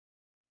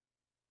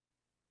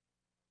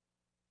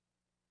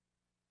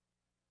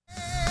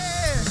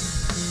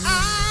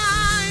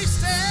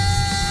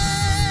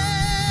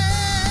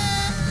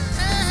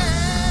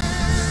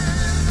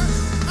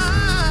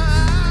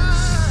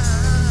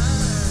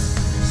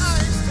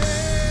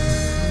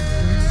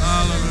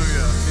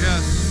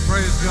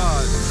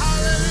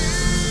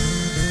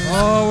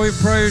Oh, we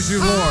praise you,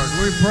 Lord.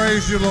 We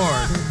praise you,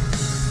 Lord.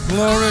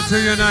 Glory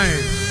to your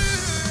name.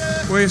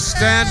 We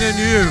stand in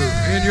you,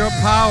 in your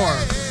power,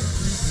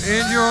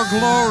 in your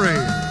glory,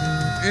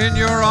 in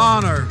your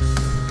honor,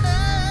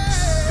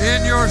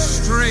 in your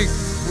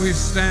strength. We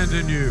stand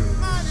in you.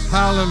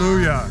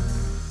 Hallelujah.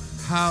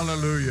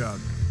 Hallelujah.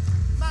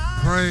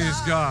 Praise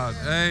God.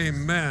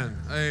 Amen.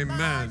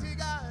 Amen.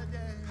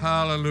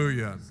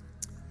 Hallelujah.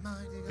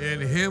 In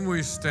him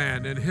we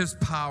stand, in his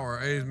power.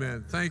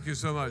 Amen. Thank you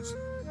so much.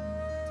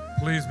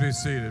 Please be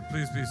seated.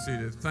 Please be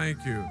seated.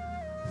 Thank you.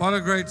 What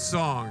a great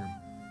song.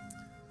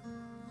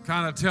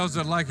 Kind of tells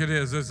it like it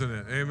is, isn't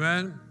it?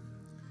 Amen.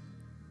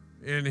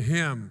 In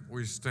him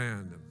we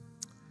stand.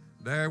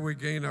 There we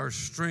gain our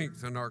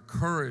strength and our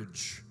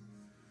courage.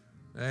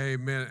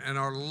 Amen. And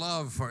our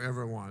love for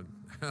everyone.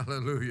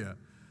 Hallelujah.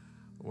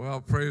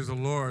 Well, praise the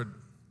Lord.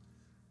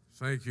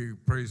 Thank you,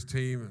 praise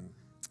team. And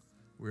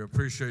we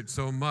appreciate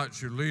so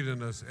much you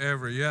leading us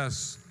every,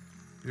 yes,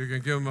 you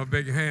can give them a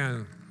big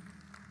hand.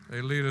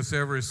 They lead us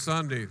every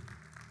Sunday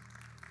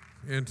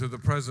into the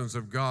presence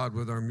of God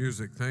with our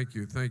music. Thank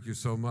you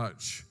so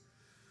much.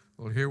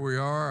 Well, here we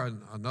are,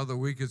 and another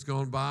week has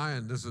gone by,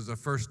 and this is the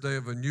first day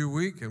of a new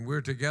week, and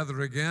we're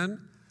together again,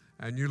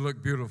 and you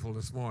look beautiful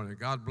this morning.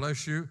 God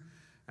bless you,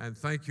 and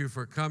thank you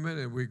for coming,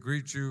 and we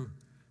greet you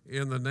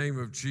in the name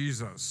of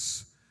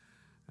Jesus.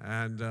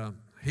 And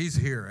he's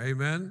here,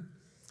 amen?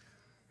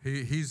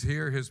 He's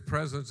here, his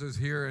presence is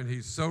here, and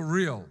he's so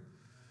real.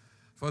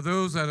 For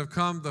those that have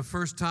come the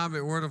first time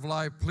at Word of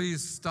Life,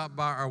 please stop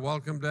by our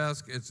welcome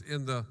desk. It's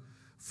in the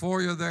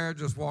foyer there.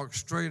 Just walk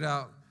straight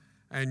out,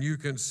 and you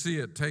can see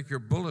it. Take your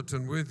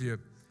bulletin with you,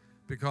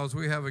 because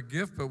we have a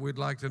gift, but we'd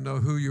like to know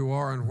who you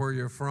are and where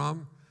you're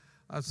from.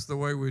 That's the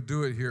way we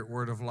do it here at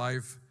Word of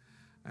Life,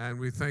 and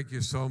we thank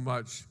you so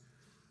much.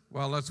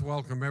 Well, let's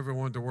welcome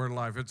everyone to Word of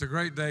Life. It's a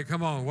great day.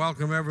 Come on,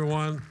 welcome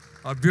everyone.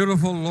 A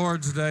beautiful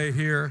Lord's Day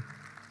here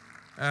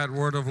at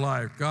Word of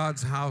Life,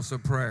 God's house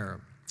of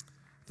prayer.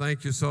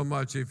 Thank you so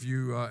much. If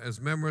you, as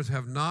members,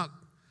 have not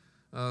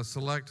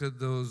selected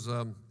those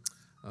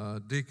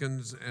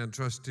deacons and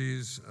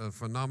trustees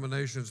for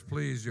nominations,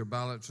 please, your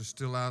ballots are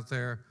still out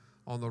there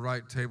on the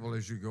right table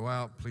as you go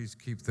out. Please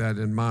keep that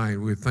in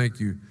mind. We thank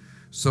you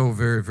so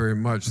very, very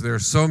much. There are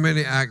so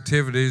many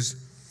activities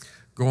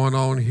going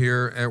on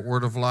here at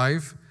Word of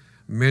Life.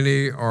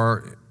 Many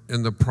are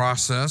in the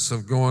process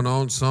of going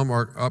on. Some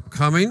are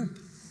upcoming.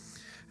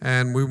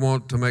 And we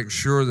want to make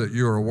sure that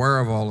you're aware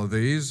of all of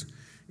these.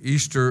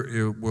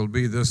 Easter will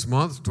be this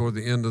month, toward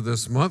the end of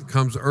this month,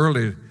 comes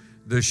early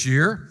this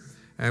year.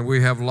 And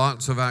we have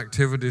lots of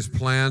activities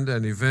planned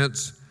and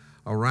events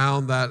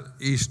around that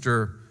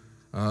Easter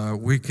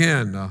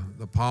weekend,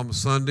 the Palm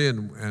Sunday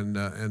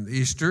and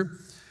Easter.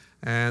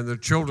 And the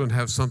children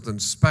have something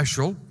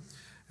special.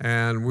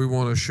 And we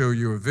want to show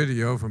you a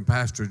video from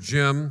Pastor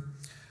Jim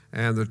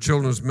and the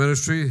children's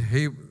ministry.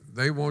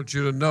 They want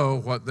you to know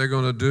what they're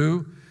going to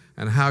do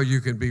and how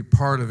you can be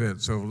part of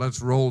it. So let's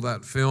roll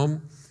that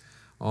film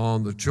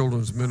on the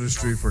children's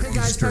ministry for Easter. Hey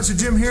guys, Pastor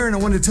Jim here, and I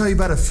wanted to tell you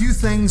about a few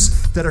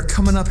things that are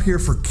coming up here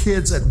for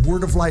kids at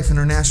Word of Life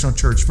International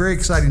Church. Very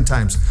exciting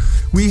times.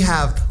 We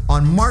have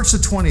on March the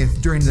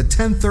 20th, during the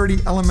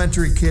 10:30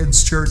 Elementary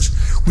Kids Church,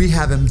 we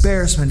have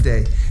Embarrassment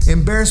Day.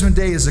 Embarrassment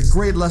Day is a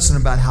great lesson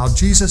about how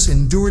Jesus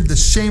endured the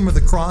shame of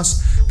the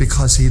cross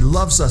because he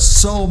loves us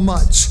so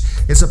much.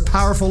 It's a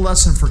powerful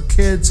lesson for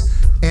kids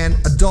and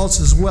adults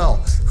as well,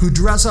 who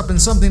dress up in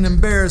something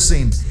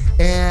embarrassing,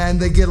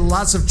 and they get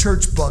lots of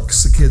church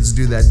bucks, the kids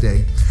do that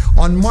day.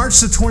 On March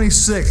the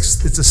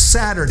 26th, it's a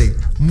Saturday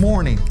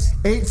morning,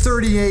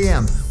 8:30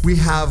 a.m., we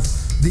have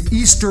the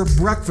Easter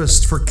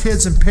breakfast for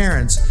kids and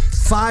parents.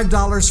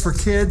 $5 for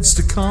kids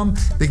to come.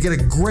 They get a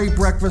great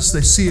breakfast.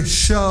 They see a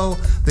show.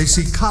 They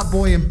see Cop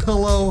Boy and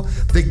Pillow.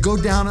 They go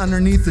down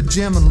underneath the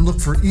gym and look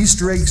for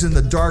Easter eggs in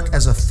the dark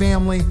as a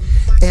family.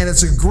 And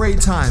it's a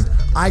great time.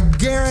 I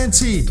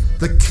guarantee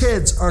the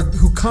kids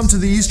who come to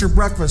the Easter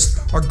breakfast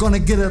are going to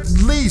get at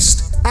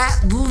least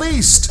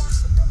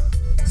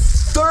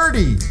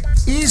 30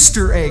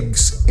 Easter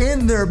eggs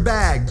in their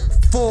bag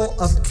full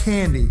of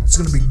candy. It's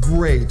going to be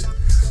great.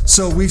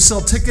 So we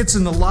sell tickets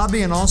in the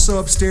lobby and also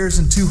upstairs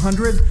in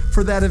 200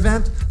 for that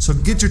event. So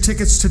get your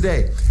tickets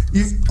today.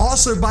 You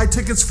also buy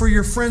tickets for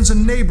your friends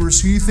and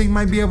neighbors who you think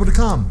might be able to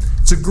come.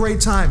 It's a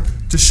great time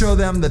to show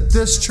them that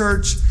this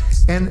church,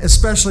 and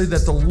especially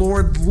that the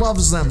Lord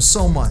loves them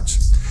so much.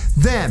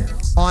 Then,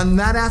 on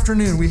that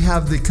afternoon, we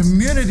have the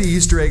community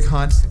Easter egg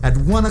hunt at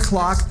 1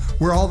 o'clock,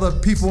 where all the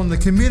people in the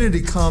community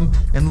come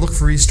and look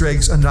for Easter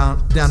eggs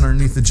down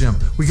underneath the gym.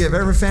 We give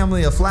every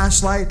family a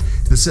flashlight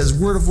that says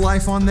Word of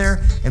Life on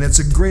there, and it's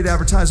a great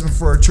advertisement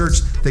for our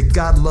church. that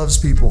God loves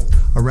people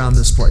around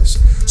this place.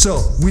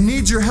 So we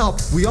need your help.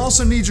 We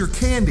also need your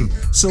candy.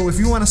 So if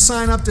you want to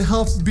sign up to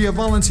help be a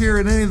volunteer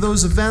at any of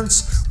those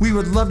events, we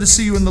would love to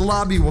see you in the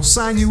lobby. We'll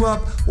sign you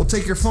up. We'll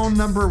take your phone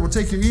number. We'll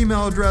take your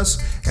email address,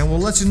 and we'll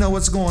let you know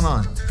what's going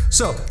on.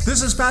 So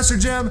this is Pastor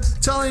Jim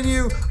telling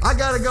you, I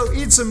got to go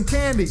eat some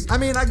candy.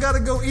 I got to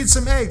go eat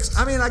some eggs.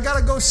 I got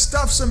to go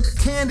stuff some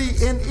candy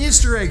in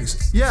Easter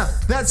eggs. Yeah,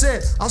 that's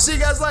it. I'll see you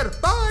guys later.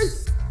 Bye.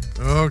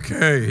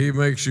 Okay, he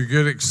makes you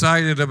get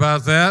excited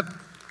about that,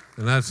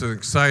 and that's an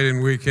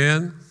exciting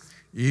weekend.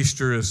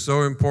 Easter is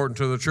so important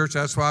to the church.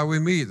 That's why we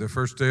meet the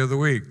first day of the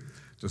week,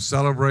 to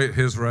celebrate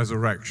his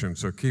resurrection.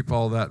 So keep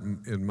all that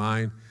in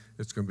mind.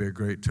 It's going to be a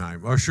great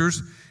time.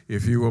 Ushers,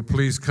 if you will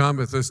please come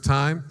at this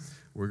time.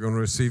 We're going to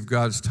receive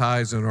God's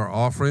tithes and our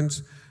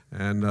offerings.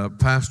 And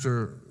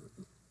Pastor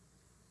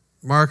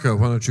Marco,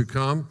 why don't you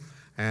come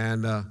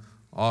and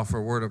offer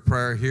a word of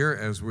prayer here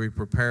as we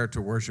prepare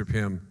to worship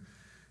him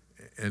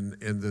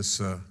in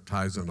this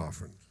tithes and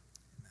offerings.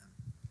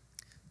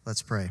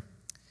 Let's pray.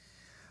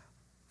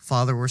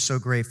 Father, we're so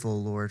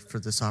grateful, Lord, for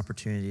this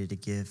opportunity to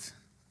give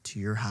to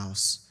your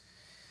house.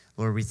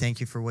 Lord, we thank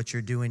you for what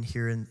you're doing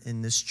here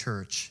in this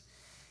church.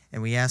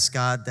 And we ask,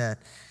 God, that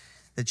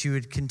you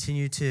would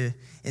continue to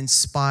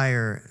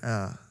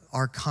inspire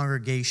our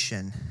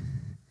congregation.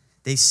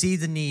 They see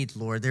the need,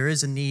 Lord. There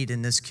is a need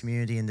in this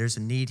community, and there's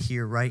a need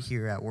here, right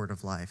here at Word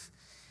of Life.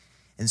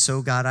 And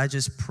so, God, I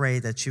just pray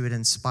that you would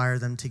inspire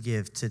them to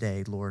give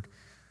today, Lord.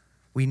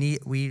 We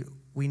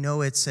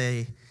know it's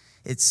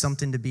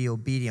something to be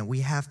obedient.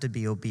 We have to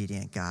be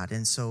obedient, God.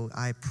 And so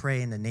I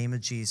pray in the name of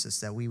Jesus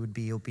that we would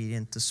be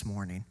obedient this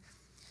morning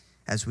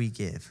as we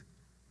give.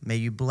 May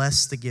you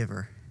bless the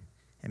giver,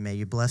 and may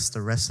you bless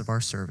the rest of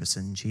our service.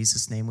 In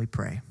Jesus' name we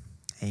pray.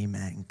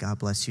 Amen. God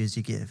bless you as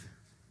you give.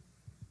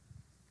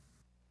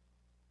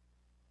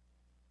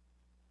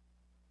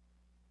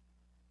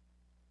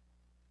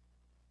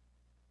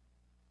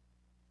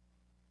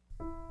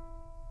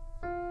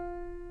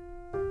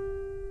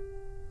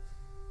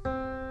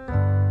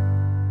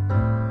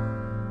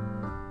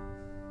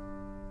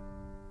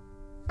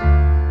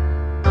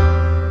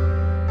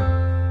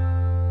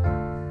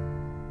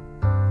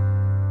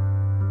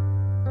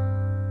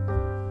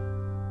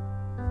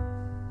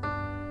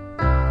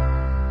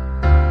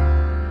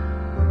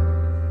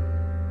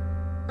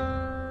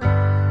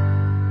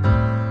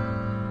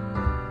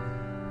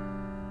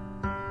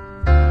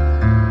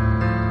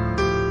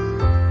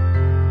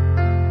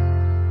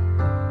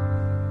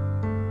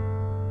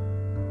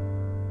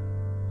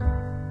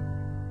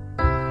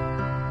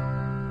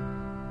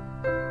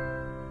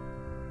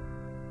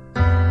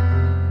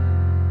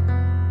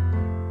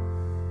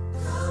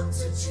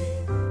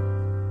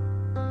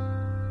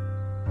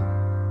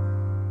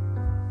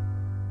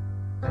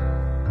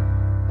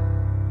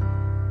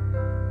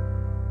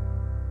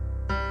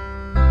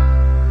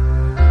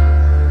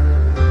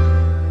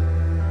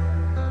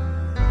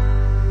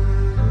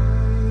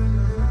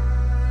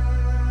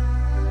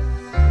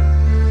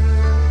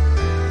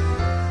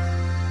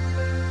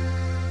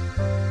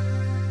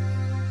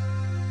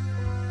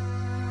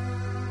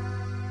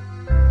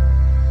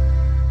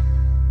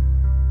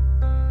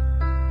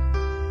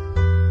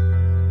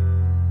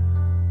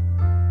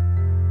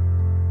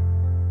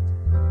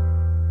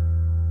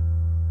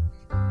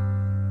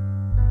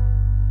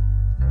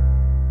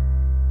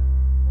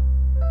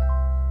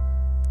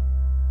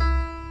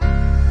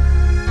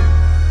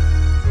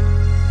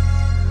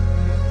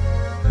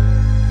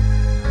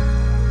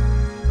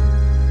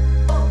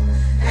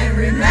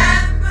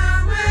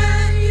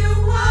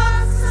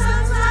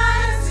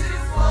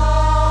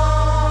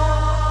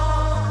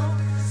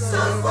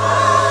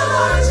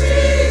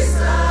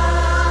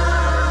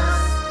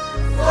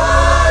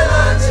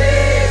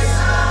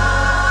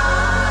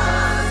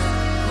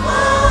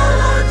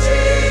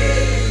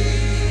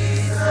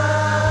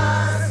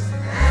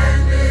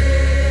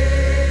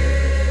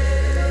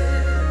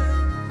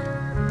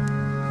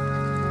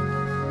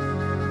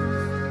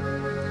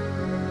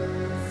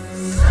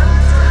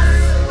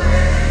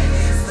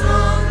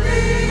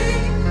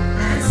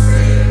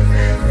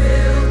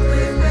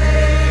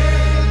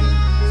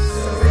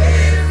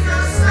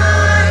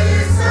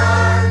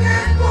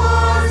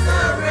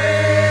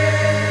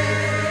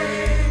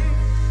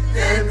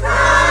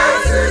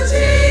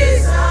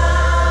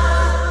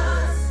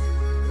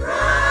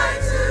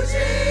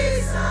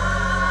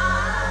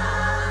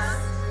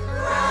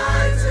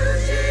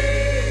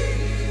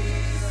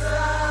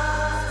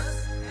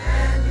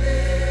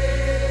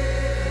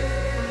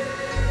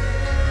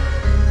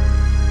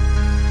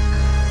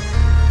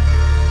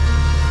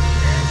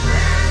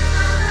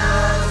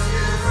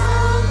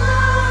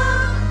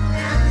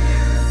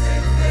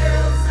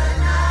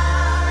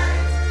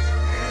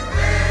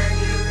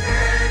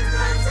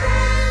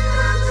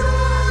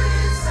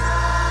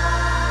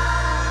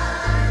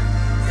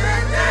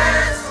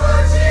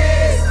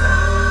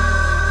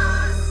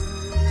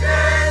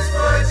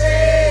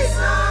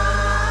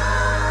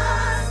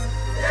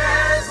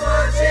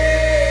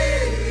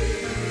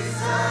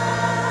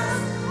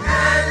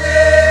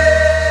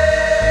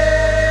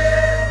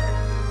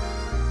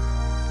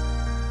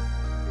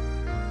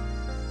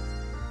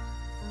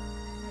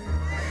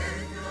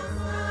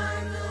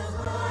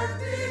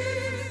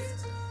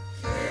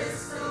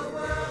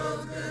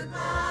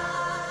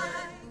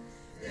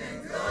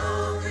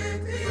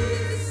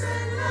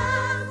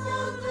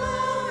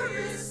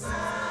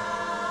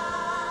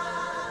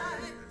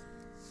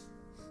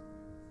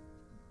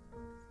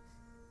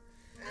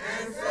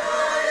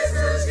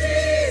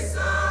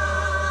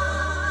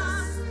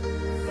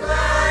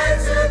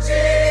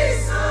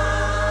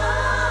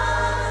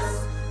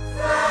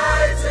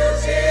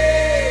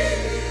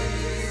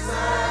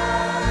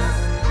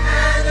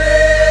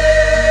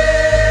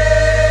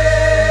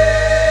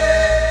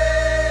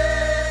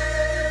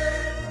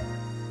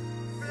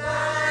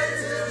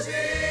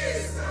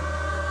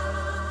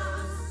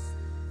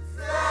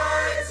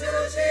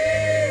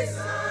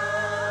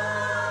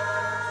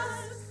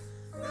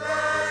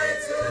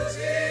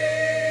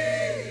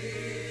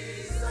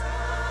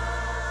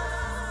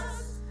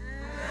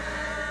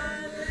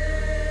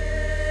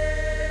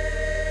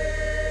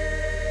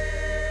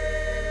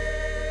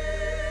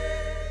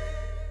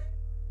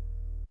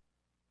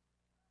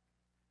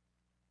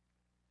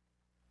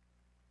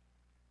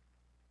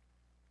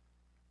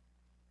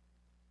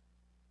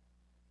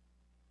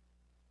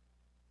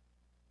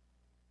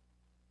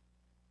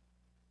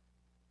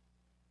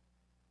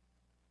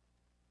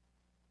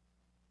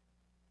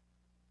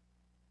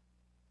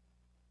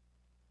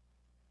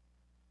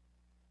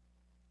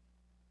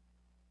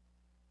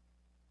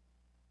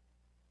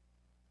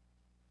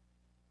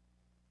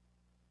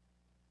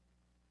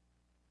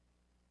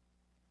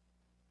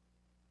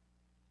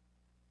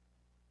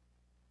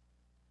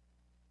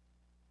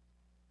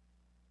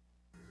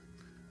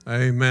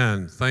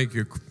 Amen. Thank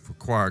you,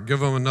 choir. Give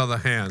them another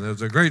hand. It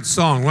was a great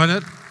song,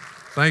 wasn't it?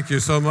 Thank you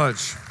so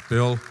much,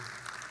 Bill.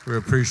 We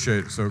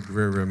appreciate it so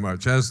very, very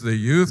much. As the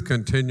youth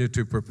continue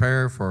to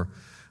prepare for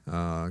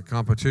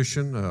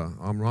competition,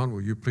 Amran,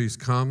 will you please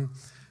come?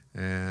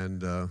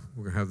 And we're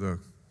going to have the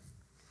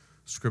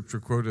scripture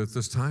quoted at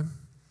this time.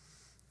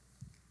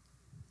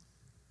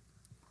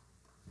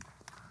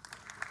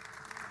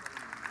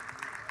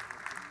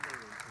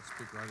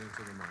 Speak right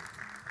into the mic.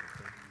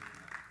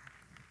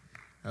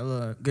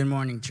 Hello, good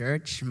morning,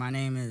 church. My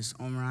name is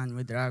Omran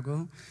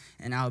Widrago,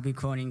 and I'll be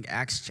quoting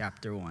Acts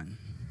chapter 1.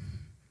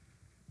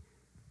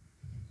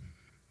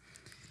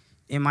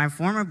 In my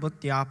former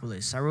book,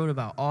 Theophilus, I wrote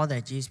about all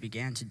that Jesus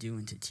began to do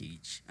and to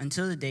teach,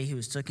 until the day he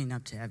was taken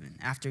up to heaven,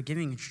 after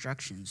giving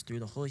instructions through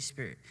the Holy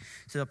Spirit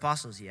to the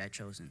apostles he had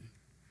chosen.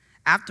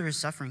 After his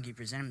suffering, he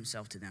presented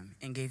himself to them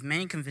and gave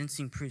many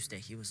convincing proofs that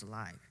he was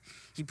alive.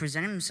 He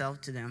presented himself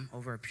to them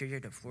over a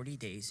period of 40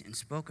 days and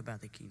spoke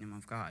about the kingdom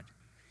of God.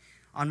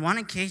 On one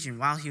occasion,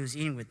 while he was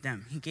eating with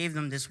them, he gave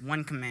them this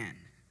one command: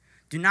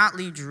 "Do not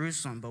leave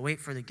Jerusalem, but wait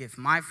for the gift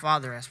my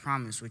Father has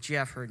promised, which you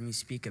have heard me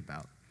speak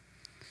about."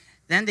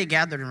 Then they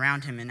gathered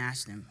around him and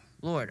asked him,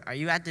 "Lord, are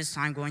you at this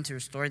time going to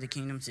restore the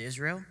kingdom to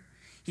Israel?"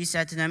 He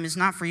said to them, "It's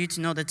not for you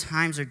to know the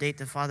times or date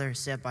the Father has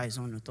set by his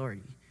own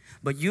authority,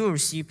 but you will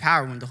receive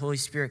power when the Holy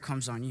Spirit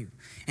comes on you,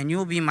 and you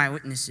will be my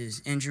witnesses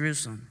in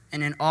Jerusalem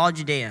and in all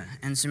Judea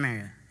and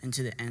Samaria and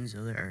to the ends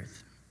of the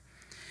earth."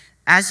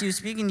 As he was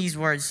speaking these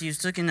words, he was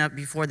taken up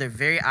before their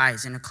very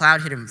eyes, and a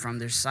cloud hid him from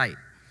their sight.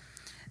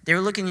 They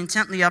were looking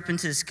intently up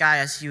into the sky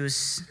as he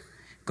was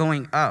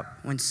going up,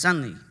 when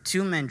suddenly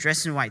 2 men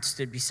dressed in white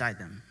stood beside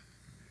them.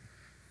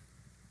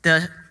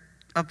 The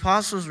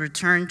apostles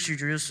returned to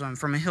Jerusalem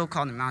from a hill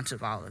called the Mount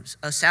of Olives.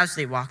 A Sabbath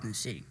day walk in the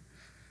city.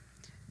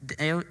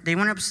 They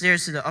went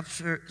upstairs to the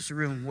upper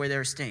room where they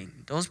were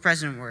staying. Those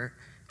present were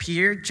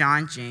Peter,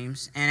 John,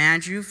 James, and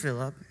Andrew,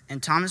 Philip,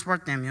 and Thomas,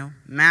 Bartholomew,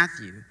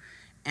 Matthew,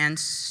 and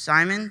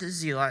Simon the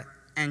Zealot,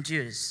 and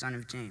Judas, son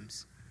of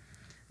James.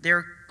 They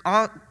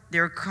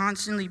were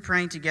constantly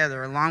praying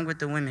together along with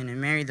the women and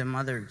Mary, the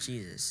mother of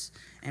Jesus,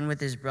 and with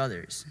his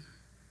brothers.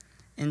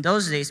 In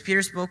those days,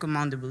 Peter spoke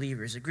among the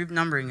believers, a group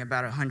numbering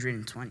about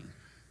 120,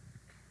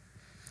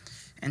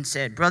 and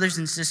said, "Brothers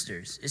and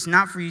sisters, it's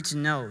not for you to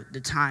know the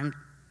time,"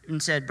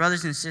 and said,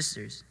 "Brothers and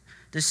sisters,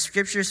 the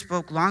scripture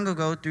spoke long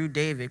ago through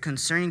David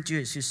concerning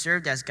Judas, who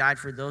served as guide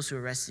for those who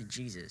arrested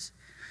Jesus.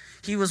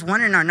 He was one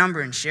in our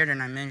number and shared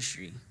in our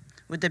ministry.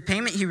 With the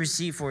payment he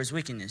received for his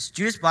wickedness,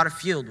 Judas bought a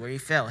field where he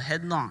fell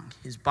headlong.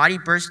 His body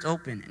burst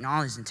open and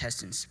all his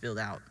intestines spilled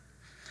out.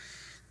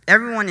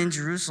 Everyone in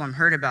Jerusalem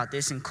heard about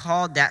this and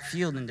called that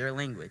field in their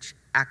language,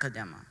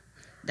 Akadema,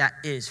 that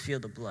is,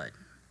 field of blood.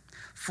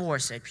 For,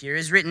 said Peter, it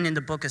is written in the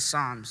book of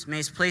Psalms, may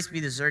his place be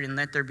deserted and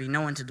let there be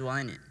no one to dwell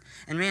in it,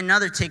 and may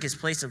another take his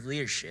place of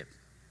leadership.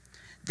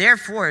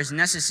 Therefore, it is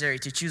necessary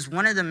to choose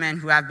one of the men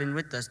who have been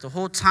with us the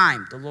whole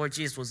time the Lord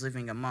Jesus was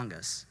living among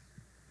us."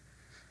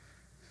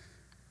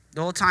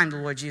 The whole time the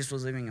Lord Jesus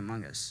was living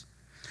among us.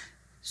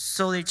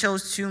 So they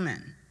chose 2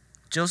 men,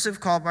 Joseph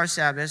called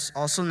Barsabbas,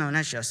 also known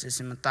as Justus,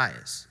 and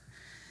Matthias.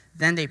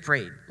 Then they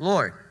prayed,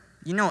 "Lord,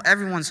 you know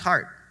everyone's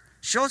heart.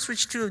 Show us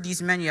which 2 of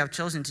these men you have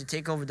chosen to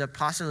take over the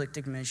apostolic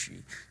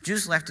ministry.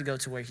 Judas left to go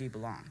to where he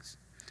belongs."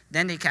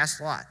 Then they cast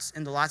lots,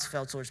 and the lots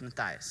fell towards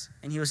Matthias,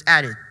 and he was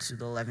added to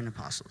the 11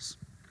 apostles.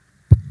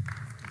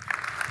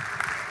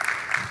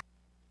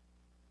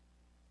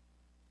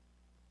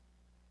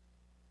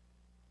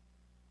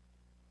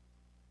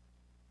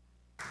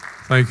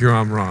 Thank you,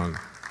 Amran.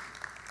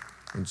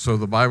 And so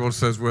the Bible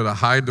says we're to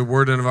hide the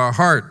word in our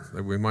heart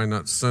that we might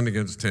not sin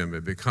against him.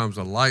 It becomes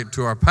a light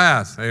to our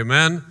path.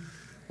 Amen?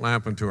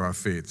 Lamp unto our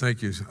feet.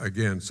 Thank you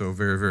again so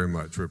very, very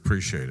much. We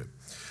appreciate it.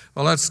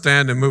 Well, let's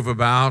stand and move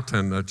about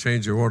and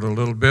change the order a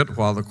little bit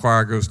while the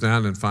choir goes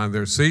down and find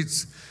their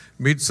seats.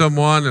 Meet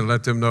someone and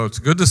let them know it's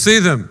good to see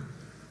them.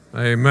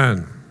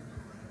 Amen.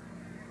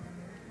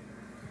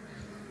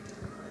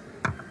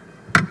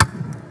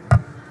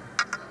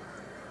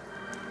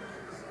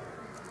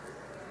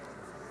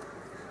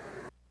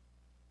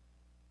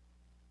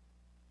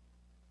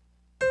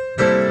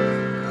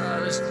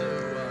 Let's do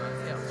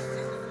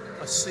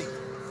a seat.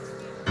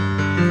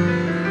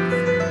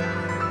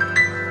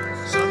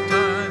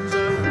 Sometimes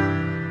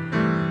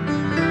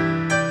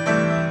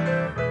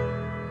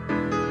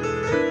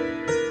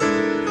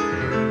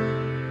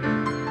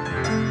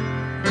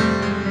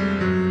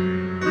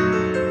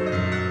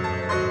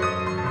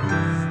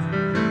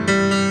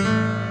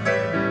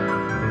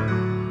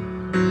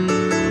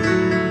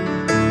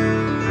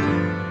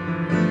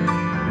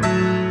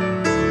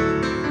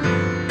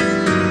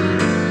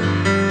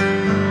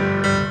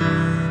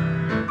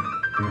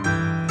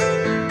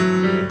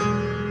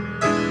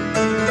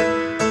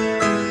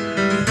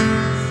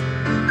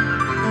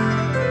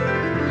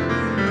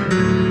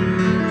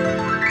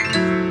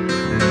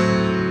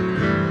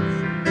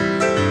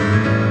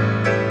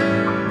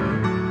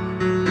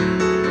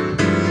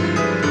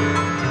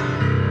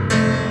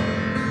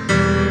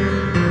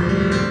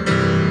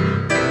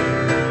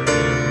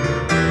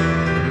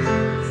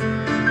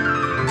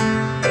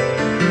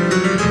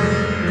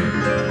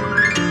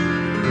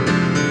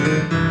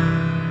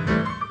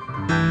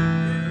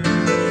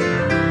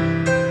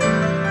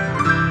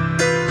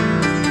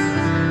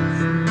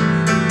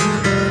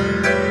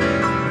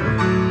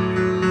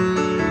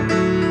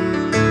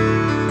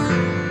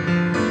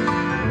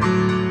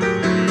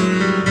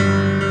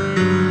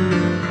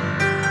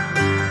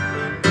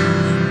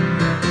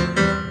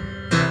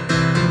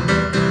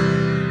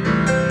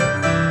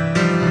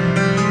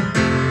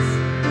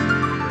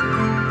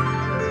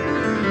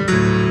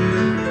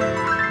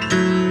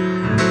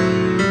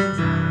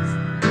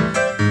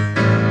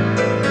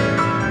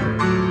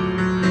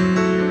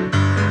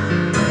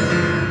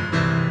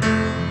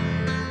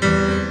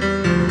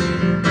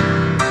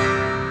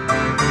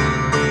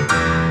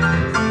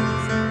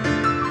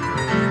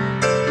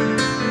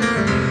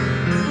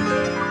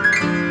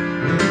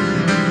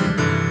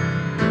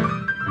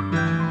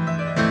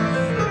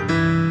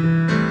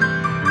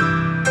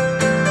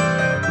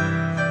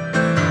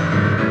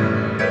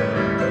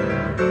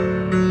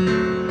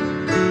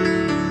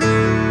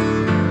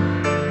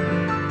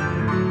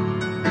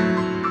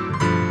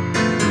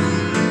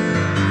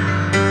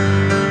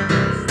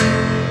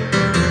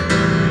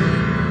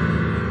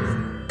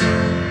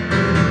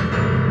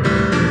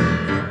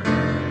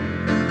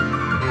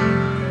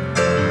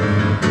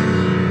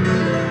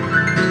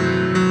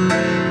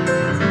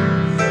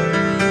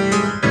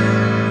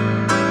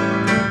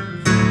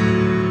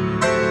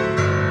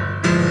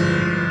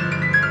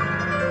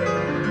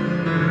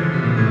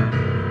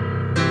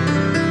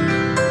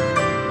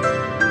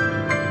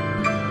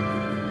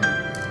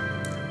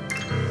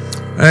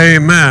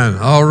Amen.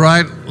 All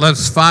right,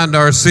 let's find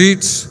our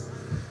seats.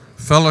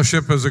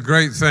 Fellowship is a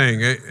great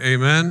thing.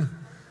 Amen.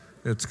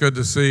 It's good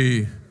to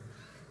see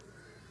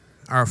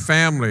our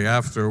family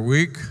after a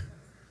week.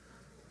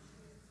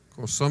 Of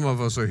course, some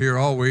of us are here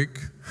all week.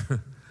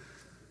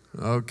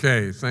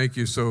 Okay, thank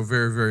you so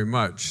very, very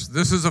much.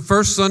 This is the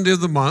first Sunday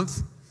of the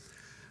month,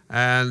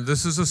 and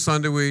this is a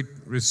Sunday we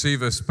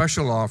receive a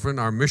special offering,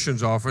 our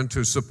missions offering,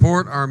 to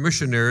support our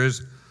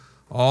missionaries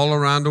all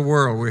around the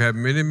world. We have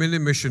many, many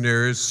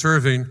missionaries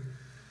serving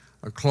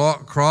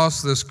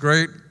across this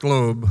great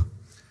globe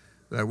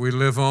that we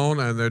live on,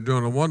 and they're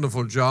doing a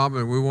wonderful job,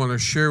 and we want to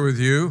share with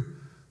you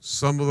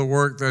some of the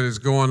work that is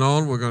going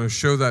on. We're going to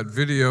show that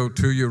video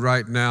to you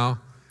right now.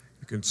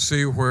 You can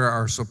see where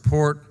our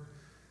support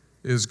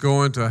is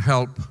going to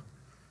help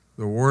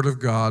the Word of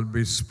God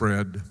be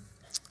spread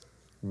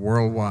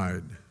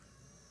worldwide.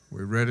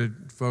 We ready,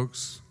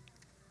 folks?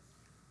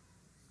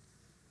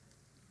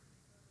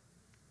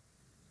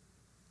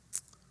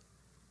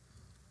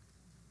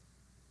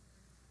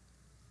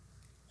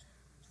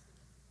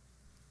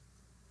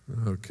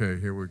 Okay,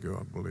 here we go,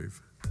 I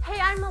believe. Hey,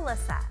 I'm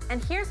Melissa,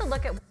 and here's a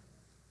look at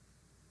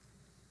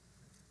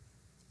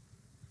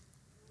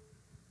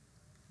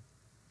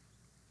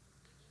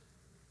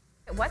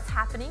what's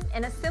happening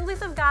in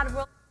Assemblies of God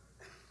World.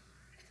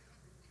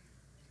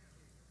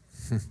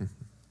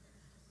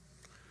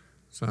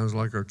 Sounds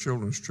like our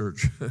children's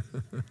church.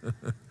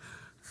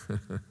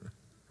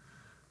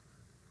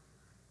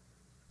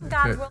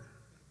 God World.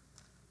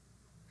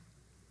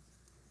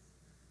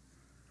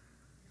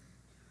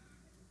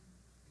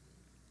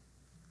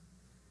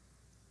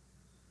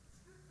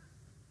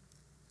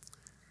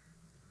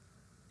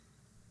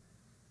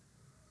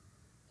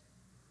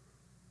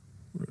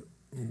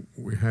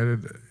 We had it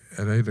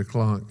at 8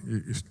 o'clock.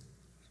 You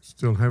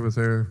still have it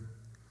there,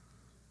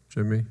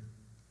 Jimmy?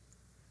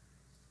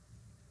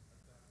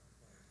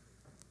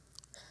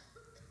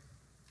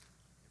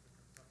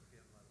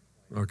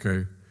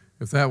 Okay.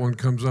 If that one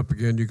comes up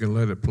again, you can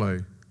let it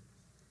play.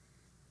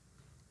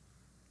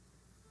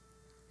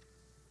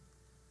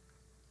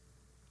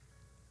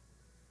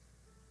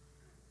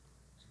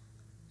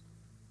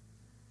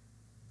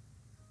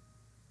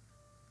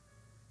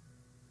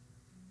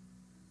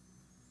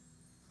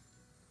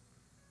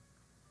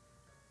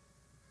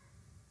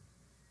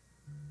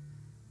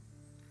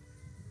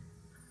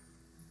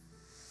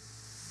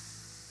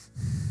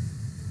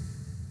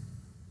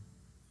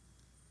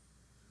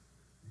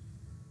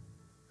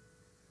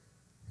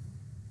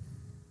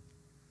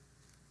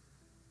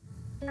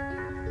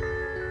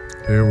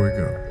 Here we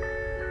go.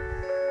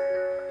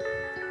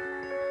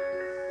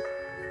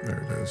 There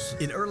it is.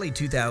 In early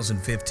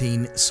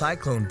 2015,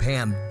 Cyclone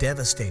Pam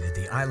devastated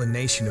the island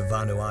nation of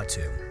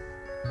Vanuatu.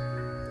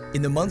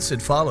 In the months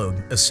that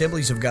followed,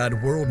 Assemblies of God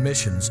World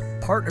Missions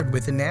partnered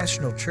with the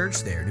national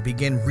church there to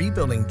begin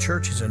rebuilding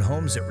churches and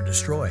homes that were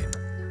destroyed.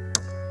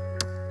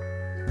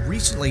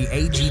 Recently,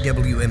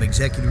 AGWM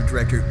Executive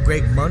Director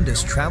Greg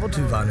Mundis traveled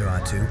to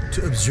Vanuatu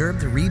to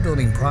observe the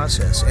rebuilding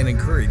process and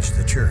encourage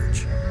the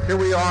church. Here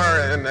we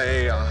are in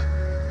a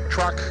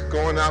truck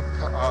going up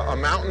a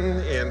mountain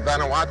in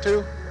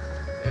Vanuatu,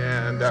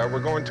 and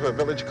we're going to a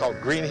village called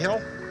Green Hill,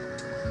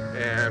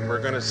 and we're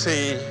going to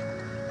see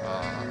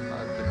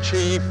the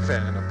chief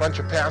and a bunch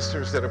of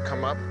pastors that have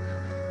come up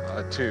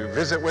to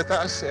visit with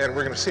us, and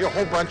we're going to see a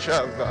whole bunch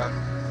of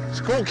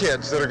school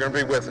kids that are going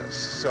to be with us.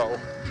 So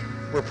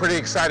we're pretty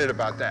excited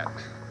about that.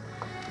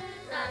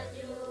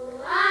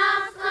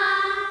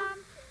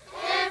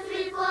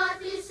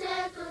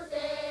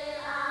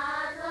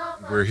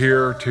 We're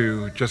here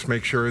to just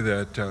make sure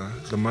that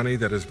the money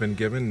that has been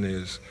given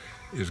is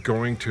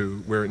going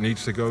to where it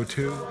needs to go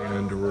to,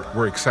 and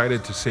we're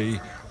excited to see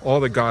all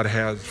that God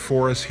has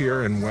for us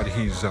here and what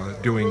He's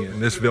doing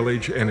in this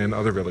village and in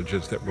other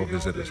villages that we'll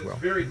visit as well.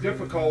 It's very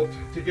difficult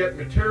to get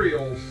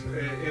materials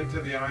into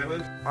the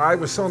island. I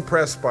was so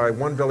impressed by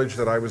one village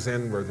that I was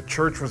in where the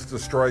church was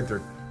destroyed,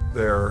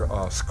 their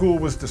school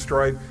was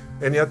destroyed,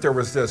 and yet there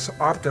was this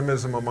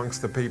optimism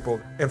amongst the people.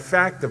 In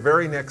fact, the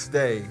very next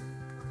day,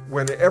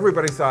 when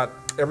everybody thought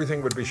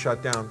everything would be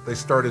shut down, they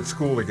started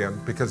school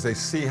again because they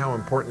see how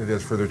important it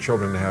is for their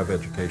children to have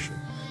education.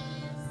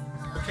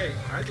 Okay,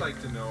 I'd like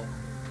to know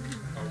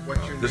what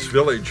your This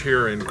village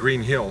here in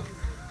Green Hill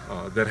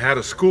that had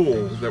a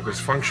school that was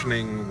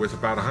functioning with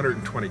about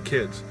 120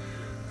 kids,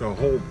 the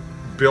whole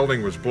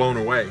building was blown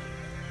away.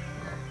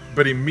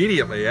 But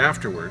immediately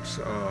afterwards,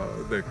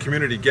 the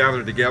community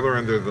gathered together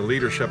under the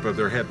leadership of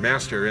their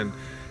headmaster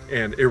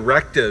and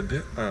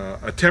erected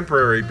a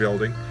temporary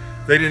building.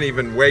 They didn't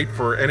even wait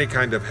for any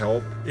kind of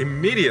help.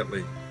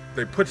 Immediately,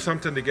 they put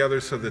something together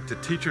so that the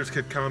teachers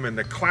could come and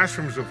the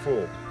classrooms were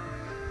full.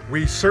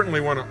 We certainly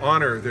want to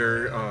honor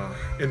their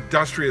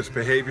industrious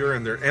behavior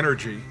and their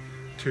energy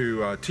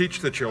to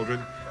teach the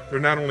children. They're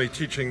not only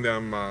teaching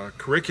them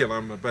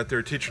curriculum, but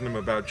they're teaching them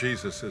about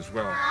Jesus as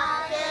well.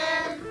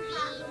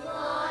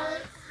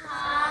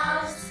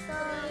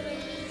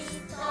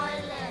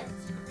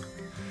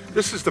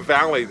 This is the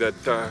valley that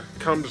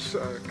comes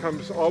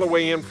all the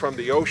way in from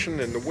the ocean,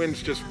 and the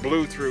winds just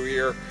blew through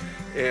here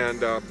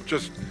and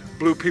just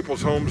blew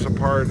people's homes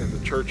apart and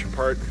the church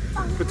apart.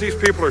 But these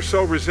people are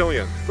so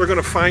resilient. They're going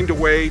to find a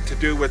way to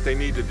do what they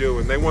need to do,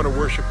 and they want to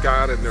worship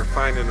God, and they're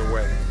finding a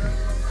way.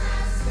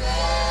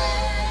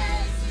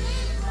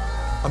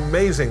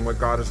 Amazing what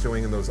God is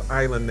doing in those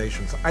island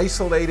nations,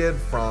 isolated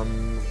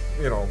from,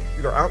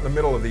 they're out in the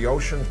middle of the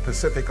ocean,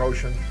 Pacific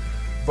Ocean,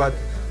 but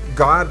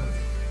God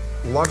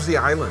loves the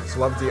islands,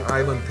 loves the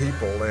island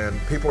people, and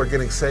people are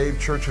getting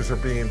saved, churches are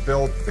being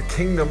built, the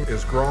kingdom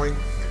is growing,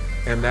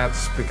 and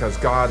that's because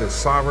God is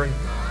sovereign,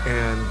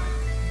 and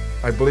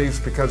I believe it's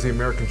because the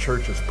American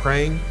church is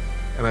praying,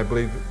 and I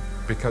believe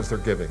because they're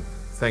giving.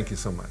 Thank you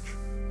so much.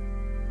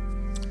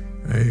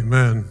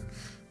 Amen.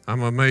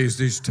 I'm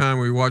amazed each time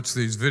we watch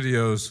these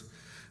videos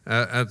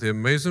at the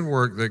amazing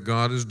work that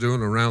God is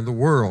doing around the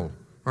world.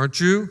 Aren't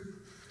you?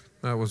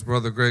 That was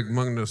Brother Greg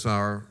Mundus,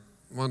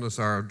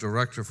 our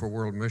Director for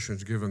World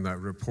Missions, giving that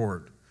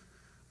report.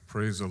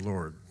 Praise the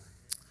Lord.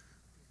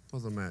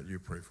 Brother Matt, you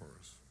pray for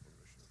us.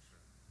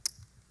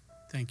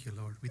 Thank you,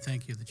 Lord. We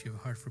thank you that you have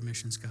a heart for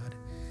missions, God.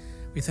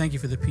 We thank you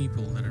for the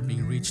people that are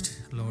being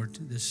reached, Lord,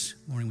 this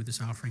morning with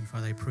this offering,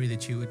 Father. I pray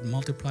that you would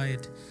multiply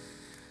it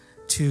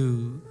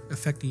to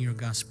affecting your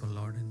gospel,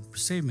 Lord, and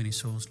save many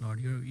souls, Lord.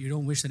 You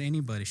don't wish that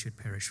anybody should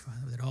perish,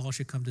 Father, that all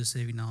should come to the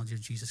saving knowledge of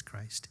Jesus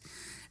Christ.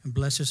 And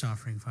bless this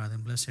offering, Father,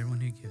 and bless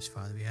everyone who gives,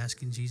 Father. We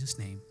ask in Jesus'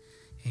 name,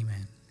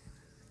 amen.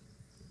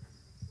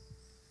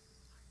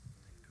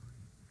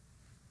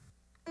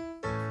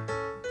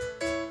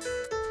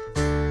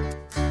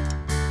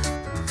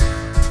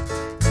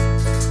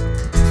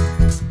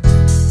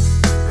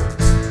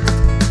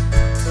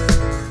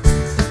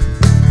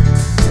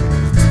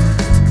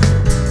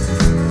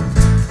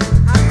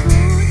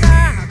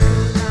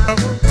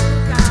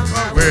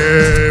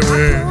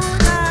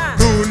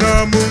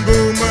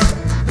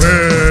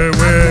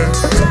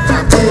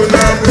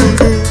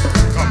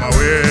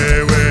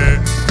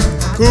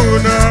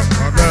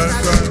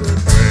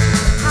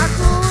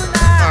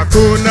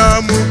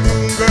 Hakuna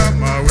Mungu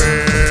kama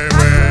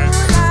wewe,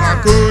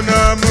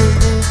 hakuna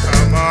Mungu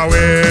kama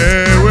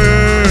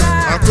wewe,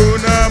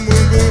 hakuna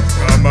Mungu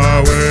kama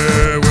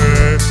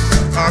wewe,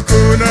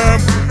 hakuna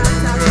Mungu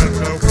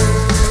kama wewe.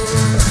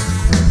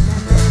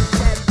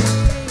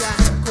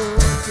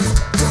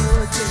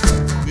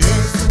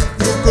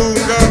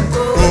 Nifunga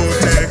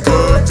kote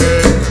kote,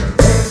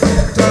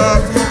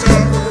 tafuta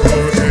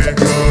kote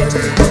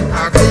kote,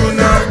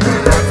 hakuna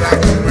hata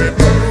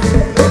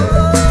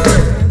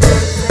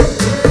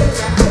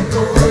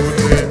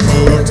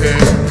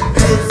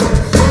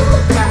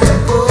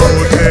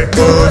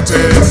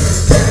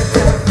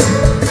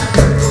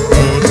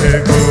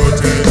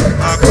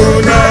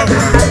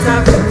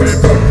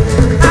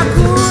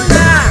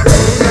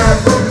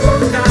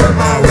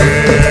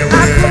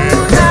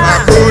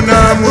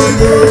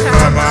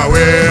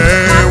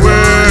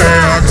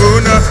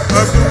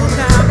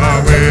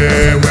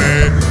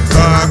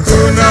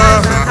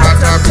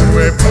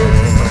kuwepo.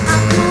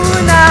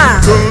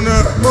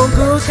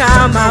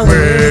 Kama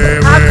wewe,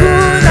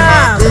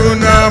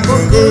 hakuna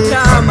Mungu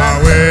kama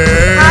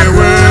wewe,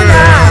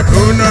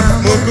 hakuna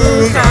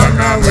Mungu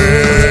kama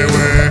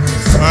wewe,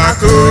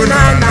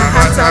 hakuna na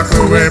hata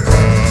kuwepo.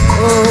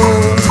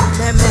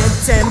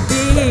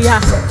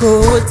 Nimetembea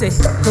kote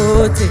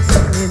kote,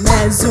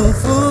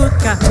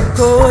 nimezunguka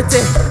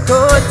kote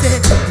kote,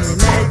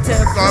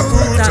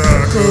 nimetafuta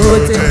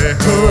kote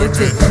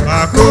kote,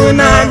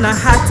 hakuna na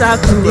hata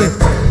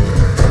kuwepo.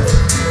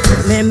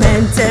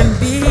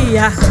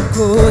 Nimetembea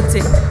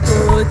kote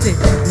kote,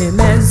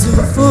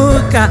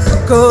 nimezunguka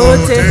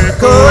kote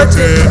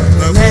kote,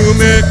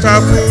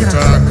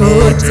 nimetafuta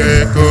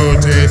kote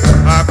kote,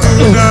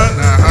 hakuna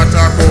na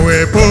hata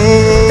kuwepo.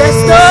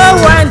 There's no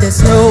one,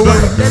 there's no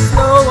one, there's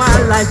no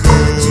one like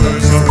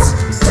Jesus.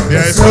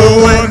 There's no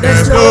one,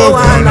 there's no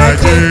one like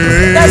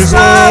Jesus. There's no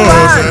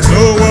one, there's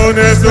no one,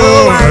 there's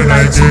no one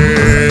like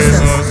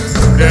Jesus.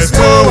 There's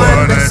no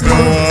one, there's no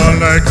one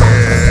like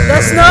Jesus.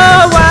 There's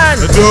no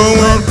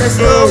one, there's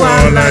no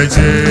one like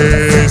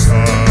Jesus.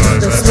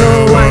 There's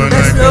no one,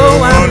 there's no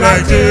one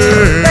like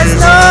Jesus. There's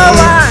no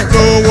one,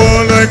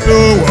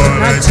 no one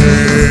like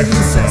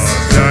Jesus.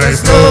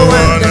 There's no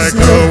one, there's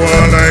no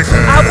one like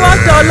Him. I've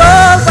walked all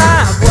over,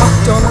 I've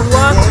walked all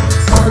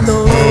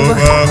over.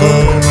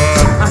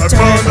 I've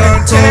turned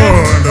and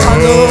turned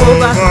all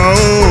over.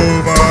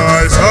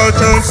 I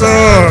searched and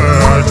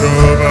searched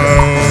over.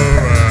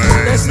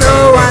 There's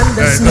no one,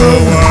 there's no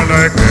one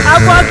like me.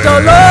 I've walked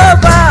all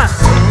over,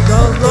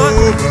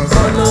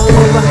 all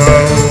over.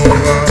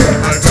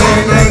 I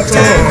turned and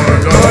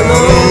turned all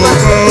over.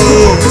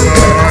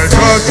 I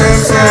searched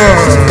and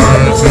searched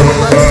all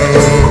over.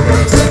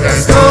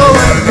 There's no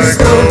one, there's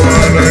no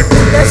one like me.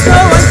 There's no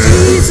one,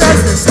 Jesus.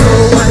 There's no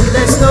one,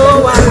 there's no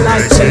one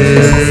like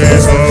Jesus.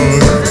 There's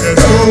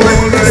no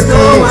one, there's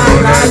no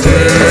one like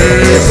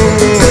Jesus.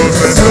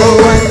 There's no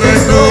one,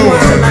 there's no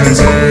one like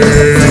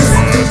Jesus.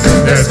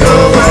 There's no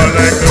one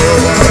like no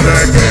one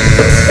like Him.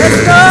 There's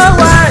no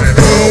one,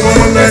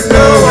 there's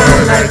no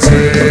one like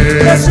Jesus.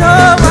 There's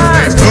no one,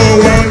 there's no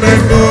one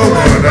like no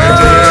one like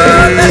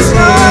Jesus. There's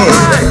no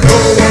one,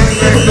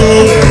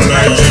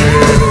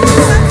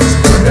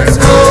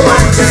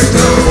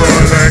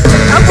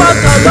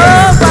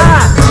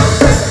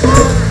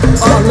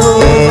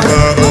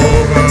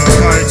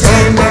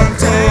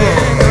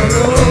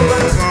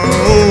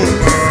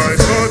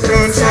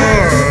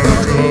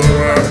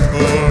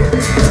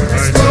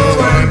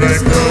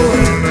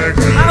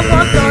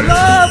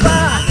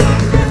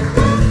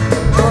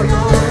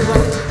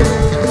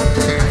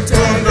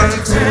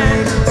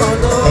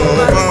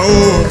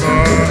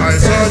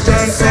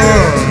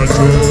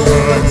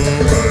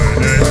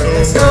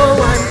 There's no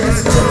one,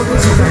 there's no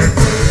one.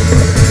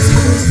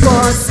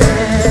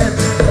 247.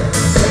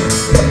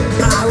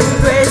 I will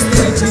praise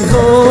thee,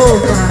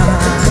 Jehovah.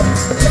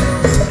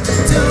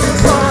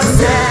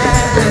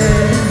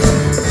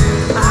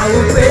 247. I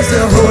will praise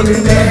your holy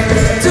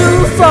name.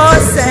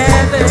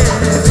 247.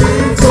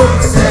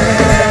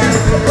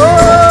 247.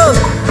 Oh,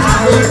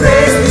 I will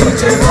praise thee,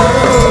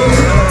 Jehovah.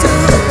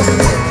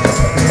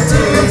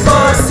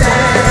 247.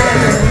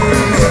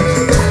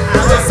 I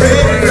will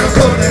praise your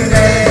holy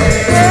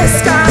name. This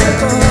kind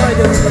God,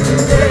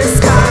 this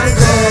kind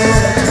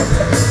God.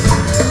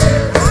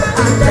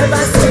 I've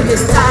never seen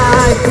this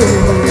type.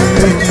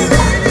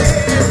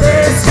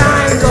 This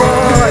kind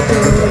God.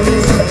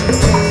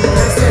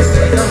 Blessed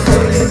be your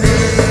holy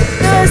name.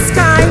 This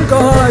kind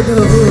God,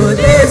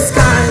 this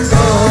kind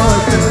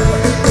God.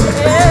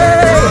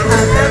 Hey,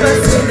 I've never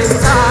seen this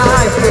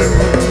type.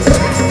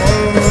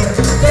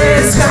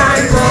 This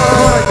kind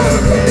God.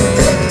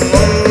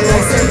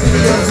 Blessed be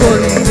your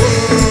holy name.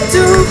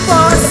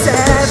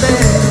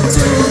 247,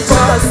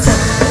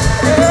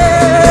 247.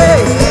 Hey,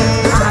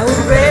 I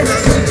will praise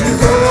you,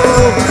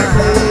 Jehovah.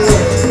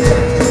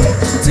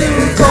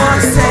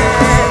 247.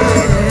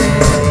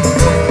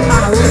 I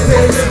will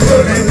praise your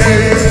holy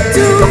name.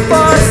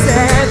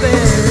 247.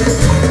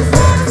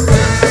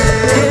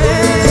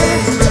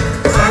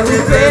 I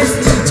will praise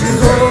you,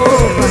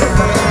 Jehovah.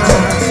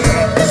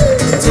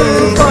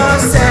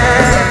 247.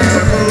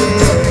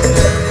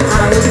 I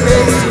will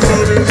praise you.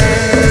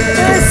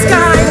 This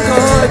kind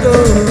God,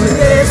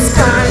 this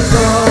kind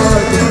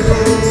God.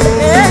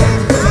 Hey,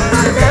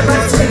 I've never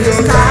seen this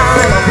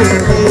kind God.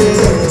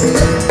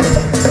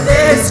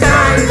 This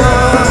kind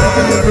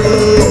God.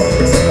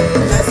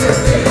 Blessed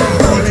be your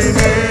holy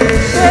name.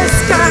 This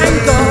kind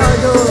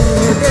God,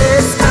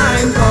 this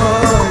kind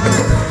God.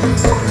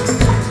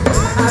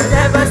 I've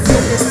never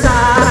seen this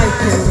type.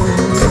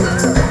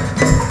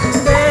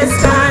 This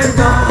kind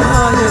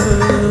God.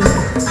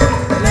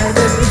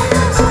 Blessed be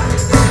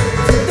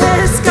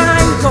this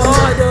kind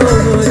God,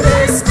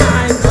 this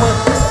kind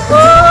God.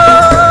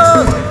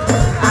 Oh,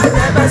 I've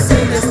never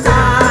seen this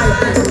type.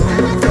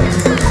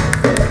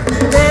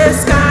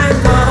 This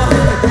kind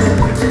God.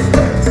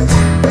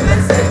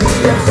 Blessed be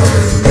your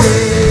holy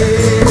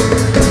name.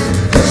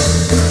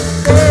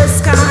 This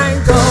kind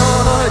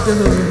God.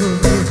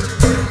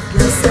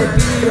 Blessed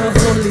be your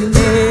holy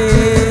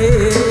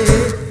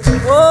name.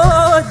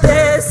 Oh,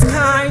 this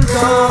kind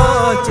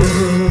God.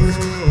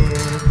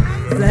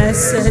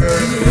 Blessed be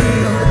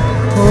your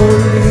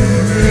holy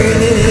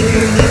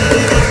name.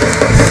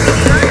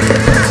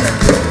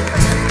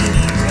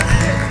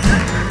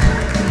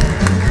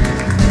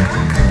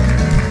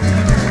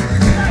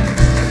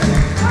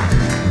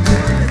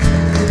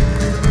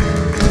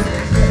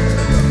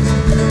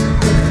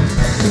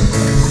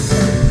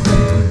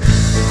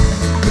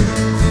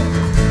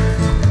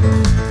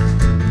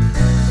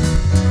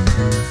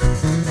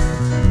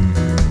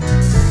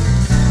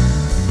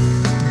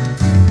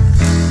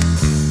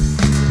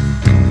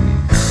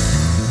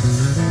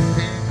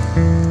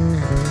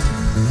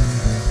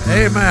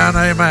 Amen,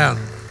 amen.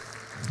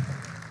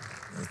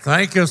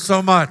 Thank you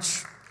so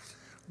much.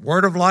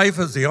 Word of Life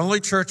is the only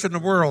church in the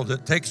world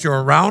that takes you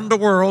around the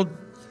world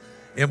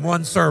in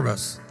one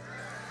service.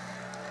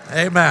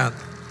 Amen.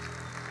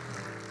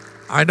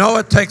 I know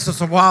it takes us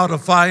a while to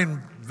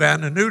find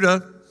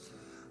Vanuatu,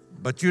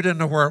 but you didn't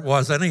know where it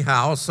was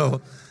anyhow,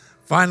 so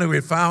finally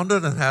we found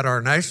it and had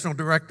our National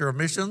Director of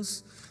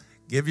Missions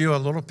give you a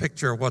little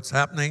picture of what's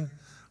happening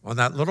on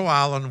that little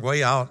island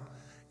way out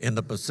in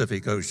the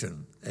Pacific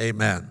Ocean.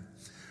 Amen.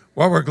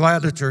 Well, we're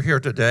glad that you're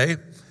here today.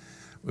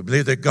 We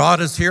believe that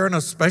God is here in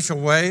a special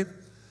way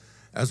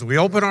as we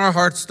open our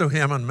hearts to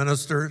Him and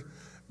minister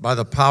by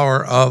the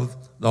power of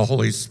the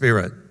Holy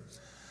Spirit.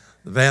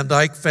 The Van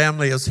Dyke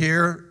family is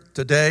here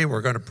today.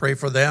 We're going to pray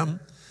for them.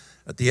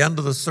 At the end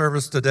of the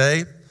service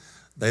today,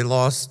 they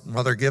lost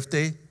Mother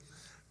Gifty.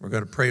 We're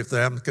going to pray for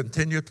them,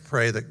 continue to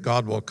pray that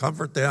God will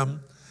comfort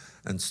them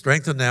and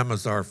strengthen them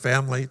as our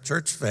family,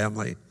 church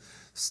family,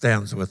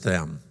 stands with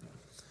them.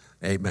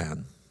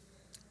 Amen.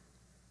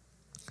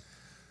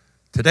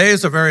 Today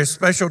is a very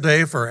special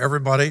day for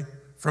everybody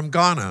from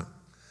Ghana.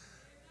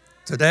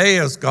 Today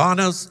is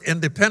Ghana's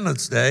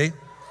Independence Day.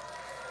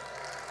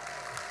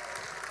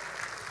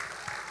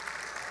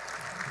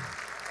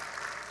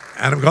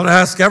 And I'm going to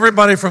ask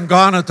everybody from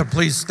Ghana to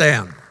please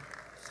stand.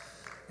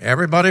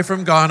 Everybody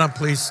from Ghana,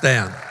 please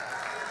stand.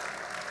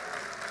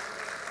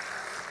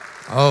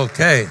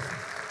 Okay.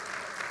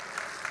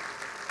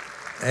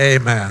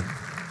 Amen.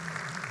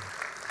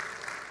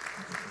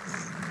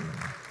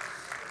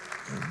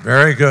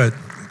 Very good.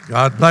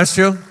 God bless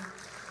you.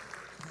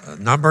 A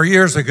number of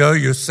years ago,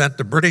 you sent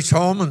the British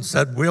home and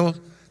said, we'll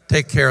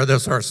take care of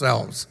this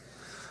ourselves.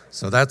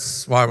 So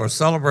that's why we're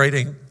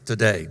celebrating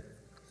today.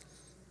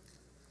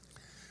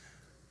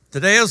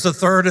 Today is the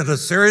third in a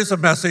series of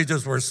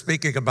messages we're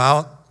speaking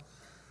about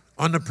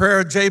on the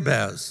prayer of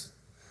Jabez.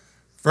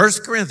 1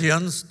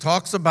 Corinthians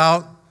talks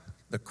about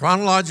the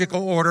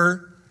chronological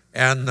order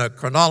and the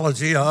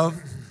chronology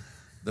of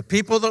the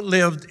people that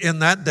lived in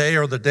that day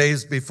or the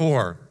days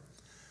before.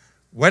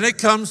 When it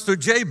comes to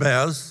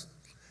Jabez,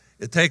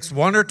 it takes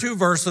 1 or 2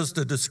 verses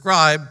to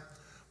describe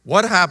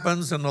what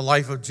happens in the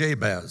life of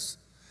Jabez.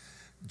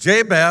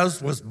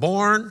 Jabez was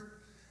born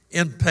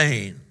in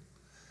pain,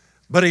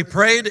 but he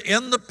prayed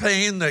in the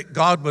pain that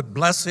God would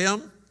bless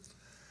him,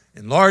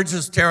 enlarge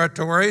his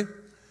territory,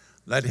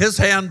 let his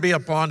hand be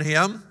upon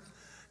him,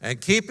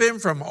 and keep him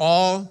from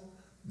all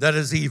that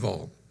is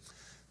evil.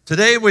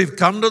 Today we've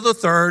come to the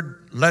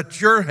third,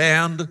 let your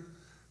hand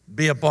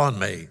be upon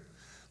me.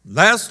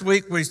 Last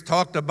week we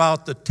talked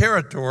about the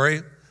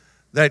territory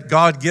that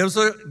God gives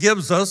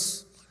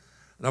us.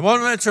 And I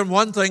want to mention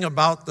one thing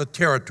about the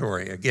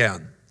territory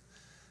again.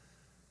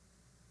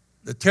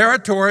 The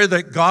territory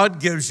that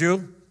God gives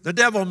you, the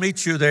devil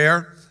meets you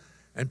there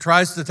and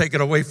tries to take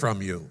it away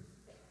from you.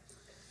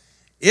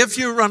 If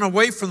you run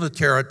away from the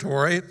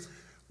territory,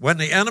 when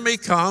the enemy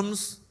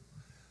comes,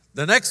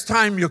 the next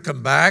time you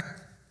come back,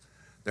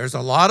 there's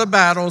a lot of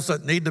battles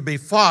that need to be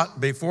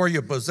fought before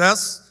you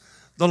possess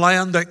the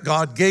land that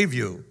God gave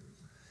you.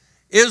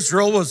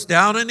 Israel was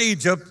down in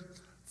Egypt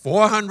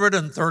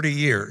 430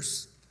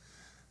 years.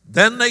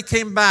 Then they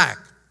came back.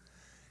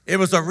 It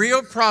was a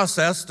real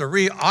process to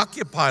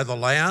reoccupy the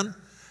land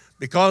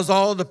because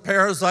all the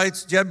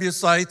Perizzites,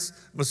 Jebusites,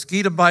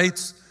 mosquito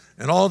bites,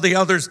 and all the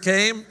others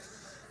came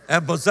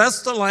and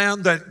possessed the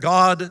land that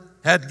God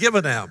had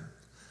given them.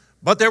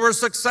 But they were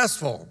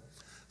successful.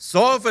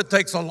 So if it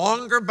takes a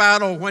longer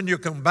battle when you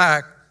come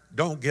back,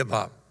 don't give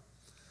up.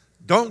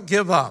 Don't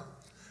give up.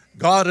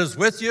 God is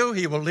with you.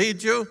 He will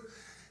lead you.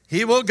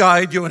 He will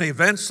guide you, and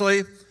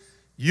eventually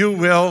you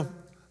will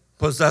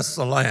possess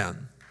the land.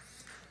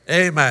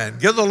 Amen.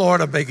 Give the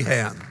Lord a big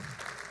hand.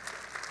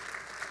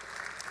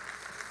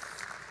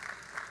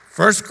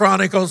 1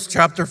 Chronicles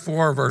chapter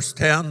 4, verse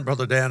 10,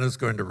 Brother Dan is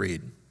going to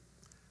read.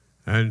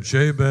 And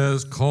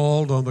Jabez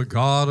called on the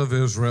God of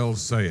Israel,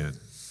 saying,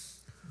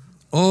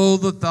 Oh,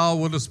 that thou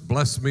wouldest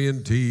bless me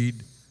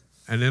indeed,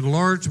 and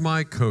enlarge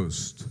my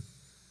coast,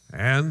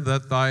 and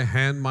that thy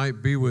hand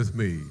might be with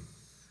me,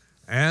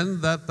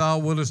 and that thou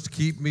wouldest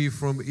keep me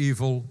from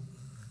evil,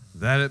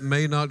 that it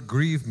may not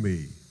grieve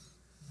me.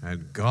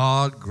 And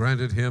God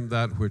granted him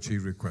that which he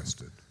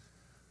requested.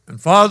 And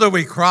Father,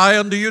 we cry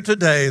unto you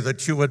today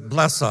that you would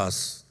bless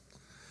us,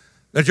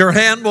 that your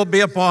hand will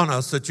be upon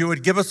us, that you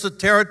would give us the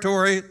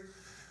territory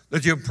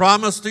that you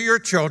promised to your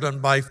children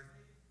by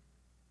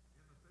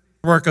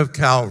work of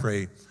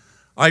Calvary.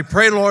 I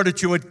pray, Lord,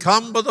 that you would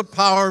come by the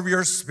power of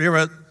your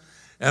Spirit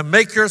and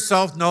make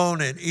yourself known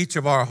in each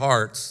of our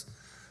hearts.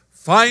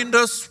 Find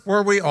us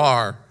where we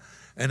are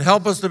and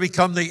help us to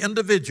become the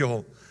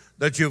individual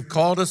that you've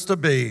called us to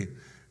be.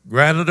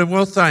 Granted, and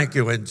we'll thank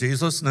you in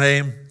Jesus'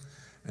 name.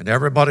 And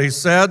everybody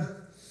said,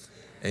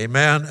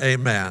 amen,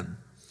 amen.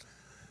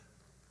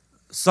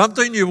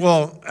 Something you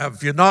will,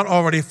 if you're not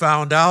already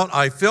found out,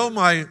 I fill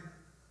my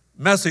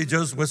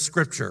messages with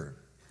Scripture,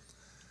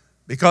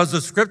 because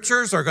the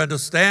Scriptures are going to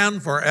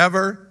stand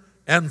forever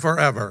and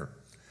forever.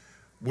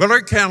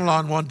 Willard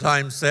Canlon one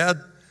time said,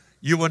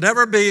 you will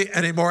never be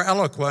any more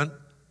eloquent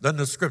than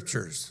the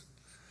Scriptures.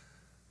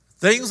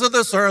 Things of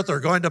this earth are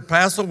going to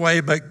pass away,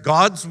 but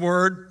God's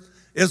Word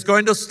is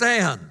going to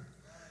stand.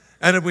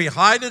 And if we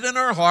hide it in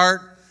our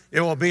heart,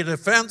 it will be a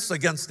defense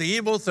against the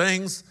evil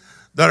things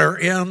that are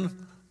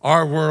in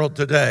our world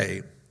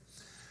today.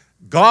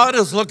 God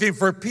is looking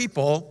for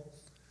people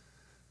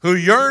who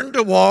yearn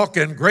to walk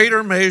in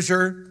greater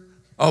measure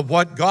of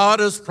what God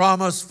has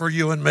promised for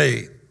you and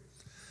me.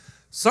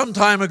 Some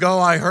time ago,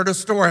 I heard a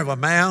story of a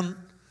man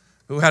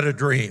who had a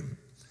dream.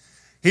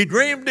 He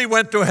dreamed he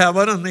went to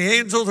heaven, and the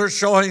angels are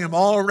showing him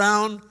all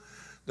around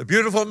the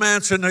beautiful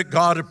mansion that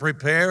God had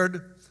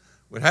prepared.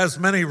 It has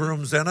many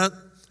rooms in it.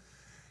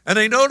 And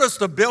he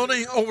noticed a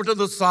building over to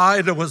the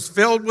side that was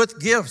filled with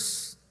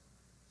gifts.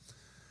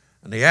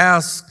 And he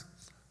asked,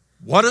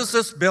 what is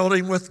this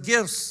building with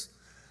gifts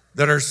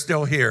that are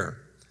still here?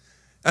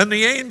 And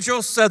the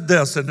angel said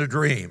this in the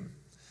dream,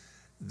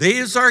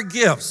 these are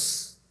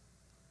gifts.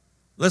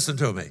 Listen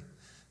to me.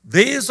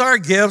 These are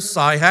gifts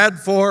I had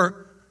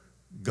for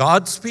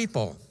God's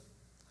people,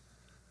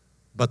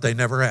 but they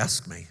never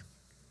asked me.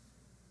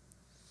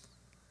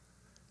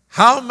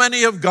 How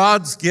many of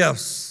God's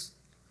gifts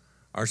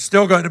are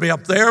still going to be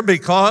up there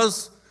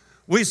because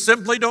we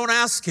simply don't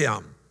ask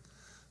him?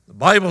 The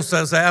Bible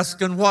says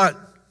ask and what?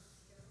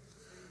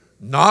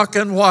 Knock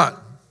and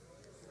what?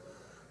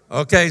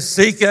 Okay,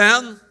 seek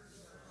and?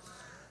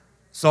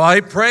 So I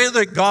pray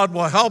that God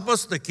will help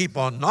us to keep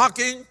on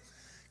knocking,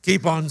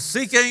 keep on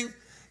seeking,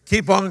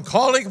 keep on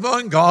calling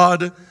upon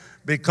God,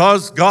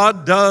 because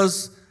God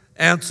does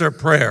answer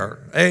prayer.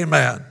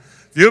 Amen.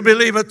 If you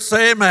believe it,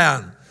 say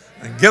amen.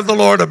 And give the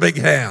Lord a big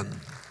hand.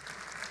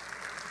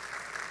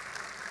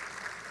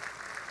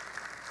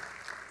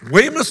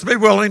 We must be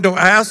willing to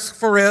ask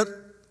for it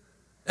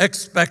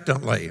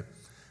expectantly,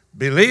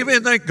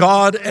 believing that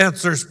God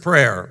answers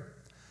prayer.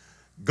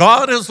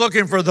 God is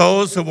looking for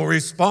those who will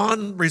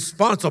respond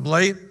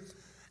responsibly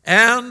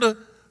and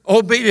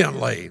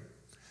obediently.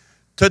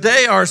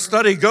 Today, our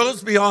study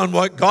goes beyond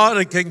what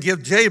God can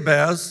give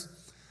Jabez,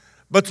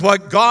 but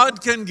what God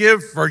can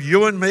give for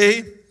you and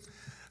me,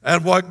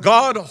 and what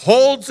God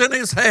holds in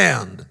his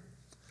hand.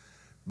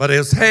 But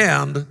his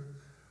hand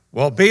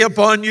will be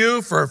upon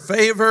you for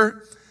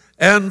favor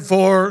and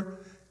for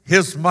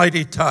his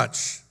mighty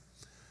touch.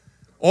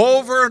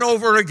 Over and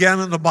over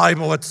again in the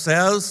Bible it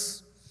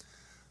says,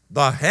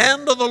 the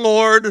hand of the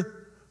Lord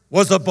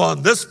was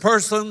upon this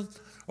person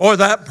or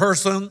that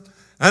person,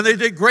 and they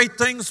did great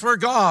things for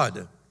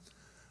God.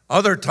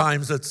 Other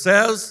times it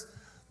says,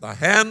 the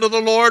hand of the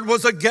Lord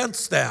was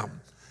against them.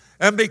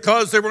 And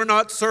because they were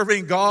not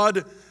serving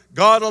God,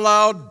 God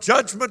allowed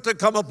judgment to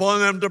come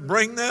upon them to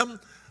bring them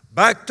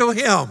back to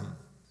him.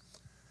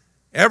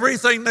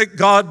 Everything that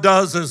God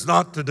does is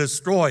not to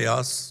destroy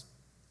us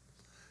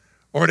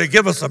or to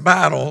give us a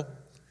battle.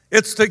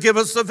 It's to give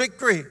us a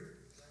victory.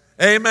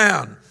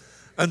 Amen.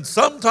 And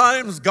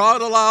sometimes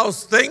God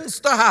allows things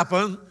to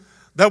happen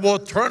that will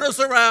turn us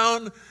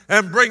around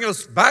and bring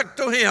us back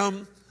to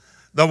him,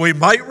 that we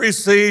might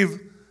receive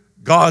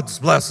God's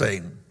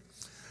blessing.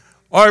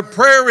 Our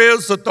prayer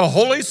is that the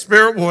Holy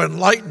Spirit will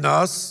enlighten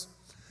us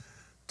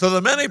to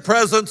the many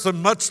presents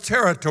and much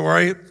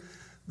territory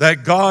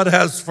that God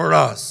has for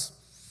us.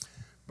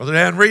 Brother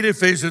Dan, read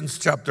Ephesians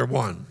chapter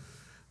 1.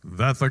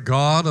 That the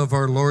God of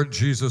our Lord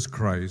Jesus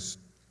Christ,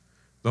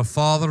 the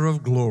Father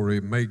of glory,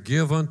 may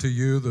give unto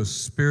you the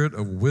spirit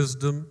of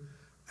wisdom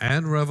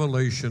and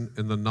revelation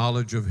in the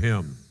knowledge of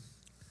him,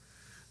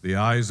 the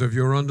eyes of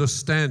your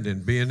understanding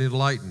being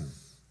enlightened,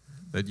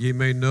 that ye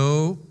may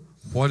know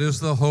what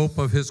is the hope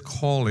of his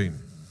calling,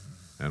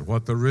 and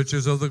what the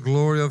riches of the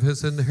glory of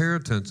his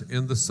inheritance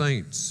in the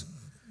saints,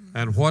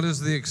 and what is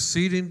the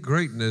exceeding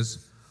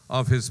greatness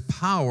of his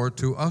power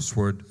to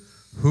usward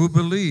who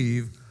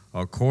believe,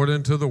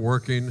 according to the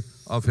working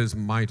of his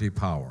mighty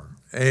power.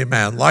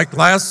 Amen. Like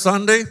last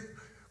Sunday,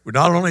 we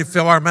not only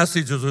fill our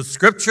messages with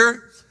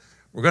scripture,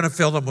 we're going to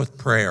fill them with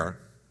prayer.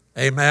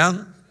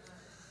 Amen.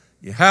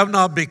 You have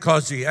not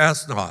because ye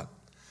ask not.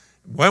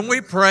 When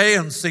we pray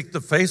and seek the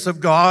face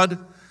of God,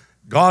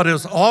 God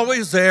is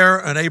always there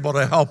and able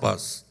to help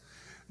us.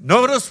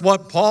 Notice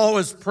what Paul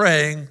is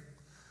praying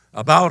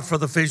about for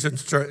the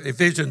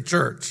Ephesian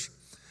church.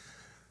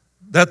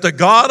 That the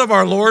God of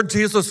our Lord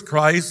Jesus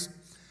Christ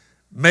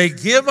may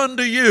give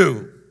unto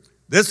you,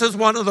 this is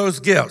one of those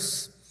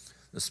gifts,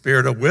 the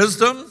spirit of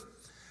wisdom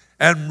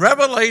and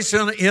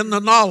revelation in the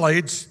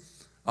knowledge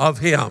of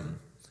him.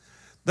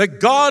 That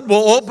God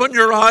will open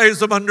your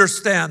eyes of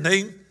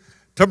understanding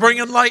to bring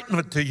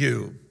enlightenment to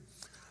you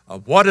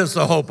of what is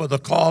the hope of the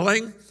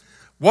calling,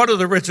 what are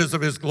the riches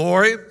of his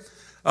glory,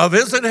 of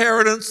his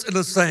inheritance in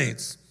the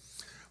saints,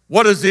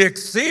 what is the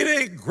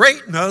exceeding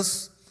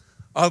greatness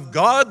of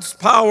God's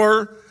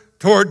power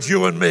towards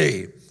you and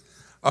me,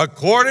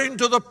 according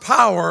to the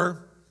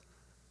power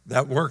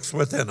that works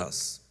within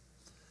us.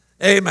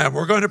 Amen.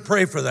 We're going to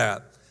pray for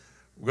that.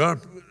 We're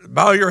going to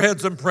bow your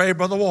heads and pray.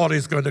 Brother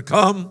Waldy's going to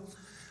come.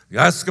 I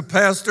ask the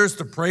pastors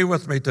to pray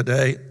with me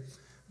today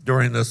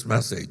during this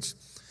message.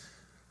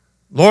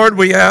 Lord,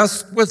 we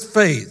ask with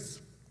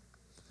faith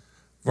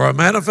for a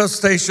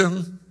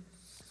manifestation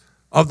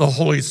of the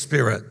Holy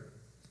Spirit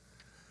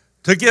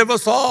to give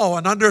us all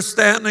an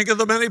understanding of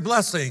the many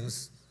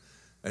blessings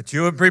that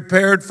you have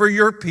prepared for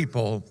your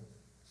people.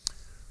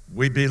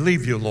 We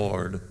believe you,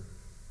 Lord.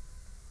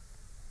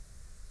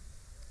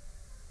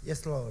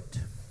 Yes, Lord.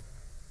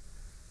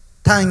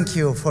 Thank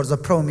you for the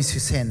promise you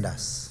send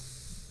us.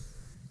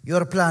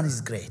 Your plan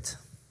is great.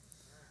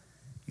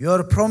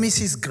 Your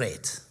promise is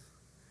great.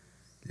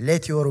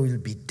 Let your will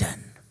be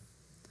done.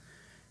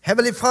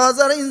 Heavenly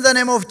Father, in the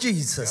name of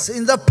Jesus,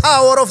 in the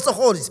power of the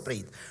Holy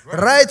Spirit,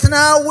 right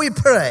now we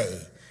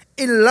pray,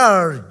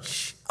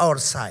 enlarge our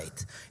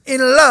sight,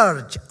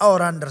 enlarge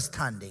our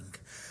understanding.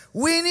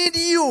 We need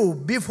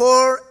you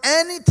before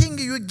anything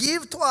you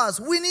give to us.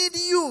 We need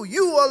you,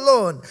 you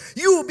alone.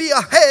 You be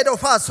ahead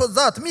of us so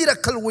that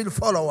miracle will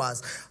follow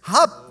us.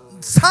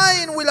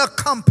 Sign will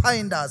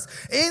accompany us.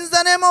 In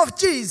the name of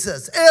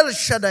Jesus, El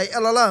Shaddai,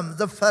 El Olam,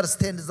 the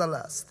first and the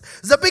last,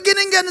 the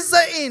beginning and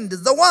the end,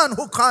 the one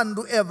who can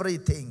do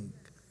everything.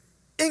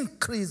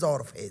 Increase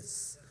our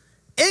faith.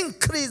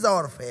 Increase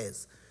our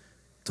faith.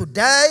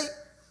 Today,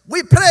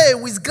 we pray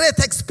with great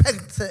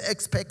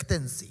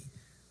expectancy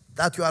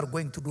that you are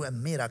going to do a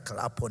miracle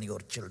upon your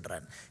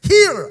children.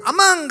 Here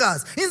among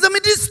us, in the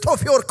midst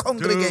of your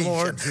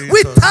congregation.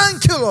 We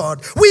thank you,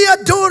 Lord. We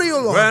adore you,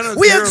 Lord.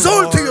 We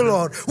exalt you,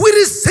 Lord. We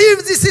receive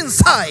this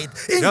insight.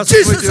 In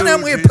Jesus'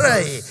 name we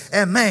pray.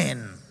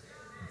 Amen.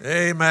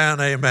 Amen,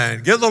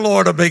 amen. Give the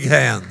Lord a big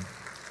hand.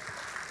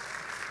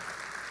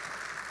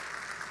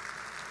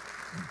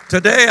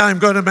 Today I'm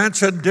going to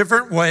mention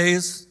different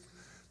ways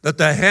that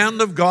the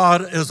hand of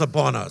God is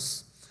upon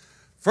us.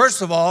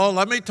 First of all,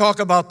 let me talk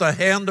about the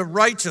hand of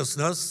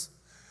righteousness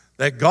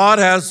that God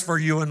has for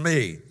you and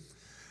me.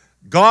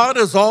 God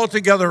is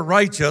altogether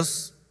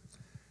righteous,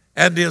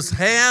 and his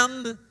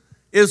hand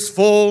is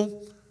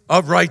full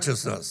of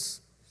righteousness.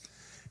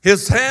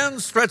 His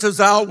hand stretches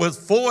out with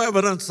full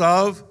evidence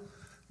of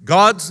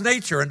God's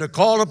nature, and to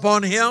call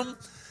upon him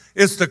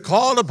is to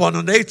call upon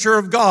the nature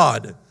of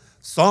God.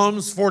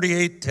 Psalms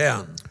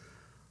 48:10.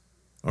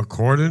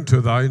 According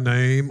to thy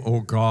name,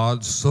 O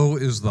God, so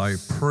is thy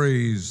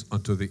praise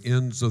unto the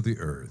ends of the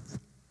earth.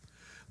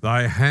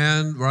 Thy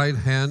right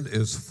hand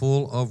is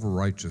full of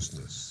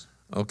righteousness.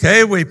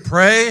 Okay, we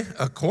pray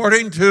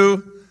according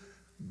to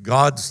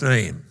God's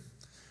name.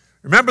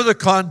 Remember the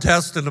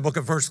contest in the book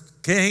of 1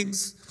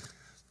 Kings?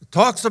 It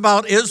talks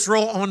about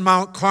Israel on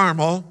Mount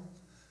Carmel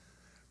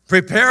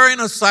preparing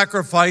a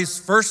sacrifice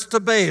first to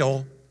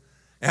Baal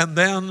and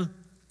then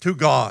to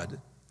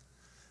God.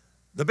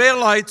 The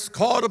Baalites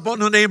called upon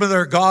the name of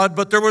their God,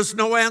 but there was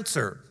no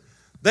answer.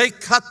 They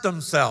cut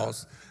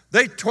themselves.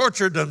 They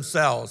tortured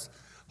themselves,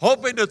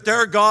 hoping that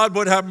their God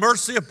would have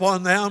mercy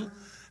upon them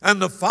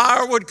and the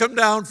fire would come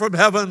down from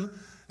heaven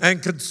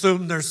and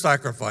consume their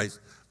sacrifice.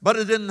 But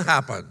it didn't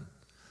happen.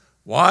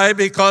 Why?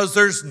 Because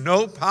there's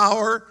no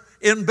power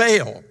in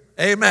Baal.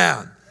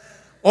 Amen.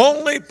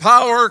 Only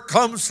power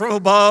comes from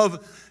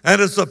above,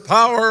 and it's the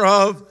power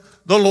of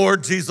the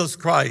Lord Jesus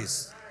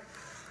Christ.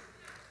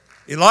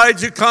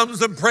 Elijah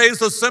comes and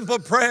prays a simple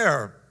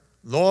prayer.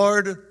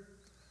 Lord,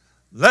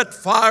 let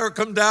fire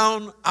come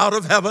down out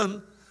of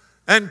heaven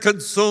and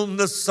consume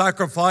this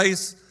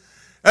sacrifice.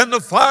 And the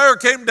fire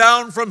came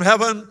down from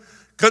heaven,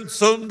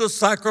 consumed the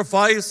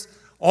sacrifice.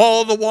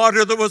 All the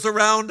water that was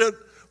around it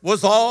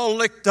was all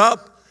licked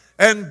up.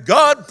 And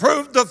God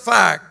proved the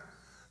fact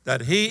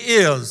that he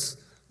is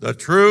the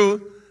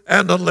true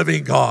and the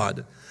living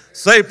God.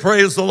 Say,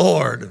 praise the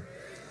Lord.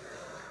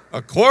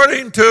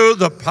 According to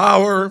the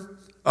power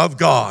of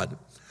God.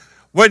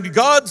 When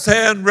God's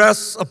hand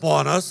rests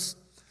upon us,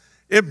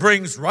 it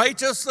brings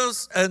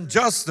righteousness and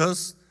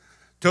justice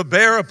to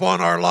bear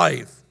upon our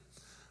life.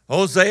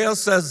 Hosea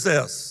says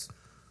this.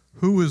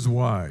 Who is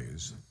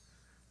wise?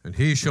 And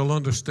he shall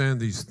understand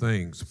these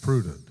things,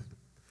 prudent,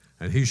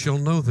 and he shall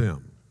know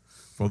them.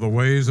 For the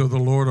ways of the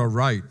Lord are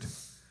right,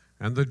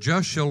 and the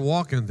just shall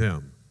walk in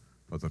them,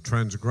 but the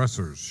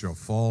transgressors shall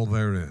fall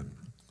therein.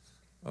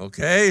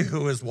 Okay,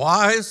 who is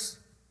wise?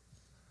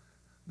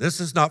 This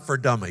is not for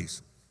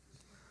dummies.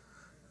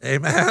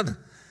 Amen.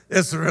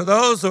 It's for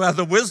those who have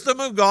the wisdom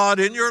of God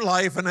in your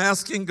life and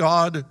asking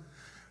God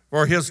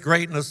for his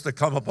greatness to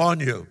come upon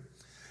you.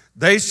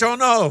 They shall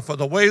know, for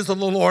the ways of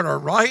the Lord are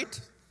right,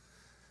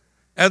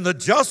 and the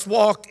just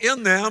walk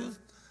in them,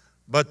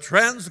 but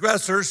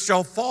transgressors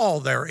shall fall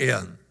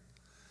therein.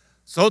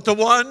 So to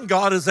one,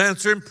 God is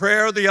answering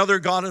prayer, the other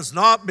God is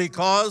not,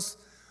 because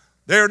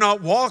they're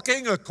not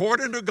walking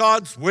according to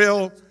God's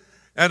will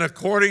and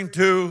according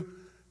to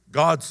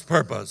God's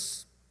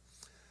purpose.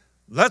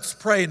 Let's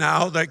pray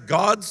now that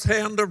God's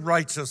hand of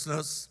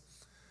righteousness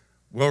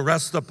will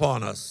rest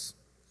upon us.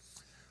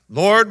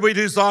 Lord, we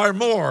desire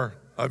more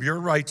of your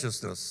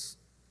righteousness.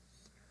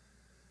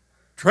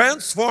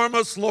 Transform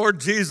us, Lord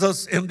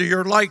Jesus, into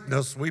your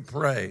likeness, we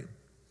pray.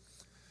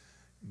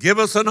 Give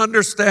us an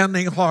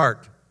understanding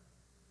heart,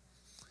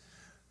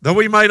 that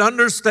we might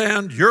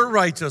understand your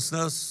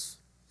righteousness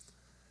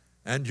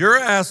and your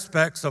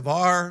aspects of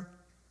our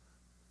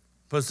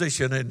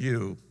position in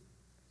you.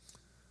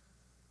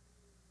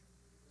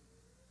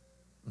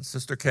 And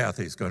Sister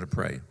Kathy's going to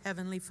pray.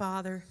 Heavenly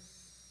Father,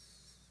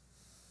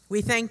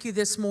 we thank you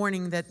this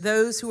morning that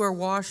those who are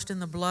washed in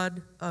the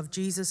blood of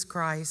Jesus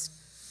Christ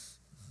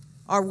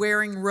are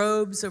wearing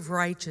robes of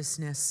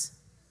righteousness.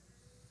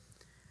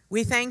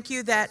 We thank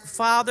you that,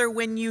 Father,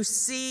 when you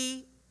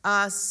see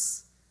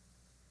us,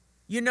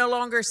 you no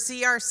longer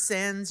see our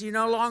sins, you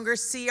no longer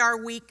see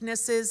our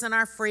weaknesses and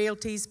our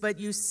frailties, but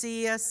you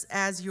see us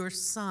as your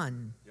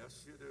Son.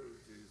 Yes, you do,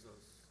 Jesus.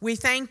 We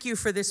thank you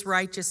for this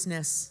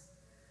righteousness.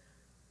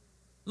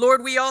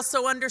 Lord, we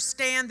also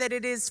understand that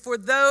it is for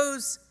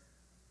those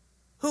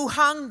who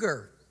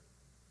hunger.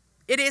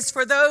 It is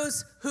for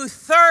those who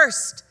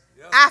thirst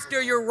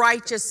after your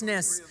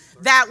righteousness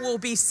that will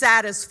be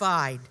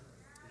satisfied.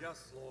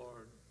 Yes,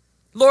 Lord.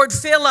 Lord,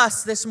 fill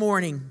us this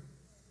morning.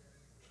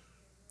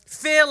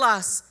 Fill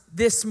us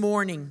this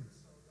morning.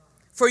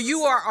 For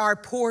you are our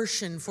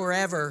portion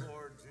forever.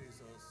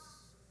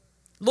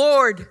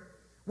 Lord,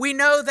 we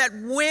know that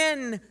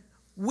when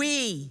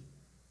we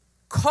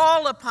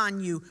call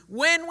upon you,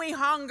 when we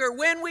hunger,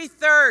 when we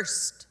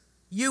thirst,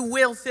 you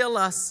will fill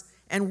us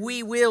and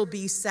we will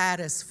be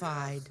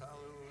satisfied.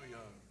 Yes,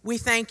 we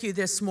thank you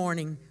this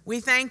morning. We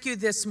thank you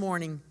this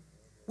morning.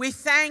 We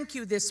thank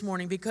you this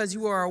morning because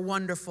you are a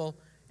wonderful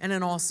and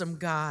an awesome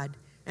God.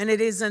 And it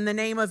is in the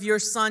name of your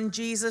Son,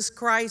 Jesus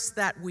Christ,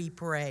 that we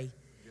pray.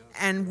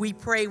 And we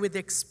pray with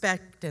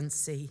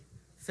expectancy.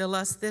 Fill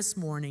us this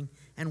morning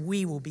and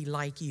we will be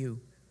like you.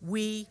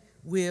 We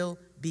will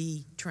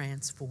be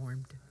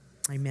transformed.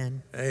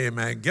 Amen.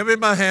 Amen. Give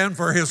him a hand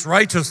for his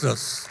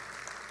righteousness.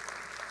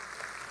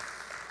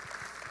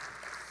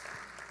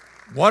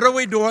 What are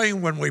we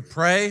doing when we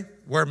pray?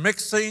 We're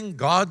mixing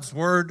God's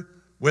word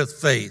with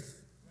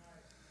faith.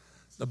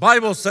 The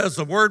Bible says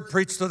the word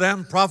preached to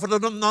them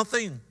profited them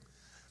nothing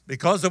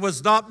because it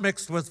was not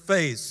mixed with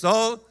faith.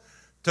 So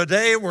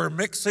today we're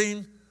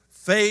mixing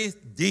faith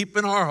deep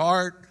in our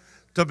heart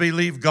to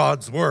believe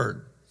God's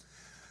word.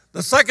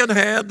 The second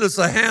hand is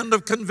the hand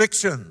of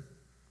conviction.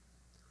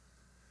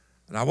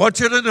 And I want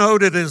you to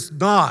note it is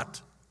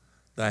not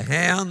the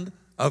hand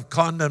of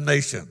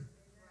condemnation.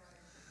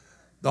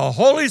 The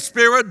Holy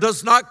Spirit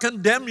does not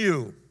condemn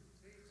you.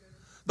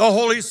 The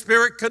Holy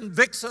Spirit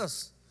convicts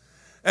us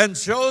and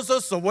shows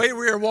us the way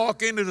we are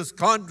walking that is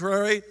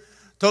contrary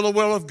to the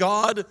will of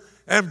God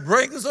and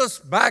brings us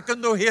back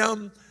into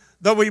Him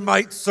that we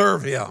might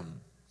serve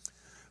Him.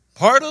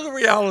 Part of the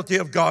reality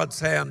of God's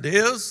hand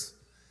is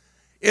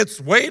it's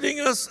weighting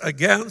us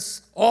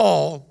against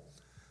all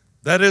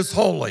that is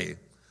holy.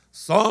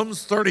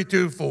 Psalms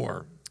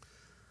 32:4.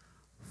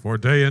 For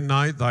day and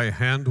night thy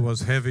hand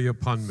was heavy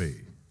upon me.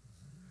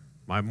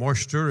 My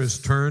moisture is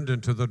turned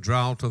into the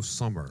drought of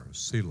summer.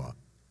 Selah.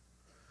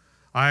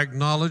 I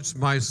acknowledged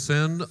my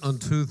sin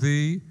unto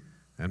thee,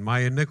 and my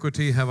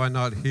iniquity have I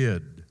not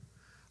hid.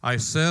 I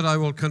said, I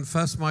will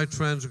confess my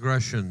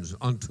transgressions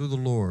unto the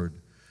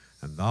Lord,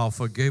 and thou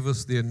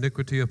forgavest the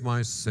iniquity of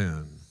my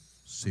sin.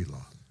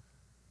 Selah.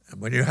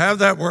 And when you have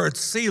that word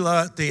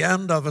Selah at the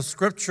end of a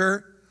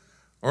scripture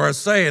or a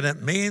saying,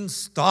 it means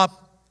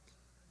stop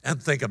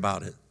and think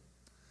about it.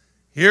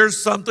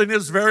 Here's something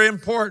that's very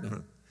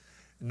important.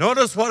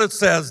 Notice what it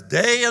says,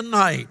 day and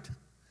night,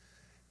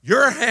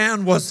 your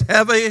hand was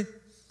heavy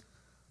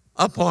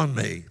upon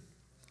me.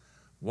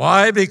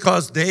 Why?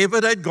 Because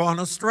David had gone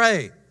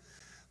astray.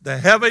 The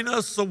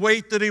heaviness, the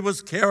weight that he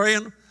was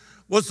carrying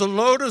was the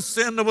load of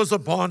sin that was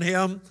upon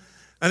him,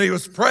 and he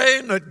was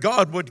praying that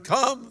God would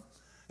come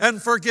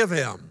and forgive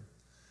him.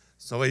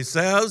 So he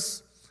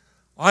says,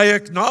 I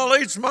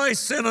acknowledge my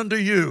sin unto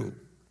you.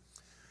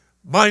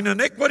 Mine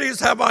iniquities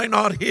have I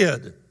not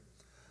hid.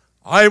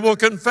 I will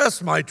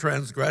confess my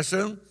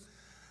transgression.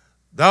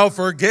 Thou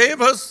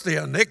forgavest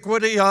the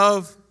iniquity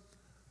of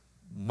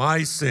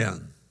my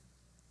sin.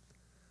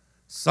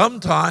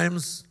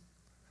 Sometimes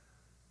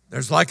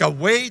there's like a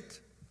weight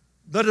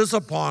that is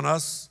upon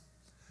us.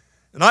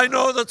 And I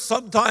know that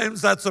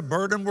sometimes that's a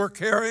burden we're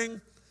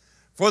carrying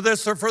for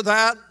this or for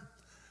that.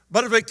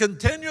 But if it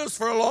continues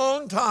for a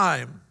long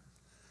time,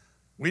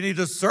 we need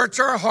to search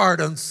our heart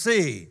and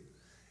see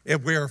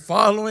if we are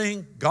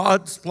following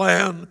God's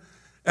plan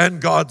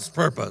and God's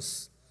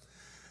purpose.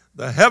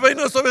 The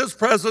heaviness of His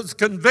presence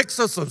convicts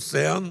us of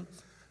sin,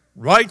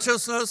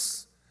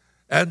 righteousness,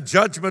 and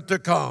judgment to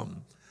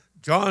come.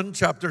 John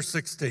chapter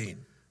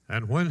 16.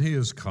 And when He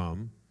is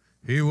come,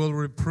 He will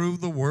reprove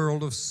the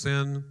world of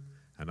sin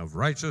and of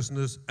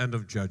righteousness and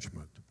of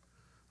judgment.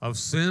 Of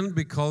sin,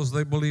 because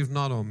they believe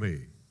not on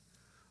me.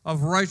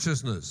 Of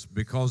righteousness,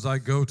 because I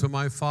go to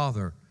my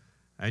Father,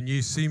 and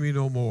ye see me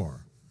no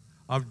more.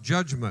 Of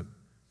judgment,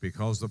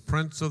 because the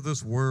prince of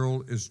this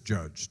world is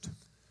judged.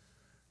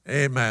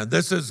 Amen.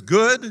 This is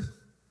good.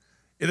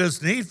 It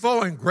is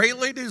needful and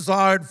greatly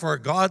desired for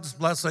God's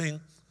blessing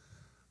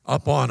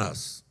upon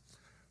us.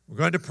 We're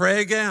going to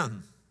pray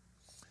again.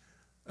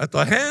 At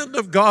the hand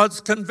of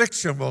God's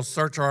conviction will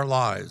search our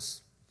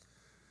lives.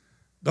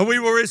 That we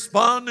will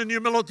respond in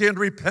humility and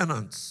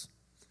repentance.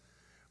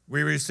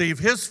 We receive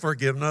His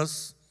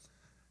forgiveness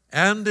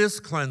and His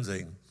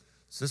cleansing.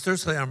 Sister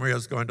Samria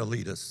is going to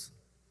lead us.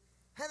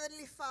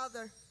 Heavenly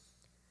Father,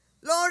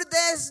 Lord,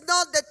 there is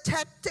no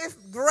detective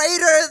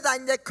greater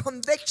than the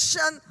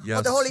conviction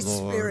of the Holy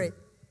Spirit.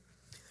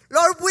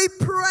 Lord, we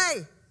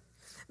pray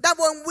that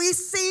when we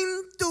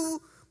seem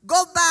to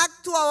go back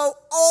to our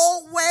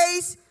old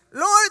ways,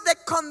 Lord, the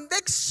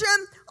conviction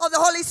of the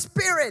Holy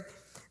Spirit,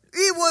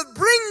 it will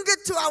bring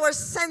it to our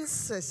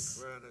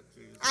senses.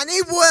 And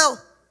it will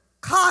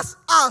cause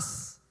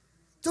us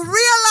to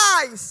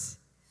realize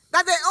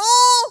that the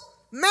old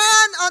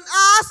man on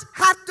us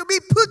had to be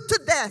put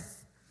to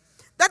death.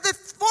 That the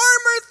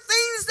former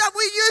things that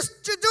we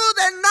used to do,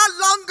 they're no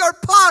longer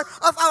part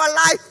of our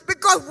life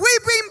because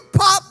we've been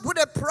bought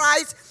with a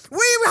price.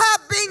 We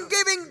have been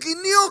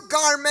given new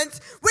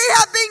garments. We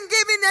have been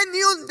given a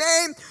new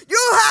name.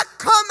 You have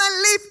come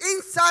and lived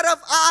inside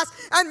of us,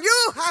 and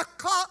you have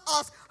called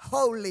us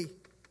holy.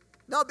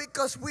 Not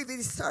because we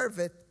deserve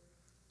it.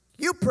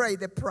 You pay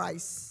the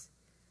price.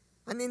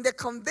 And in the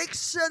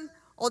conviction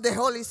of the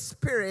Holy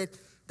Spirit,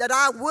 that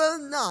I will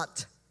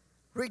not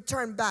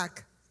return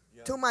back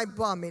to my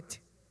vomit.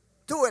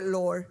 Do it,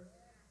 Lord.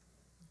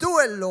 Do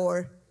it,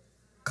 Lord.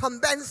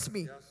 Convince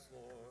me.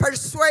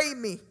 Persuade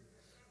me.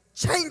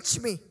 Change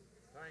me.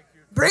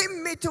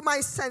 Bring me to my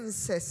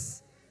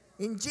senses.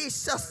 In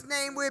Jesus'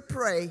 name we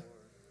pray.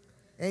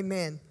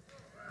 Amen.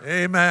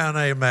 Amen,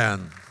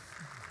 amen.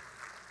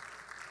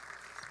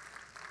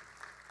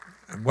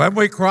 And when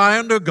we cry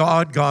unto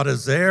God, God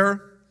is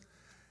there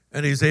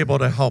and He's able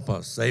to help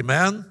us.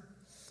 Amen.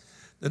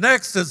 The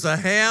next is the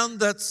hand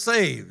that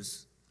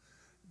saves.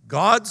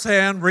 God's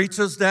hand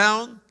reaches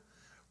down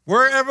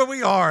wherever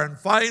we are and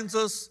finds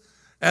us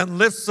and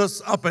lifts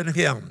us up in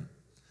Him.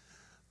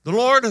 The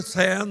Lord's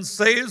hand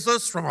saves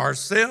us from our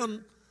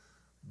sin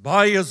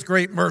by His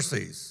great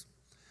mercies.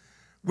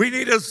 We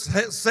need His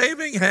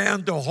saving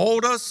hand to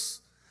hold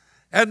us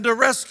and to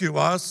rescue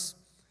us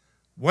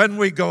when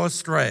we go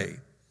astray.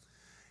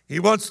 He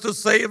wants to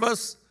save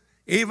us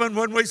even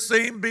when we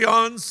seem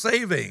beyond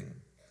saving.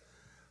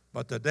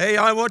 But today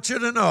I want you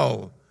to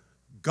know,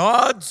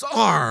 God's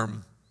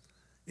arm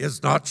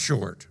is not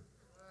short.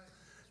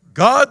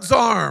 God's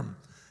arm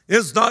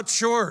is not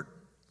short.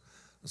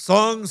 The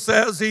song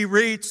says he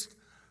reached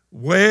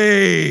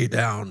way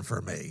down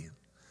for me.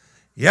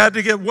 He had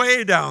to get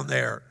way down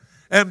there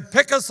and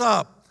pick us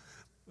up.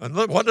 And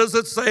look, what does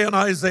it say in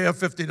Isaiah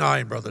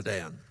 59, Brother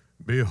Dan?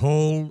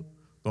 Behold,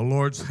 the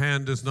Lord's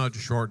hand is not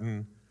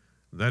shortened,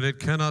 that it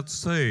cannot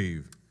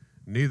save,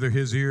 neither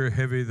his ear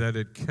heavy, that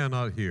it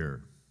cannot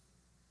hear.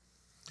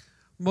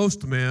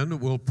 Most men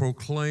will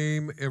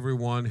proclaim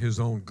everyone his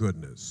own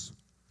goodness,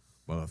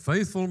 but a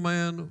faithful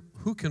man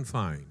who can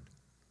find?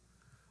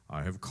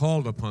 I have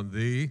called upon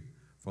thee,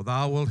 for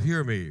thou wilt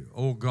hear me.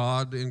 O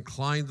God,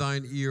 incline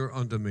thine ear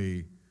unto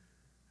me,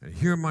 and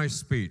hear my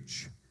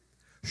speech.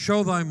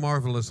 Show thy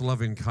marvelous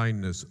loving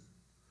kindness,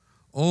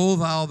 O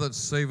thou that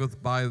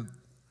saveth by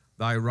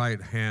thy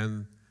right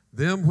hand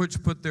them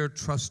which put their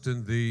trust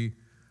in thee,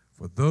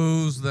 for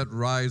those that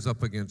rise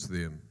up against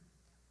them.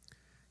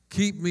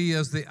 Keep me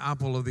as the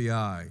apple of the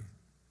eye.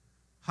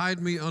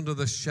 Hide me under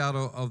the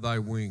shadow of thy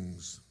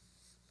wings.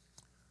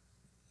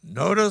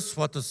 Notice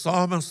what the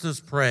psalmist is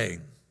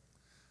praying.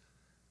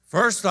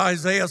 First,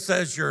 Isaiah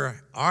says,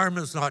 your arm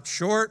is not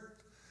short,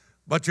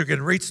 but you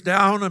can reach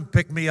down and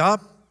pick me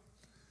up.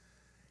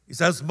 He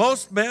says,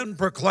 most men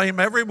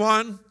proclaim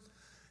everyone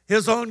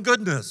his own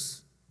goodness.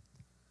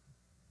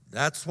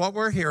 That's what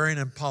we're hearing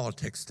in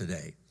politics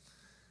today.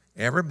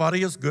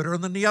 Everybody is gooder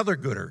than the other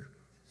gooder.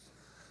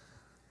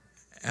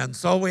 And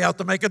so we have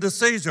to make a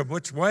decision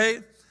which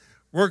way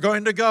we're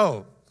going to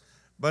go.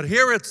 But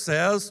here it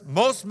says,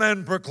 most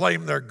men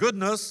proclaim their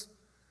goodness,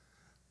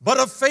 but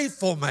a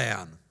faithful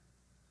man,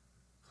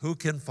 who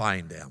can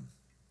find him?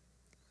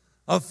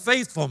 A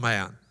faithful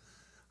man.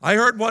 I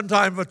heard one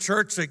time of a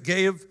church that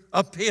gave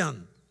a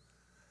pin.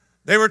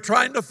 They were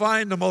trying to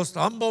find the most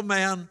humble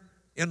man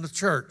in the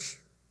church.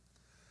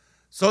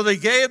 So they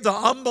gave the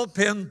humble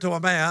pin to a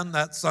man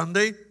that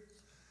Sunday,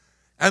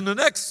 and the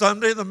next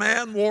Sunday the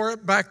man wore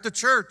it back to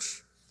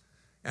church,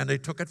 and they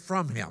took it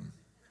from him.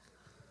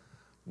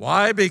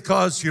 Why?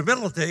 Because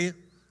humility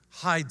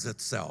hides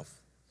itself.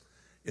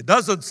 It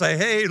doesn't say,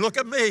 hey, look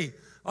at me,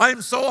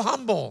 I'm so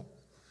humble.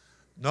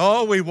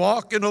 No, we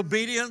walk in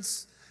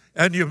obedience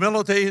and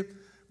humility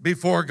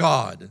before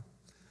God.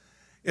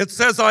 It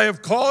says, I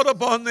have called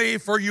upon thee,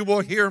 for you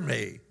will hear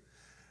me.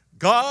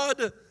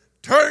 God,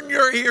 turn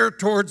your ear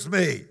towards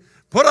me.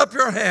 Put up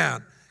your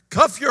hand.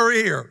 Cuff your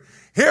ear.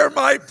 Hear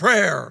my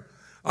prayer.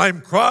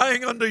 I'm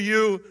crying unto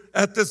you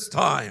at this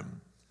time.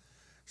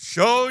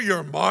 Show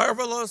your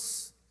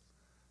marvelous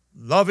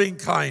loving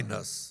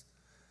kindness.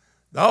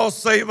 Thou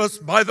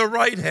savest by the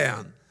right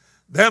hand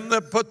them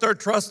that put their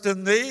trust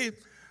in thee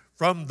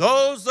from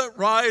those that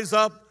rise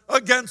up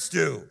against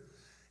you.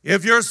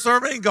 If you're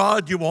serving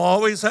God, you will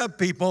always have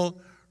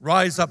people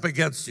rise up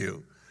against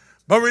you.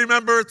 But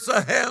remember, it's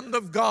the hand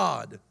of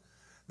God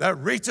that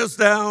reaches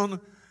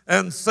down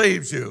and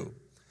saves you.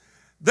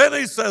 Then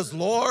he says,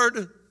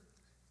 Lord,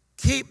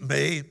 keep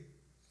me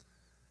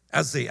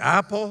as the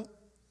apple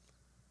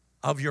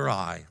of your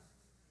eye.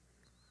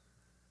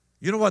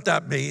 You know what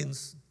that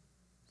means?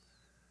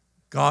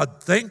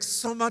 God thinks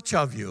so much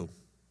of you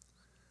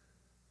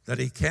that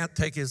he can't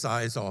take his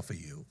eyes off of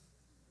you.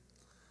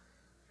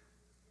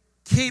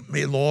 Keep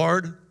me,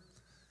 Lord,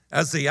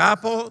 as the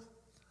apple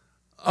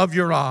of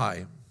your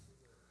eye.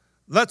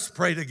 Let's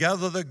pray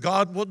together that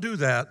God will do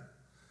that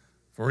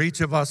for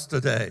each of us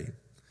today.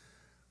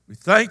 We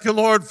thank you,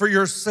 Lord, for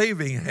your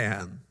saving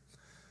hand.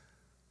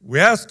 We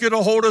ask you to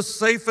hold us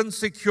safe and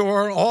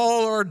secure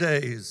all our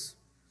days.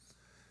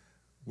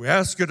 We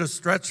ask you to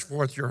stretch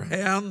forth your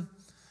hand,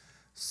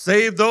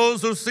 save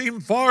those who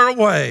seem far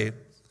away,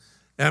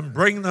 and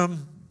bring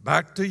them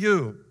back to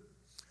you.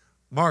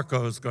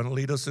 Marco is going to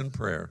lead us in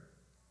prayer.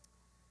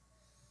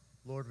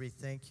 Lord, we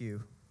thank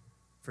you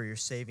for your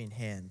saving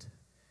hand.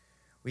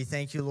 We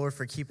thank you, Lord,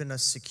 for keeping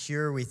us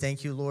secure. We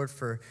thank you, Lord,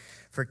 for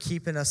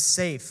keeping us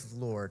safe,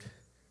 Lord,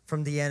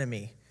 from the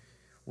enemy.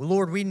 Well,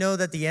 Lord, we know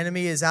that the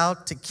enemy is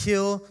out to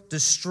kill,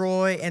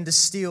 destroy, and to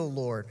steal,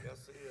 Lord.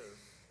 Yes, he is.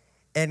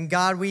 And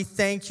God, we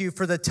thank you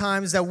for the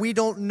times that we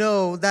don't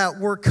know that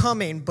we're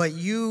coming, but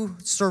you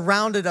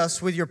surrounded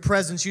us with your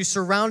presence. You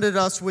surrounded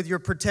us with your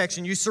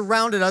protection. You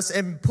surrounded us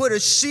and put a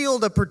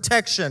shield of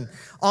protection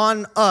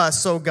on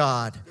us, oh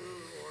God.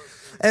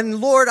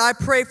 And Lord, I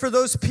pray for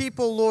those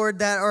people, Lord,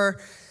 that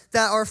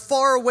are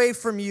far away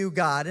from you,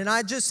 God. And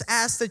I just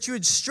ask that you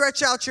would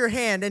stretch out your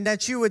hand and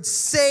that you would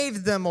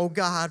save them, oh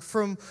God,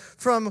 from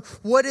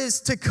what is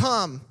to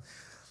come.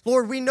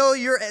 Lord, we know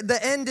the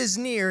end is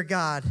near,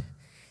 God.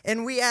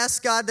 And we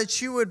ask, God,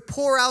 that you would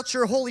pour out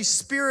your Holy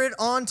Spirit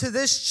onto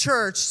this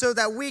church so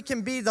that we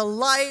can be the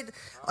light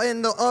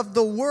of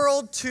the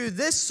world to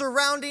this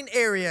surrounding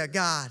area,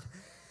 God.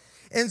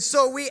 And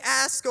so we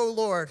ask, oh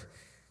Lord,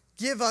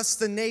 give us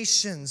the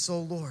nations,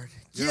 oh Lord.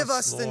 Give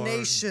us the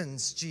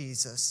nations,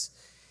 Jesus.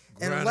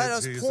 And let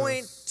us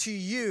point to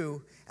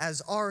you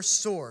as our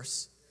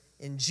source.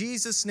 In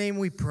Jesus' name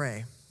we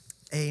pray.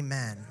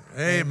 Amen.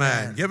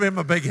 Amen. Give him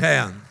a big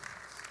hand.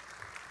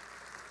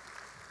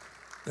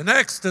 The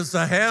next is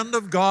the hand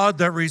of God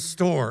that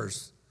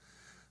restores.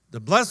 The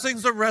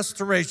blessings of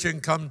restoration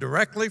come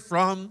directly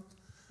from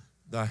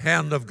the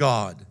hand of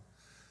God.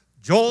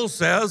 Joel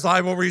says,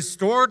 I will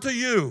restore to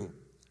you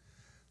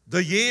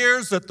the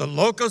years that the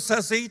locust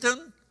has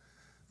eaten,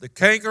 the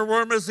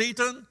cankerworm has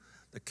eaten,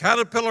 the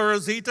caterpillar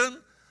has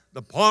eaten,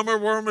 the palmer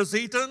worm has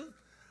eaten,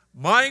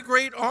 my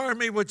great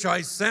army which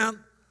I sent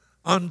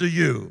unto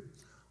you.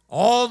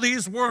 All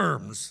these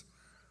worms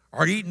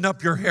are eating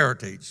up your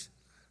heritage.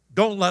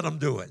 Don't let them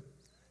do it.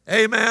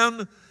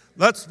 Amen.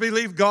 Let's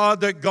believe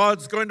God that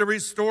God's going to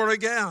restore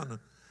again. I'm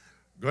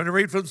going to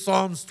read from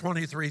Psalms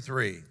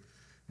 23:3.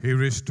 He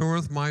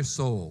restoreth my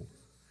soul.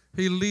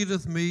 He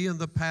leadeth me in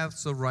the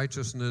paths of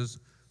righteousness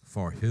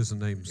for his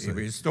name's sake.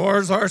 He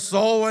restores our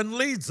soul and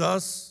leads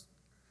us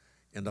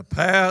in the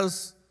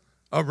paths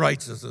of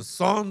righteousness.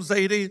 Psalms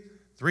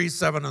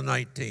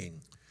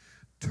 83:7-19.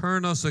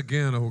 Turn us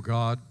again, O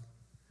God,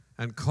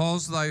 and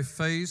cause thy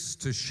face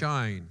to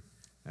shine,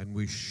 and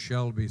we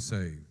shall be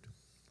saved.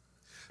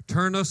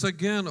 Turn us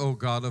again, O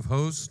God of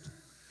hosts,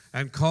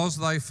 and cause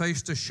thy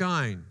face to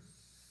shine,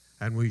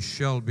 and we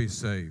shall be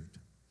saved.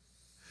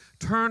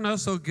 Turn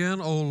us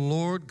again, O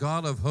Lord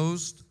God of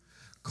hosts,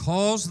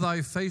 cause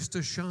thy face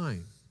to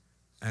shine,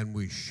 and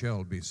we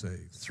shall be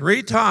saved.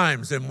 3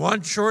 times in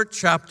one short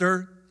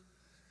chapter,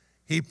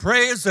 he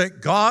prays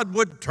that God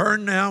would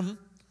turn them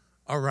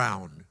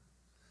around.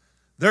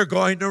 They're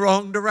going the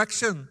wrong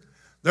direction.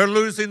 They're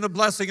losing the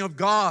blessing of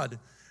God.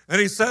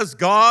 And he says,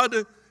 God,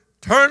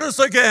 turn us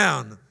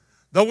again,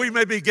 that we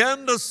may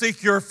begin to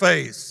seek your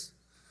face.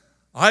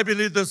 I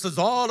believe this is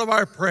all of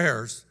our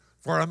prayers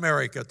for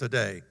America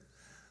today,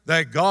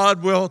 that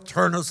God will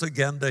turn us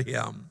again to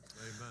him.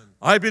 Amen.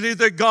 I believe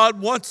that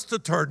God wants to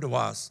turn to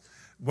us.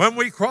 When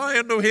we cry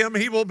unto him,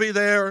 he will be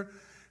there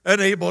and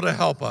able to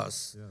help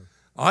us. Yes.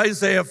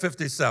 Isaiah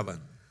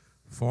 57.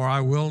 For I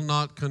will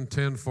not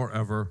contend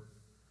forever,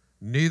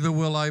 neither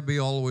will I be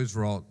always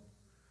wrought.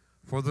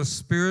 For the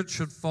Spirit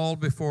should fall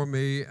before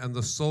me, and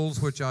the souls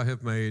which I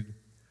have made.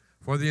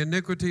 For the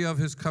iniquity of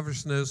his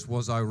covetousness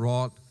was I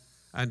wrought,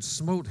 and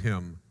smote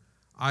him.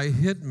 I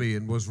hid me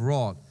and was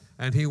wrought,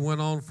 and he went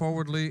on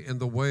forwardly in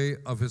the way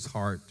of his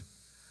heart.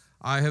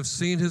 I have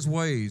seen his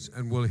ways,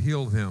 and will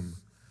heal him.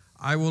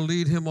 I will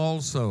lead him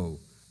also,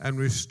 and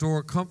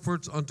restore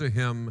comforts unto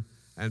him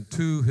and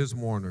to his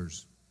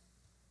mourners.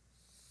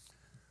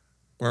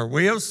 Where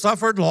we have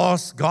suffered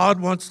loss, God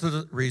wants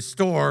to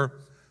restore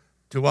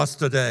to us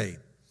today.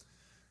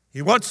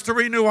 He wants to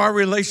renew our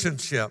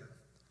relationship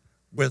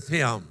with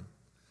him.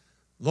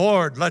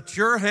 Lord, let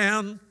your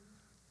hand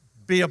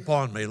be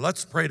upon me.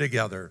 Let's pray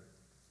together.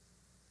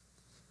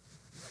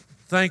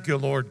 Thank you,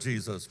 Lord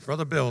Jesus.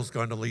 Brother Bill's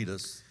going to lead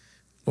us.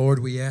 Lord,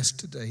 we ask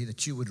today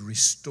that you would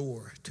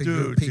restore to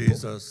your people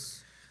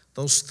Jesus.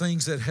 Those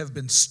things that have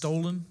been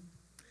stolen,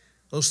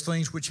 those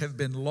things which have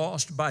been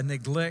lost by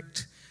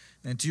neglect,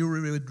 and that you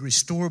would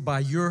restore by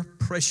your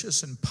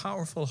precious and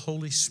powerful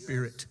Holy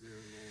Spirit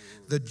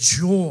the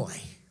joy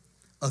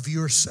of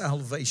your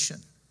salvation,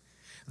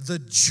 the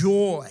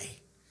joy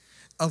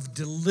of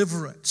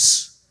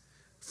deliverance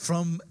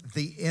from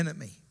the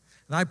enemy.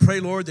 And I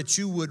pray, Lord, that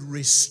you would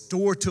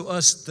restore to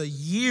us the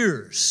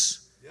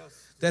years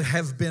that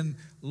have been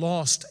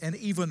lost and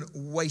even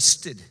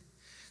wasted.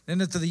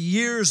 And that the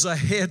years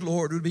ahead,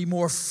 Lord, would be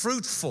more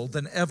fruitful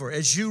than ever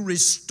as you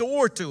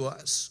restore to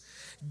us.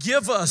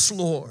 Give us,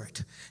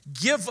 Lord,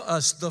 give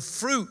us the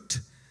fruit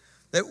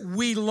that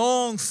we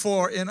long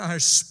for in our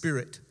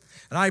spirit.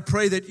 And I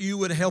pray that you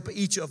would help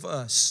each of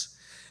us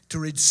to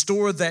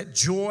restore that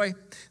joy,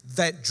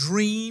 that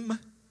dream,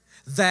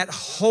 that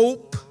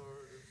hope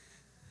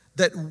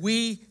that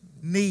we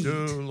need.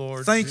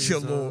 Thank Jesus. you,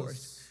 Lord.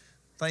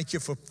 Thank you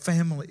for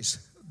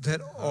families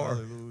that are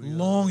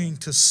longing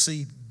to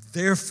see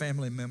their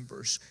family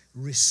members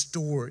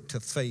restored to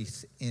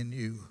faith in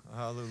you.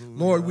 Hallelujah.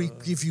 Lord, we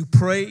give you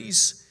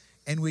praise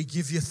and we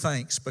give you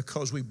thanks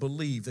because we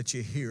believe that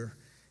you hear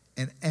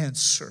and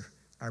answer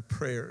our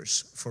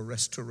prayers for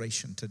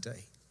restoration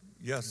today.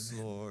 Yes,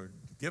 amen. Lord.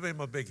 Give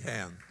him a big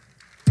hand.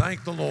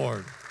 Thank the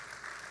Lord.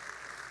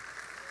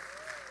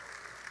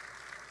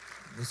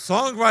 The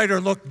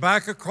songwriter looked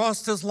back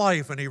across his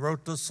life and he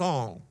wrote the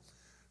song,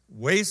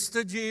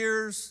 Wasted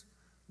Years,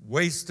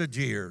 Wasted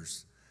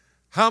Years.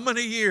 How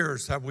many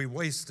years have we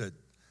wasted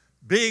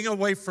being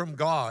away from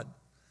God?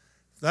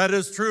 If that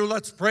is true,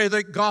 let's pray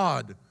that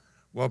God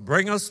will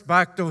bring us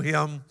back to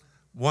him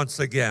once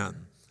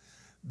again.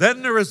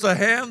 Then there is a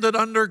hand that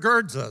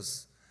undergirds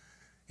us.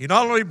 He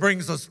not only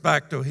brings us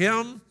back to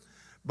him,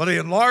 but he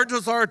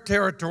enlarges our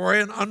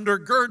territory and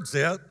undergirds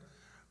it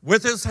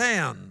with his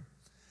hand.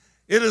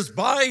 It is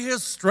by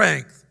his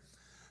strength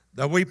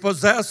that we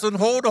possess and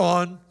hold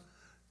on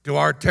to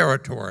our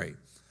territory.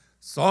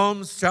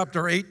 Psalms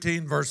chapter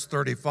 18, verse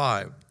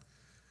 35.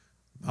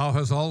 Thou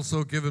hast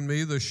also given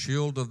me the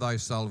shield of thy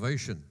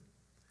salvation,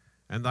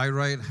 and thy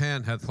right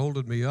hand hath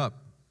holded me up,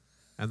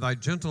 and thy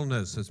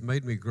gentleness has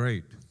made me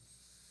great.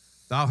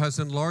 Thou hast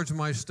enlarged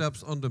my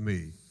steps unto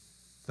me,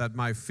 that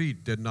my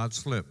feet did not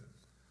slip.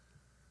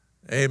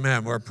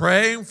 Amen. We're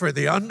praying for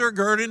the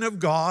undergirding of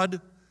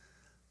God,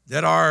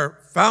 that our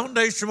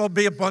foundation will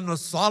be upon the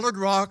solid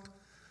rock,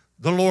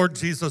 the Lord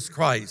Jesus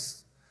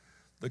Christ.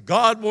 That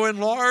God will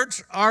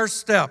enlarge our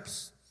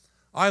steps.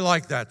 I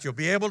like that. You'll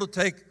be able to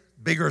take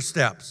bigger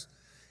steps.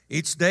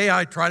 Each day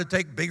I try to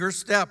take bigger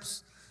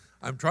steps.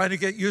 I'm trying to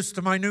get used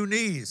to my new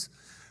knees.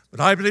 But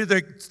I believe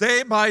that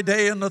day by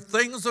day in the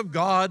things of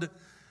God,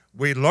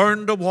 we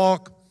learn to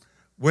walk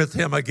with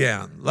Him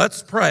again.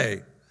 Let's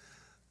pray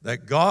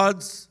that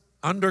God's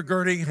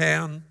undergirding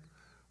hand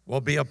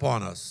will be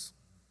upon us.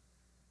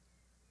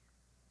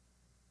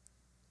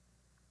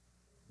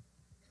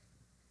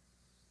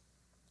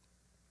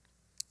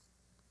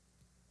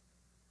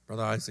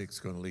 Brother Isaac's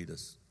going to lead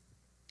us.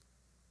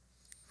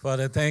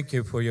 Father, thank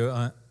you for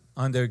your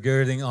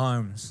undergirding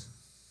arms.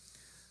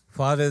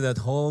 Father, that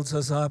holds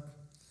us up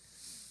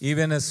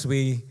even as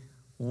we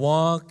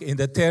walk in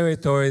the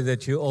territory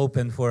that you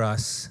open for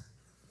us.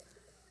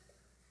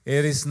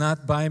 It is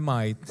not by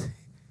might,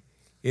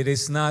 it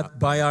is not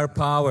by our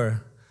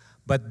power,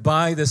 but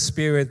by the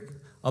Spirit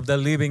of the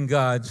living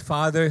God.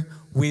 Father,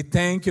 we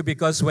thank you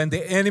because when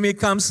the enemy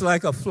comes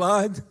like a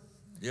flood,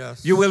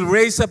 yes, you will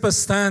raise up a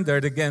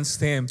standard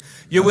against him.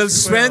 You will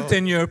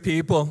strengthen your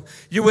people.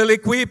 You will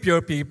equip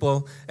your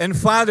people. And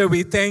Father,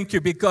 we thank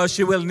you because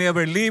you will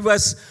never leave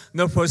us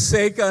nor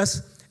forsake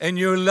us, and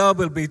your love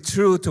will be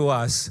true to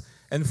us.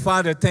 And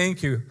Father,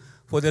 thank you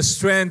for the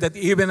strength that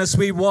even as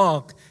we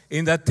walk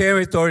in that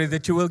territory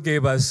that you will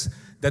give us,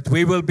 that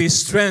we will be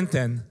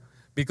strengthened,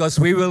 because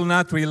we will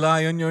not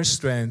rely on your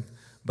strength,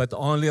 but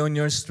only on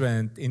your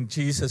strength. In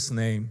Jesus'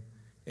 name,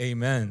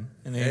 amen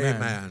and amen.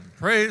 Amen.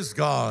 Praise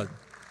God.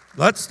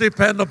 Let's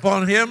depend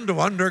upon Him to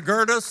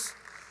undergird us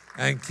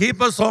and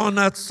keep us on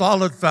that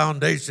solid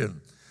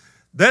foundation.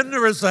 Then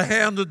there is a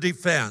hand that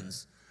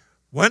defends.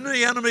 When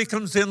the enemy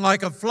comes in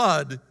like a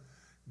flood,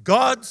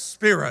 God's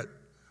Spirit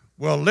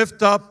will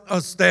lift up a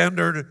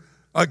standard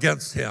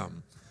against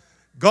him.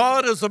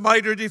 God is a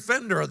mighty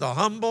defender of the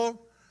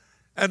humble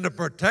and the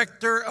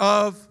protector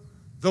of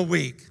the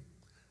weak.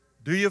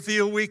 Do you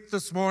feel weak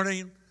this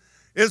morning?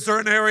 Is there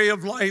an area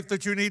of life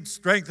that you need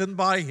strengthened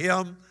by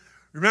Him?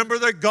 Remember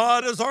that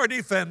God is our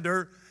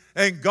defender,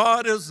 and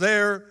God is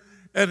there,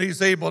 and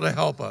He's able to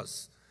help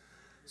us.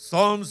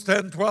 Psalms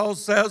 10:12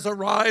 says,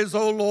 Arise,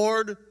 O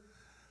Lord,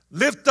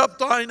 lift up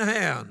thine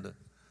hand,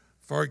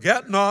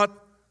 forget not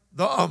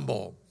the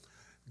humble.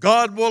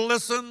 God will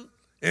listen,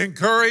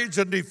 encourage,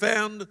 and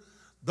defend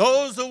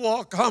those who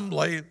walk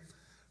humbly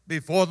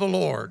before the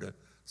Lord.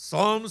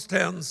 Psalms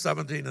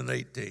 10:17 and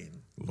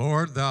 18.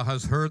 Lord, thou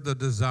hast heard the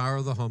desire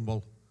of the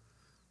humble.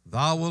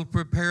 Thou wilt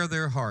prepare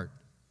their heart.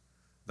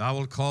 Thou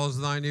wilt cause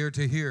thine ear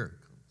to hear,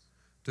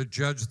 to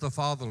judge the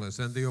fatherless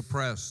and the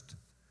oppressed,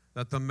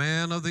 that the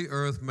man of the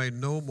earth may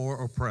no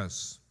more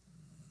oppress.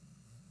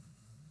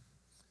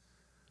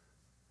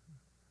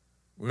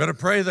 We're going to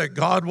pray that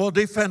God will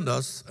defend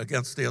us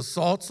against the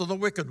assaults of the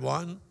wicked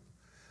one,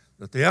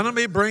 that the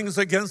enemy brings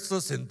against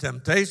us in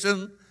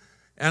temptation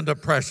and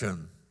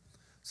oppression.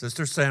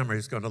 Sister Sammy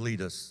is going to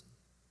lead us.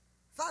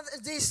 Father,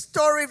 this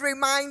story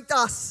reminds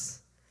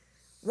us,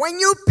 when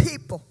you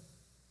people,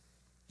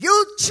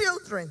 you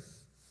children,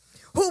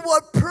 who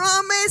were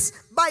promised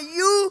by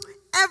you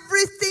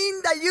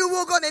everything that you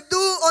were going to do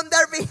on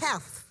their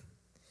behalf,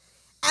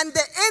 and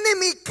the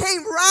enemy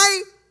came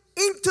right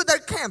into their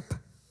camp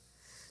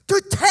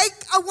to take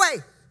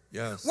away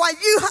what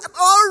you have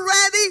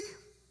already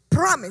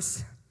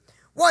promised,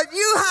 what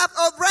you have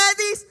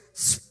already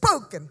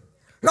spoken.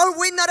 Lord,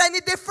 we're not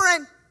any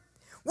different.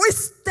 We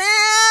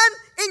stand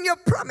in your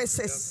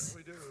promises.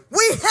 Yes,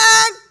 we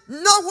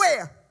hang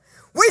nowhere.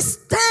 We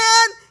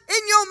stand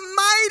in your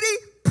mighty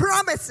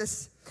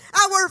promises.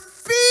 Our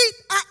feet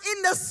are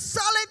in the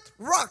solid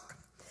rock,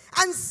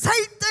 and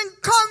Satan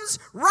comes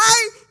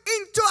right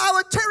into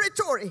our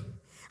territory.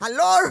 And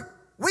Lord,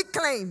 we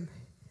claim,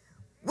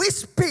 we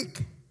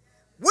speak,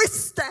 we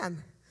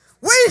stand.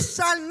 We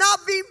shall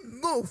not be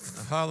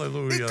moved.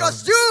 Hallelujah.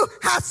 Because you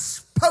have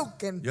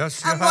spoken.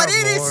 Yes, you and have, what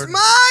it Lord. is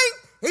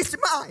mine is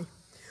mine.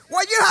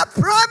 What you have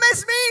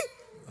promised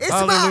me is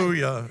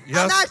Hallelujah. mine. Yes,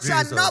 and I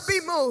shall Jesus. not be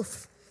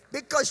moved,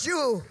 because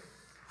you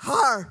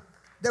are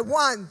the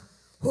one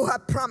who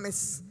have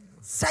promised.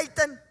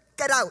 Satan,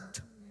 get out.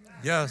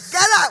 Yes.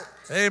 Get out.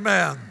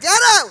 Amen.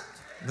 Get out.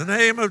 In the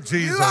name of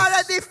Jesus. You are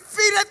a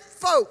defeated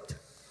foe.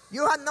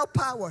 You have no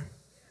power.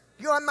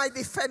 You are my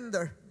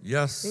defender.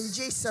 Yes. In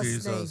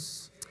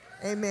Jesus'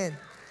 name. Amen.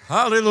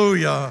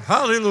 Hallelujah.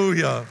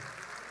 Hallelujah.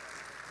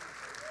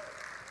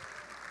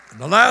 And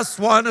the last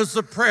one is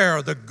the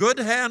prayer. The good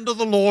hand of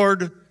the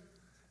Lord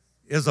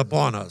is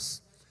upon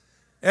us.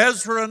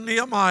 Ezra and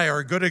Nehemiah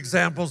are good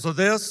examples of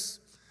this.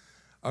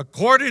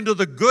 According to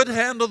the good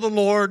hand of the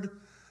Lord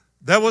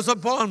that was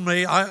upon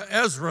me,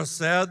 Ezra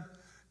said,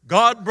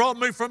 God brought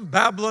me from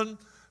Babylon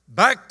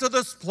back to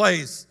this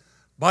place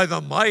by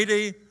the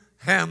mighty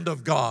hand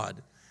of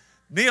God.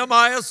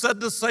 Nehemiah said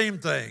the same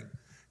thing.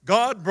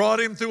 God brought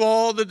him through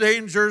all the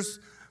dangers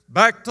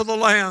back to the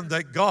land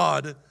that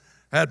God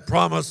had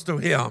promised to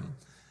him.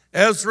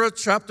 Ezra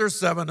chapter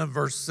 7 and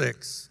verse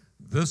 6.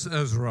 This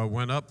Ezra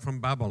went up from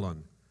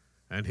Babylon,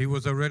 and he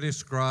was a ready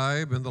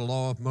scribe in the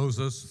law of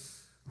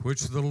Moses,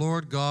 which the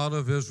Lord God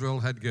of Israel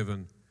had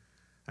given.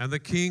 And the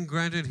king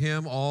granted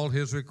him all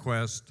his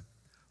request,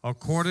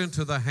 according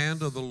to the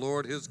hand of the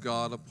Lord his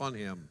God upon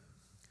him.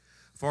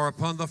 For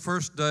upon the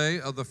first day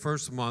of the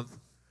first month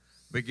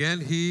began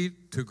he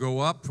to go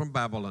up from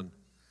Babylon,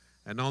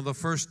 and on the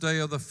first day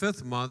of the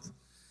 5th month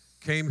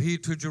came he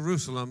to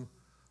Jerusalem,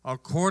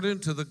 according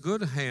to the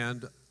good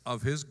hand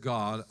of his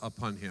God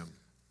upon him.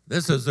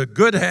 This is the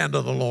good hand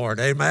of the Lord,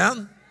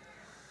 amen?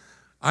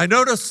 I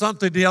noticed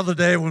something the other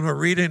day when we were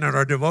reading in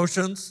our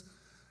devotions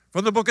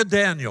from the book of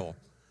Daniel.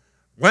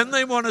 When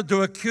they wanted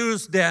to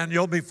accuse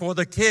Daniel before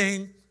the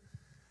king,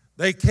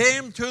 they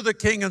came to the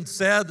king and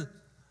said,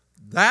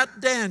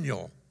 that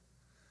Daniel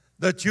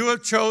that you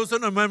have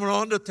chosen, and went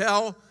on to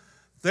tell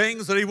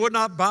things that he would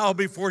not bow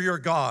before your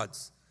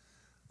gods.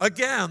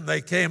 Again,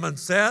 they came and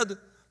said,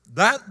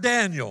 that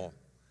Daniel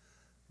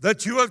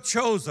that you have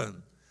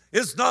chosen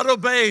is not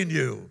obeying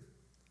you.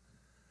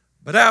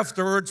 But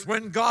afterwards,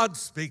 when God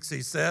speaks,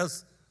 he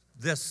says,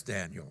 this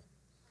Daniel.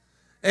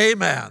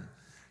 Amen.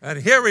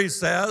 And here he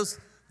says,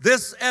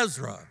 this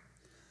Ezra,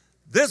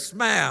 this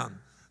man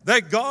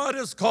that God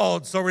has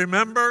called. So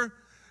remember,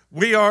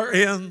 we are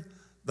in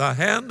the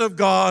hand of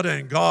God,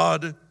 and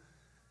God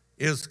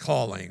is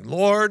calling.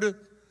 Lord,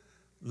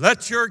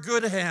 let your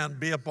good hand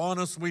be upon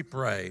us, we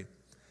pray.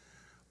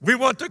 We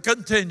want to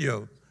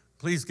continue.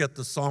 Please get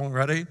the song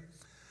ready.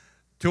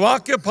 To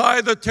occupy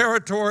the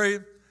territory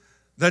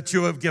that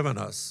you have given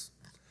us.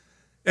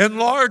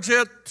 Enlarge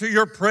it to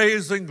your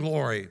praise and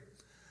glory.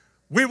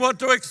 We want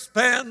to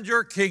expand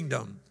your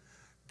kingdom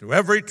to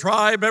every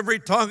tribe, every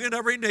tongue, and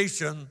every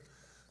nation,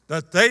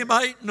 that they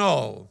might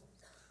know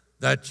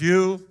that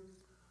you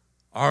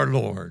are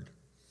Lord.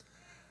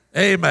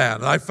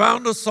 Amen. I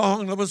found a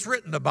song that was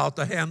written about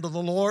the hand of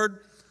the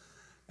Lord.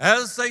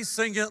 As they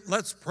sing it,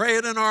 let's pray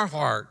it in our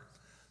heart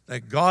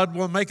that God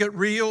will make it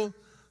real,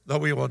 that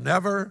we will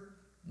never,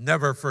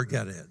 never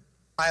forget it.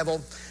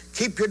 Bible,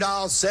 keep your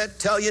dial set,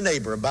 tell your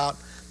neighbor about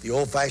the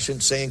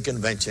old-fashioned singing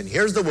convention.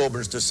 Here's the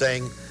Wilburns to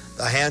sing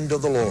The Hand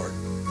of the Lord.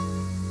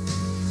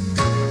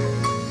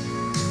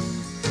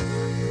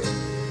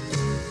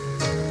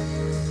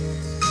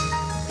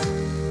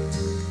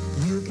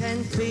 You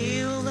can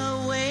feel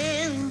the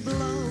wind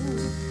blow,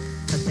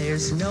 but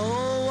there's no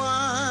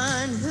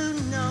one who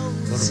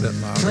knows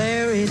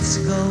where it's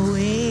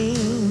going.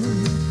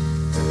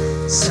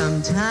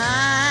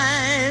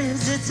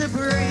 Sometimes it's a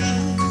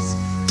breeze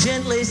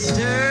gently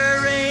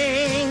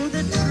stirring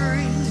the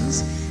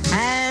trees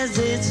as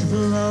it's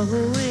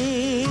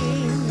blowing.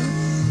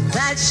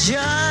 That's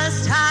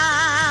just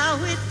how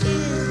it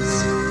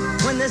is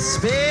when the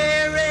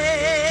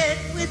spirit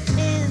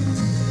within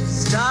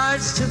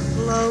starts to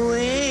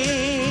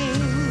flowing.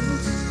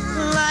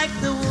 Like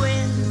the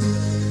wind,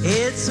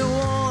 it's a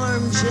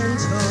warm,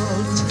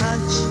 gentle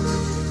touch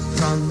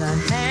from the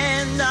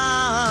hand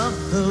of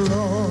the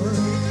Lord.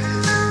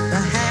 The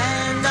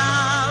hand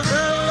of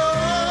the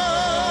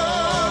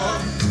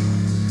Lord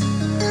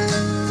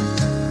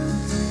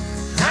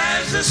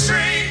has the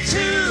strength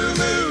to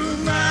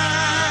move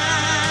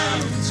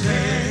mountains.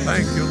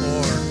 Thank you,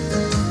 Lord.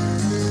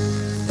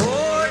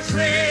 Forth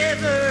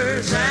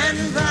rivers and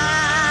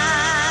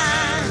valleys,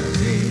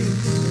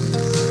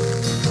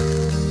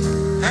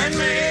 and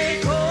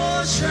make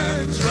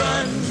oceans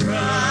run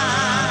dry.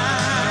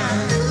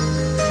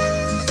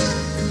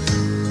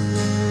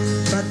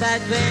 But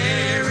that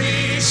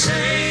very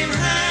same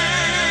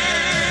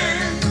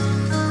hand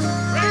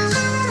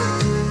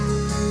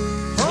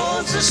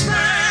holds a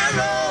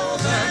sparrow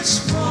that's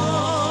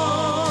fallen.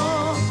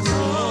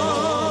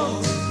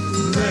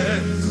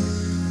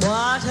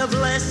 What a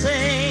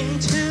blessing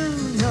to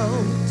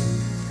know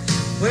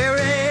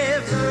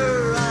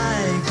wherever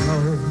I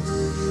go,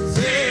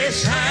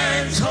 this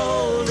hand's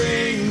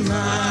holding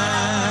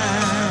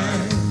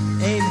mine.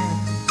 Amen.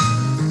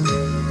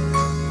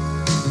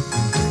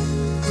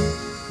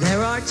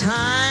 There are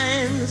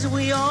times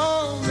we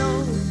all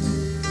know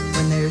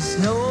when there's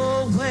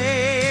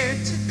nowhere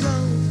to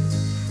go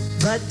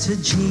but to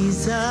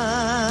Jesus.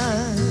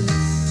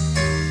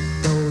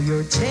 Though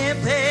your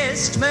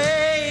tempest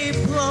may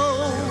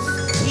blow,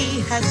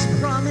 He has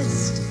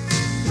promised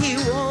He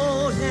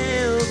won't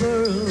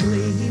ever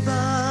leave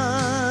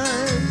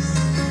us.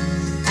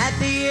 At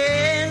the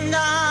end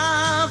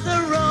of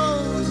the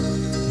road,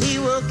 He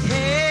will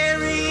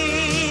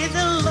carry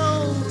the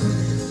load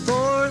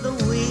for the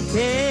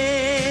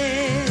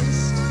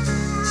weakest,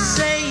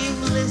 saying,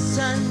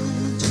 listen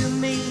to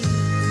me,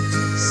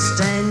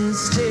 stand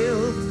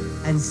still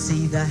and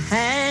see the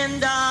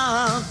hand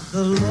of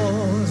the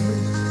Lord.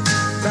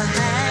 The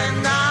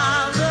hand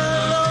of the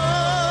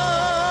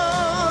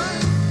Lord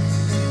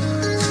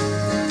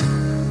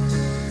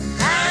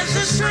has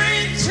the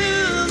strength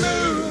to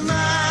move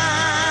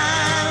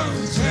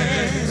mountains,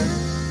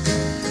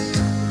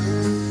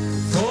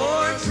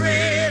 forth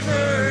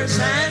rivers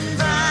and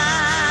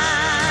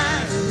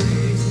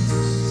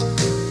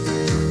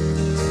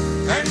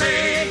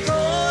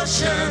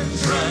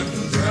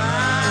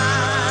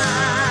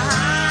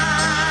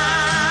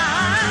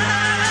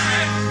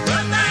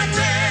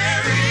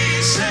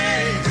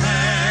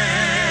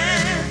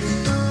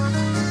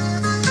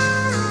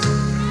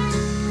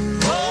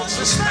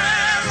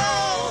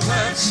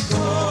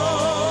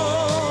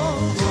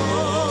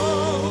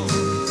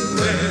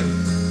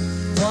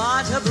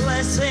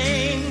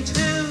blessing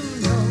to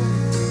know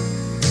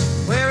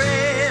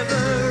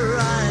wherever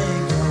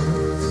I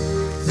go,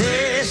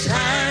 this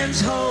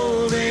hand's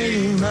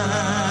holding mine.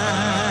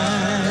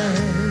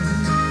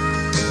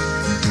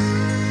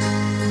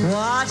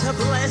 What a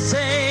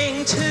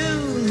blessing to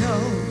know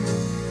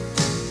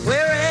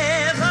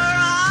wherever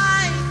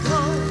I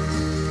go,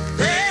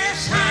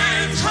 this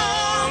hand's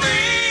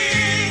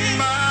holding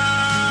mine.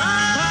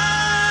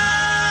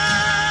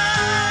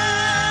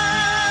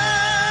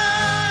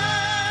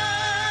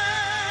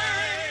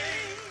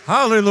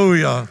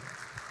 Hallelujah.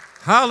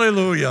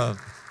 Hallelujah.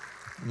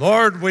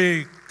 Lord,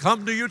 we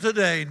come to you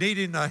today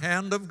needing the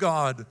hand of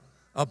God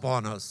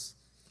upon us.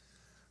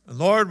 And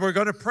Lord, we're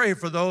going to pray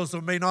for those who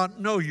may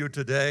not know you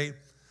today.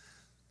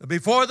 And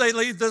before they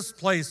leave this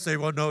place, they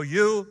will know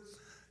you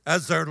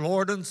as their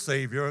Lord and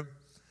Savior.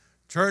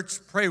 Church,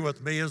 pray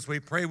with me as we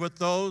pray with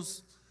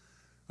those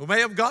who may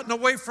have gotten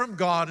away from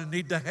God and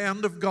need the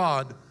hand of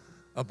God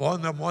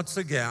upon them once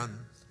again.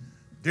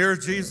 Dear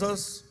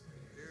Jesus,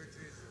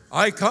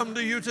 I come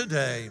to you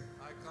today.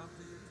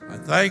 I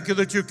thank you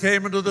that you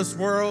came into this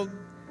world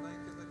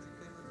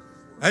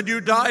and you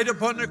died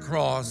upon the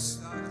cross.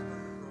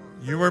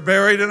 You were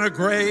buried in a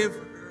grave,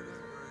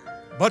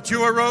 but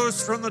you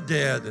arose from the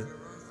dead.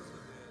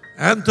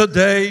 And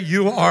today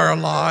you are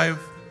alive.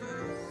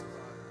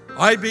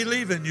 I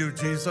believe in you,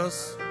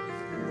 Jesus.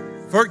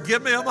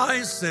 Forgive me of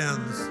my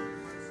sins.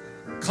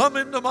 Come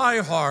into my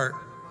heart.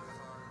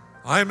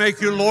 I make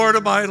you Lord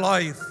of my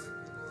life.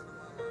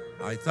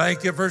 I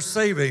thank you for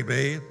saving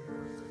me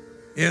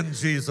in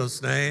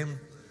Jesus' name.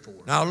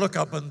 Now look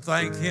up and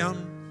thank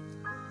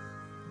him.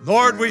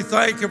 Lord, we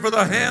thank you for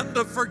the hand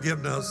of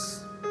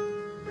forgiveness,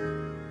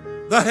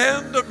 the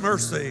hand of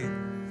mercy,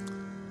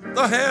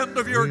 the hand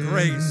of your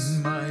grace,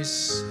 my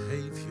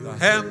Savior, the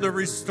hand that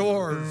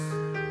restores.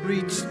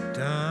 Reach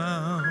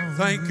down.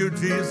 Thank you,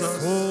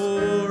 Jesus.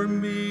 For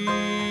me.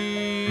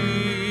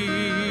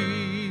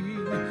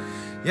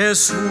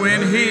 Yes,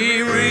 when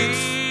he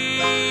reached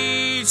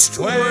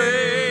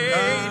way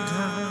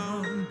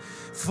down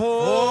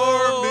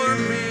for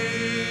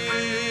me,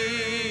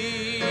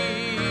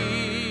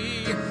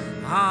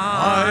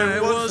 I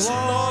was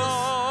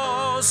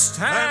lost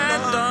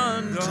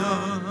and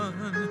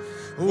undone,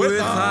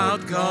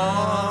 without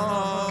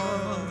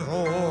God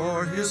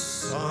or his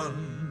Son.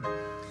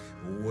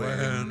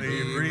 When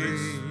he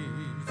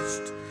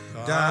reached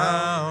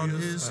down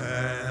his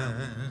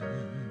hand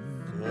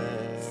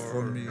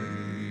for me.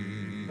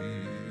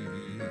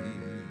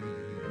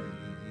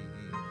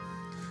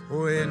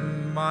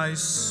 When my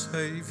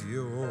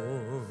Savior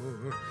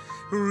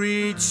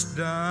reached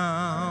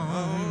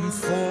down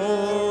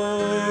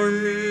for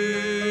me.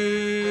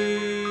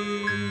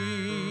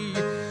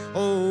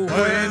 Oh,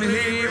 when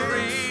he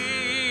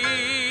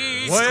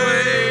reached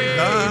way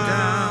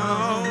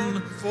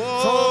down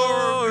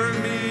for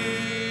me,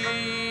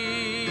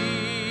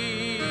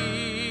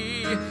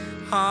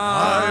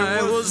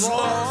 I was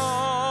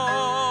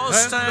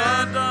lost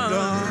and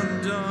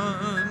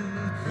undone,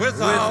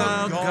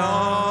 without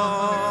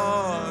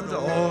God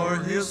or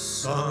his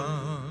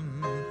Son.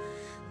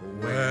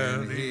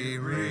 When he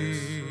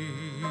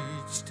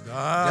reached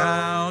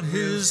down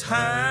his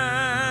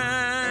hand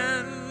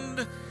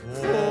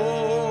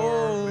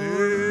for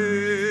me.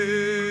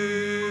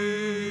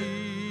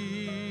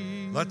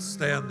 Let's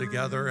stand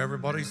together.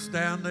 Everybody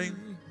standing.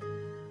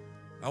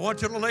 I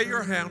want you to lay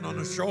your hand on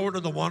the shoulder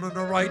of the one on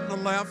the right and the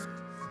left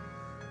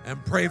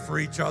and pray for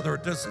each other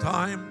at this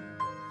time.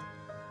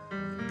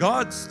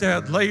 God's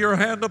stead, lay your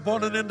hand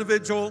upon an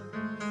individual.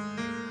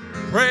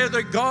 Pray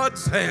that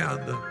God's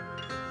hand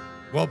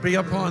will be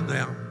upon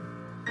them.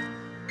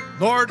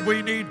 Lord,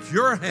 we need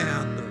your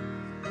hand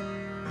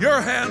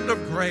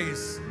of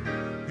grace,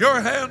 your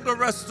hand of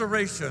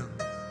restoration,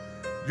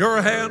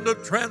 your hand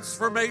of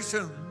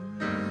transformation.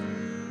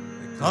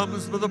 It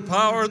comes with the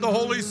power of the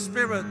Holy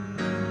Spirit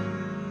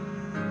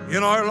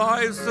in our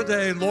lives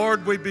today.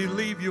 Lord, we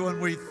believe you and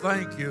we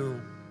thank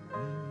you.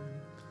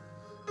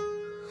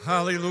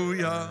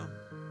 Hallelujah.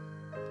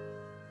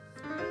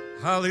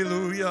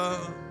 Hallelujah.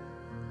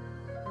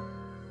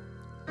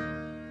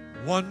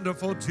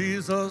 Wonderful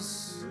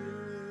Jesus.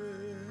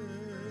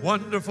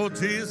 Wonderful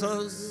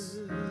Jesus.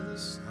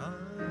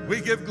 We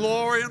give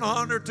glory and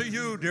honor to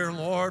you, dear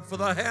Lord, for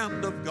the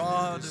hand of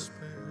God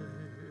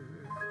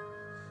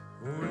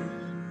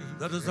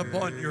that is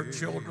upon your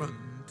children.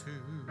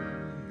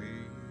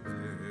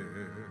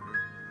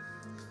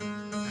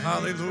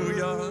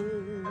 Hallelujah.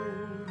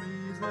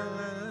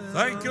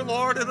 Thank you,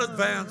 Lord, in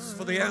advance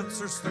for the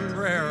answers to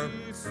prayer.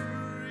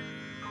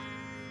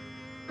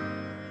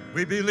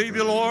 We believe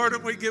you, Lord,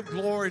 and we give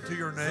glory to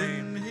your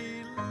name.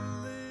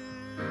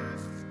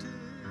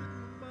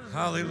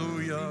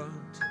 Hallelujah.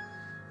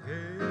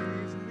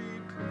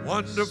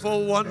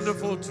 Wonderful,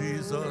 wonderful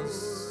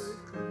Jesus.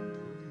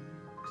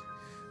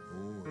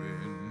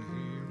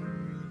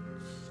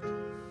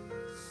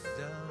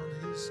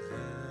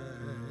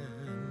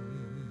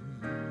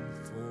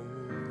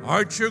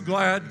 Aren't you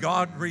glad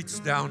God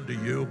reached down to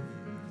you?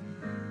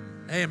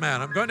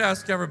 Amen. I'm going to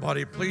ask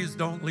everybody, please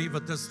don't leave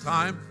at this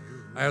time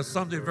I have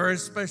something very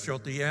special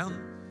at the end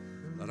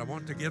that I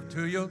want to give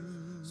to you.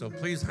 So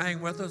please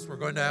hang with us. We're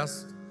going to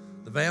ask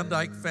the Van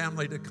Dyke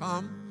family to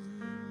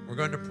come. We're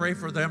going to pray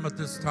for them at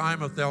this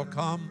time if they'll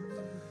come.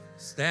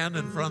 Stand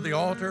in front of the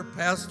altar.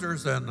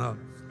 Pastors and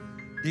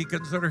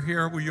deacons that are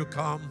here, will you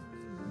come?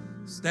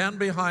 Stand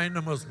behind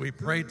them as we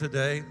pray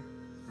today.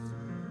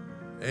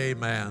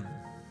 Amen.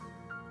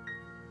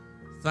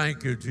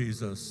 Thank you,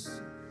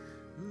 Jesus.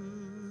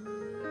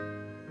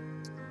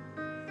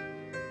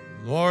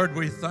 Lord,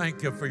 we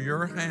thank you for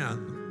your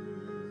hand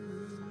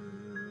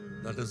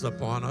that is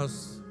upon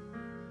us.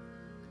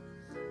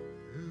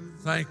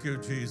 Thank you,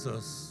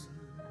 Jesus.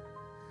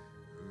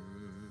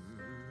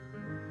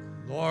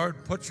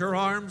 Lord, put your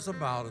arms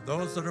about it.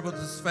 Those that are with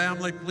this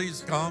family,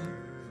 please come.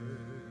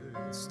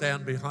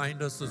 Stand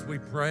behind us as we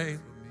pray.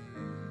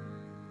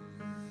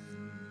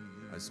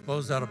 I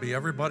suppose that'll be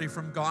everybody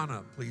from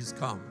Ghana. Please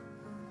come.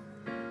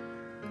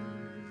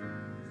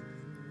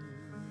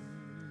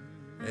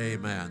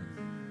 Amen.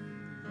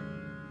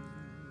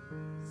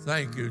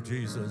 Thank you,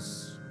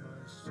 Jesus.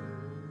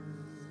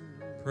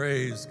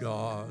 Praise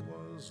God.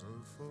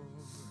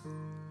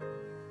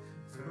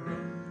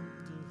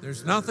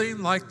 There's nothing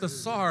like the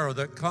sorrow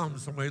that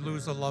comes when we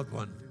lose a loved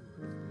one.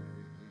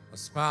 A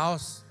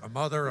spouse, a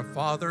mother, a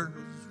father.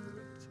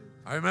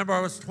 I remember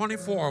I was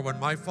 24 when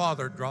my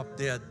father dropped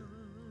dead.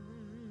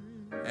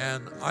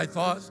 And I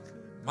thought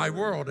my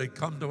world had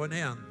come to an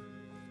end.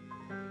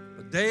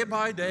 But day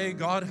by day,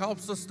 God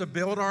helps us to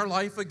build our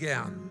life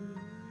again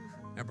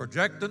and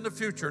project in the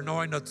future,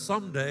 knowing that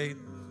someday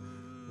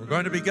we're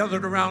going to be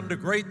gathered around the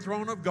great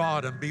throne of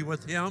God and be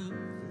with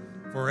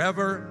Him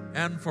forever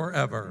and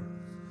forever.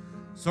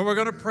 So we're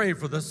going to pray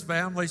for this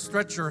family.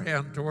 Stretch your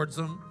hand towards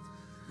them.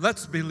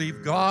 Let's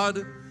believe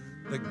God,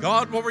 that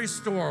God will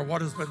restore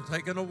what has been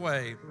taken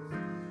away.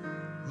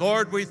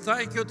 Lord, we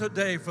thank you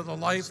today for the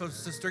life of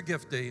Sister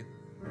Gifty.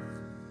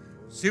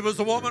 She was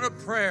a woman of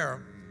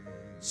prayer.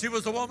 She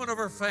was a woman of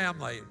her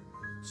family.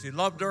 She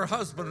loved her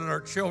husband and her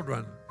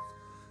children,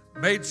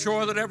 made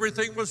sure that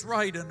everything was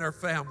right in their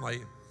family.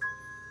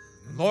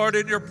 Lord,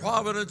 in your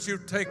providence,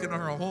 you've taken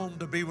her home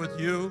to be with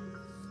you.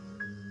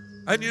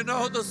 And you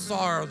know the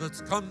sorrow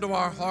that's come to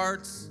our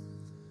hearts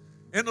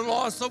in the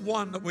loss of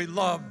one that we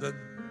loved and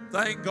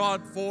thank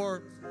God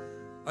for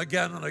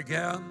again and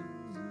again.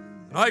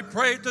 And I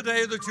pray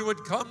today that you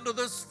would come to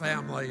this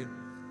family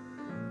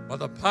by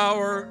the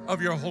power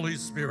of your Holy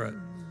Spirit.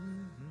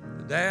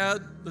 The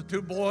dad, the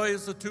two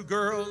boys, the two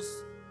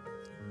girls.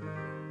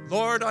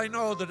 Lord, I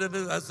know that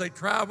as they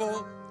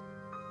travel,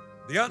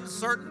 the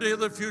uncertainty of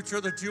the future,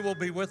 that you will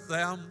be with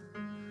them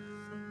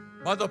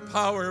by the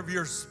power of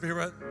your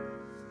Spirit.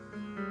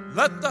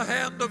 Let the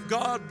hand of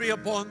God be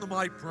upon them,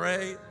 I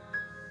pray.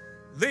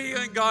 Lead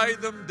and guide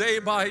them day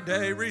by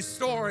day,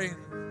 restoring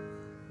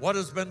what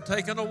has been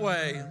taken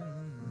away.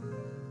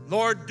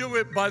 Lord, do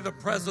it by the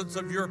presence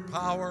of your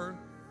power,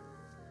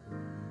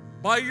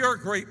 by your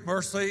great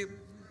mercy,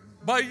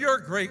 by your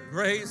great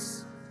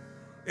grace.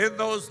 In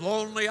those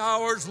lonely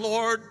hours,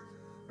 Lord,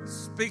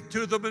 speak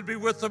to them and be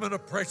with them in a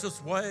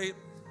precious way.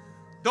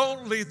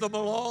 Don't leave them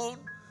alone,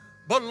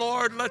 but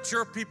Lord, let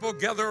your people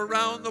gather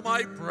around them,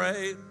 I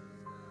pray,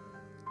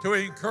 to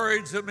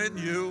encourage them in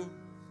you.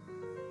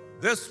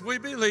 This we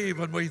believe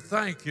and we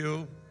thank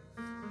you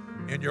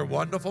in your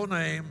wonderful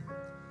name.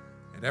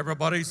 And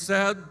everybody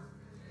said,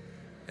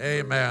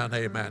 amen,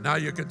 amen. Now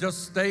you can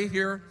just stay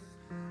here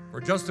for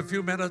just a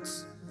few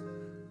minutes.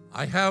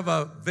 I have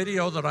a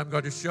video that I'm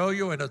going to show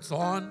you, and it's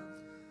on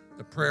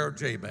the prayer of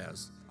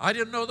Jabez. I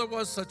didn't know there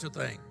was such a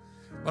thing,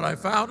 but I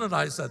found it and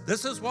I said,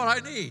 this is what I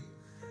need.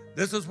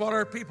 This is what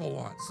our people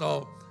want.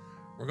 So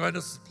we're going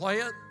to play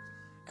it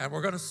and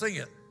we're going to sing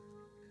it.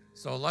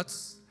 So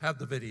let's have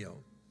the video.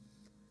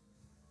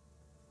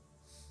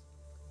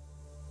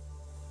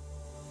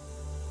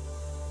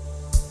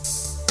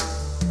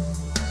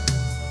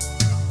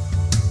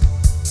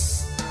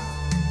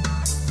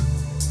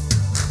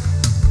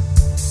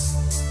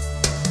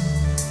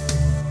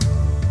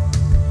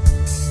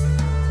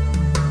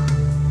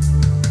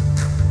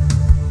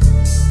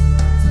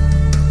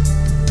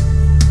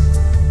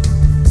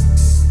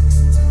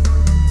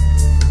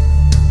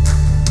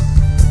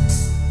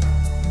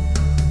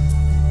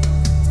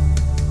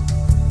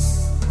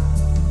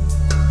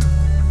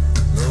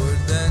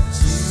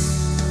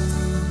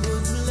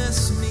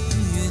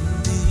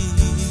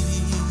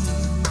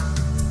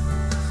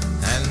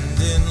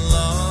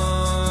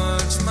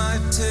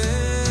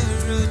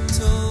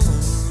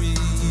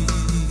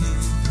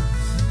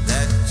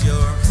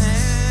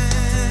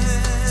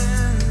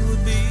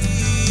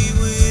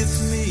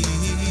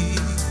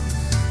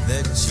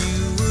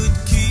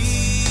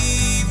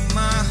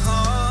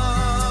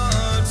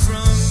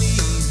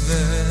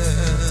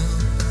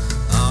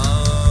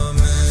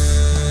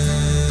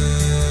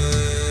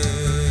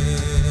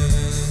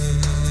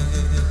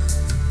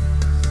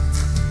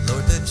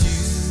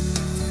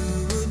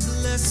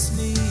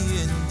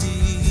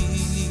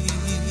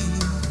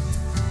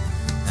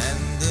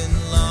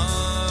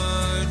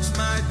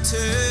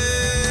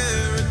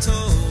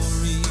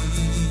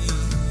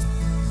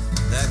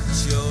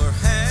 your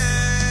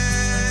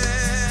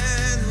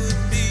hand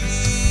would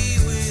be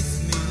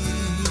with me,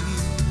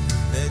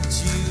 that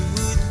you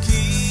would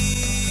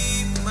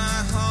keep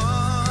my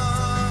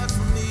heart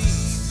from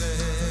evil.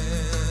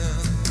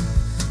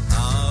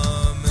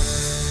 Amen.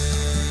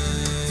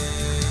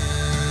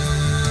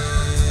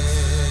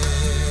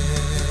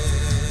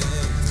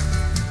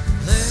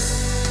 Bless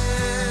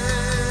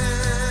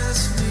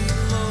me,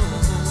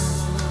 Lord.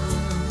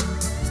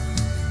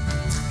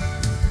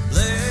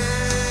 Bless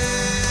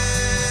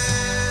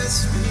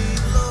me,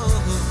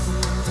 Lord,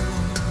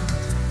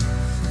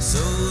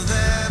 so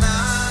that I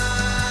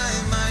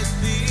might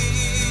be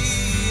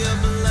a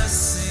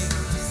blessing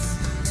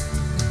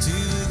to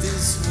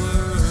this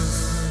world.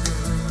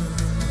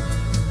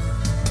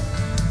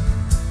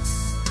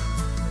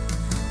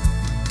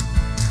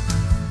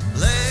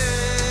 Bless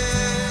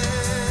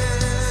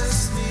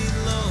me,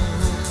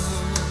 Lord.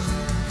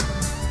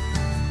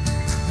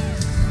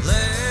 Bless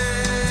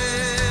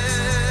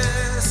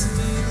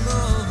me,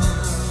 Lord,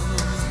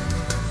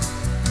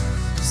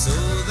 so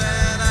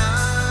that I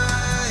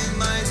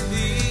might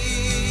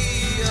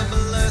be a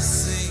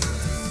blessing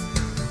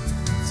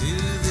to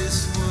this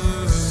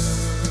world.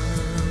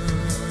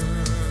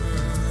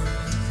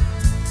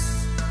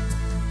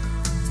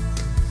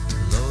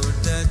 Lord,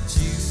 that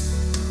you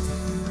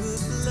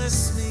would bless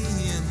me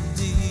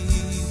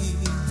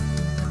indeed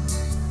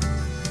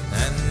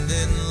and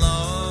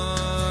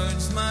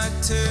enlarge my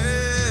territory,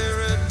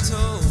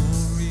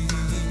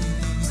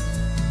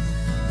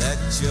 that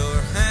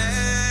your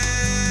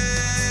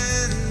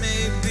hand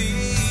may be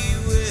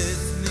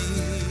with me,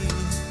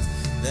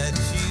 that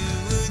you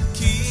would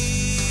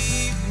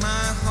keep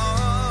my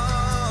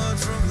heart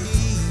from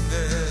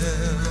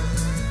evil.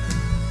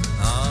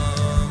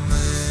 Amen.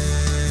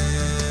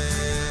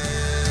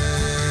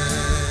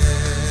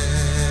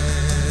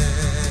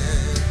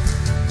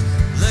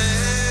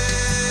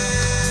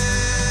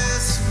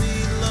 Bless me,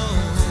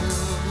 Lord.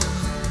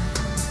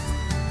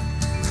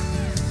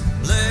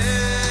 Bless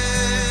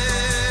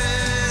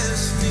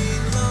me,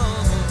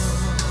 Lord,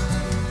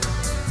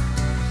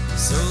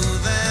 so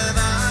that I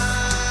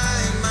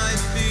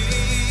might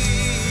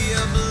be a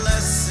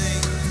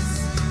blessing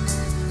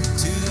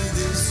to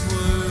this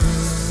world.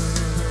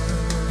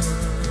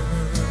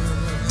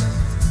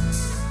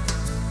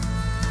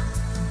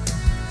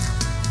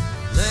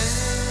 Bless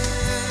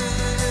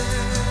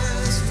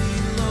me,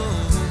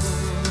 Lord.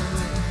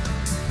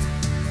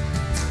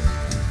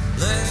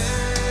 Bless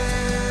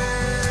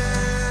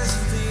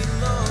me,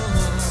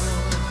 Lord,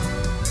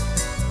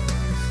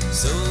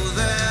 so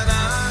that I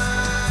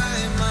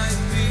might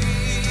be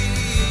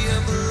a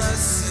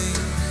blessing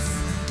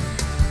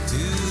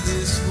to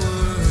this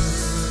world.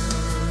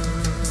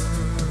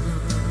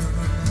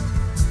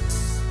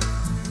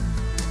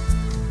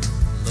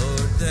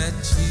 Lord, that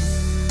you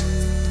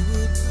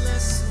would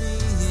bless me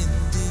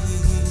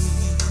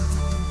indeed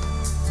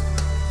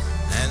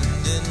and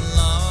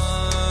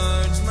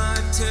enlarge my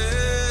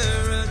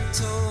territory,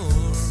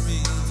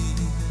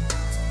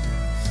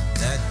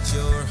 that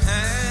your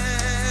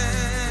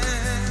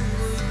hand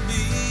would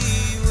be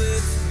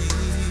with me,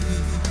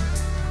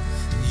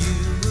 you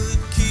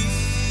would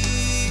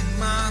keep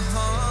my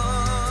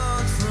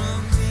heart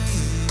from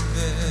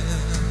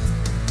evil.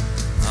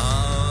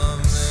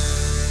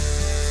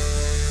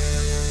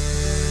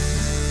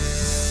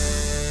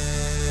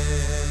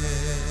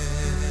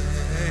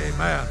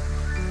 Amen.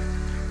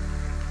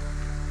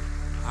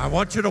 I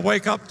want you to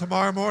wake up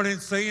tomorrow morning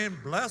singing,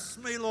 "Bless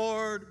me,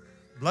 Lord,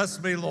 bless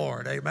me,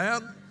 Lord."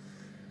 Amen.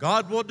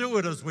 God will do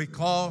it as we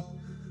call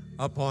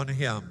upon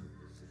him.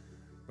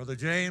 Brother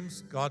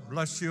James, God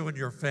bless you and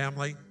your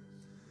family.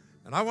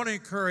 And I want to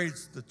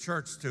encourage the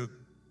church to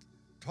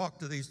talk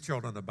to these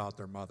children about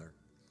their mother.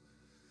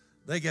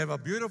 They gave a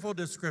beautiful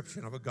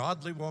description of a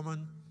godly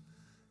woman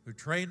who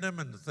trained them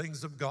in the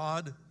things of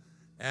God.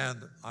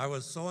 And I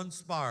was so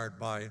inspired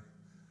by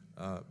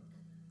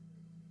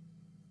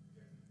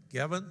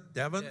Devin,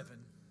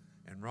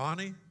 and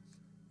Ronnie,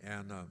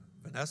 and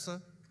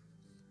Vanessa,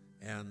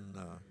 and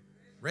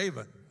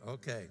Raven.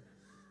 Okay.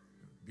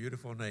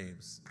 Beautiful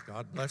names.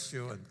 God bless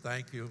you and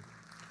thank you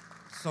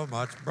so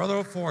much. Brother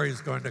Ofori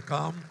is going to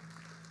come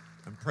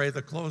and pray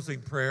the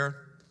closing prayer.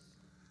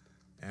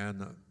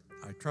 And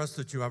I trust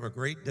that you have a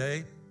great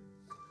day.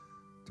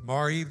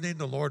 Tomorrow evening,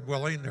 the Lord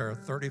willing, there are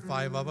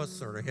 35 of us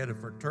that are headed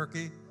for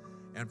Turkey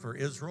and for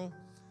Israel.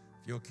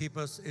 If you'll keep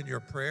us in your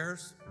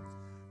prayers.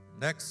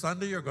 Next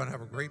Sunday, you're going to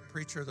have a great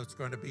preacher that's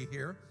going to be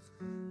here.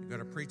 He's going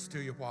to preach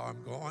to you while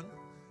I'm gone,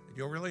 and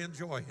you'll really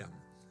enjoy him.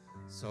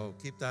 So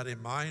keep that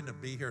in mind and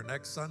be here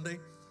next Sunday.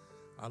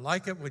 I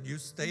like it when you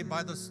stay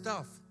by the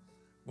stuff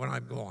when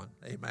I'm gone.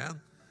 Amen.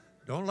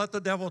 Don't let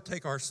the devil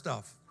take our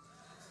stuff.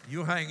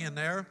 You hang in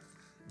there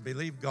and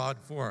believe God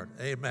for it.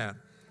 Amen.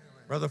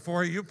 Brother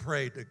Forey, you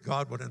prayed that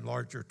God would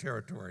enlarge your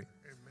territory.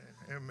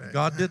 Amen. Amen.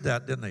 God did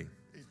that, didn't he?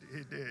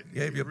 He did. He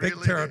gave you a really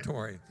big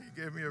territory. Did.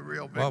 He gave me a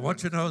real big Well, I one.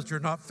 want you to know that you're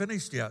not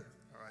finished yet.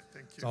 All right,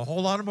 thank you. It's a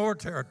whole lot of more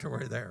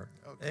territory there.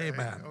 Okay,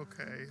 Amen.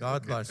 okay,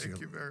 God okay, bless you.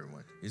 thank you very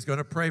much. He's going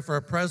to pray for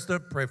our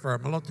president, pray for our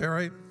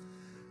military,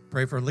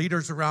 Pray for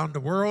leaders around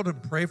the world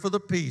and pray for the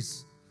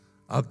peace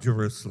of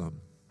Jerusalem.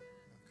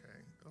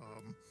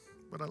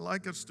 But I'd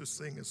like us to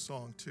sing a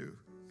song too.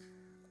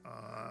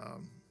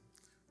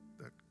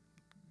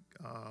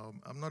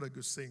 I'm not a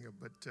good singer,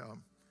 but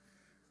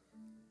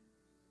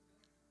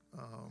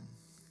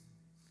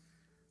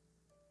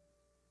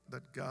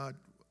that God,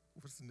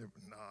 what's the name?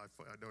 No, I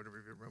don't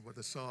even remember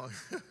the song.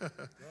 Go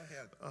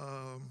ahead.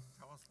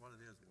 Tell us what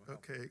it is. We'll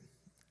okay.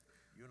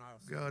 You and I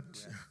will God,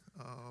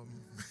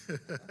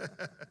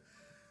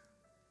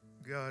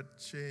 God,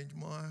 change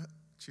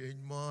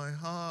my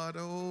heart,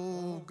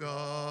 oh God,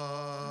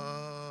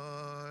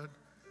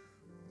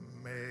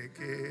 make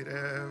it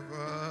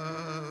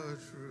ever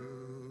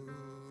true.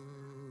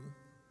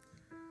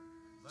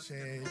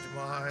 Change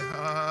my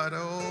heart,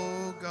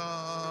 oh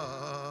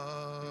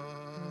God,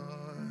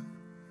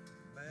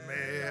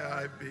 may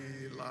I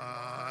be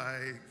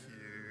like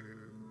you.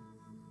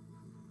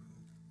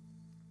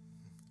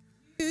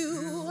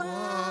 You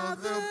are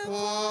the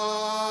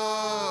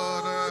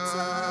potter,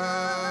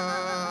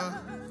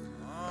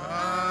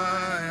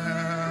 I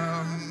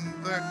am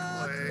the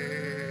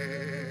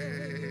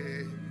clay.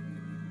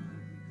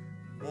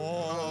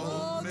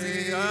 Mold me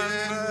and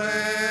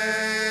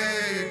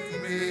make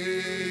me.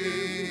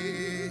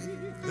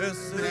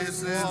 This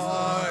is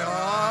why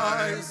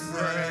I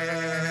pray.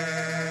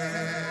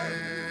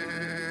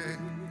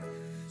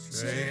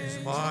 Change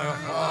my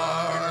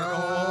heart,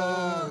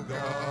 oh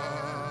God.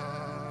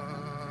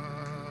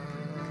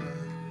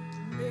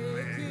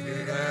 Make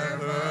it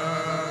ever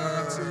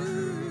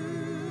true.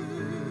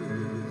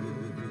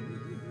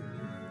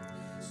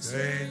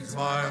 Change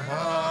my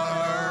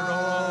heart,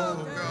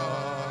 oh God.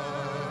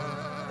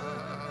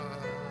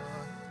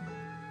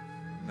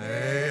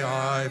 May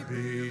I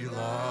be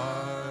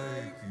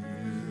like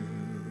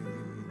you.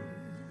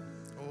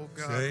 Oh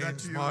God,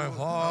 change my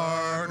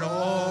heart,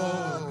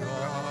 oh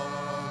God.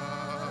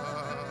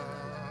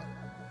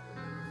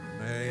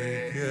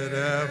 Make it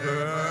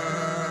ever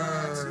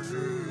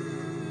true.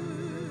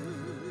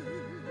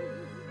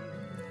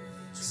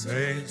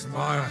 Change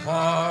my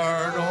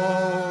heart,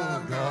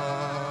 oh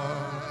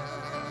God.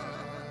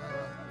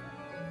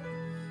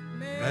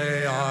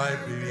 May I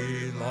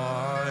be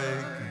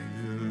like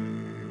you.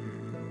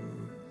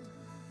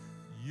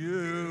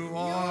 You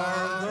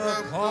are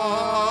the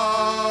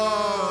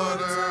potter,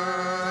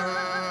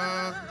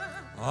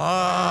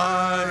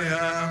 I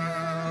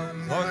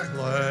am the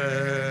clay.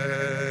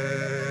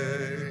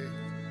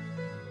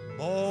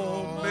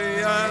 Mold me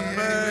and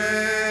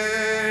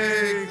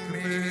make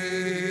me.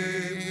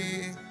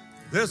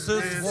 This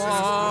is what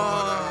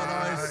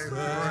I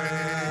say.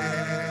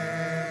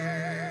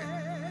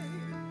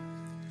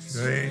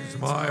 Change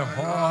my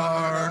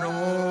heart,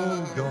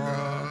 oh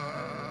God.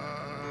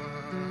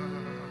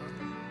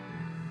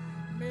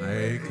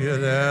 Make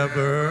it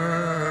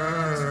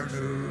ever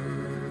new.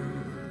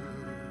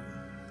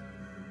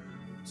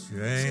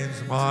 Change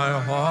my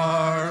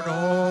heart,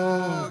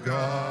 oh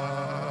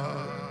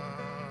God.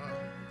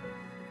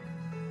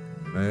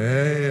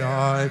 May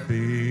I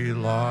be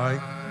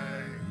like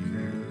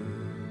you.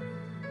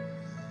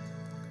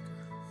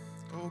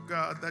 Oh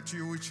God, that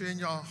you will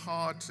change our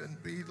hearts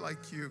and be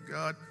like you,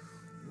 God.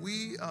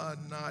 We are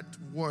not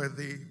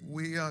worthy.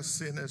 We are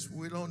sinners.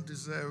 We don't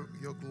deserve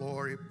your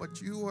glory,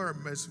 but you are a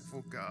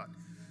merciful God.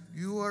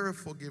 You are a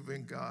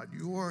forgiving God.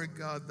 You are a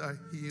God that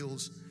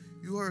heals.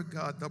 You are a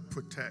God that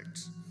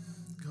protects.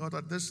 God,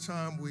 at this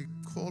time, we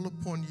call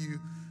upon you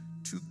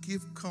to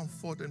give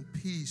comfort and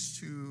peace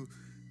to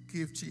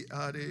Gift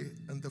Ade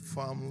and the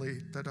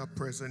family that are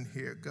present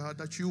here. God,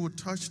 that you will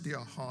touch their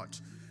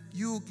hearts.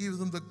 You will give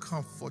them the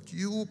comfort.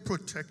 You will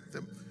protect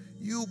them.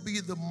 You will be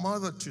the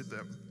mother to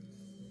them.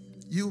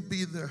 You will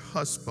be their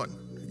husband.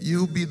 You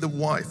will be the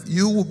wife.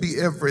 You will be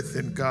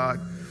everything, God.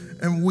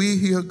 And we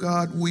here,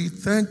 God, we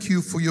thank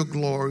you for your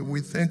glory.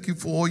 We thank you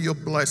for all your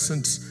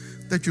blessings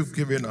that you've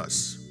given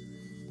us.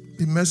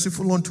 Be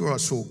merciful unto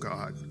us, oh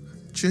God.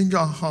 Change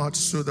our hearts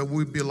so that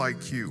we be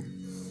like you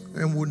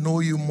and we'll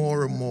know you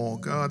more and more.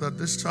 God, at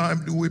this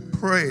time, do we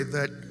pray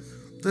that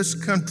this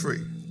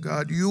country,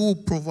 God, you will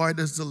provide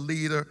us the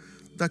leader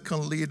that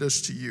can lead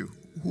us to you,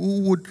 who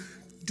would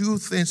do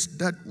things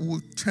that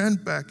will turn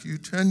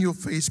your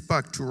face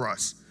back to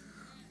us.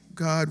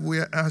 God, we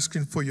are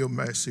asking for your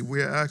mercy.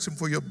 We are asking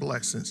for your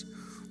blessings.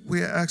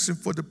 We are asking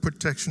for the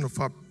protection of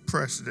our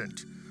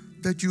president,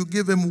 that you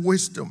give him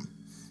wisdom,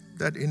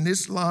 that in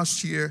this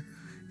last year,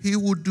 he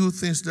will do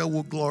things that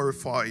will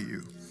glorify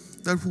you,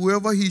 that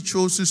whoever he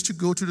chooses to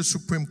go to the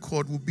Supreme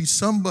Court will be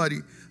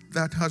somebody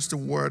that has the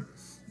word,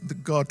 the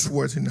God's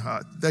word in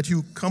heart, that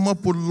you come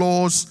up with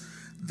laws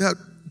that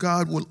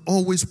God will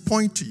always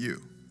point to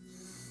you.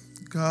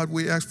 God,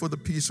 we ask for the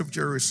peace of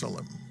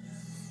Jerusalem.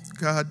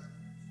 God,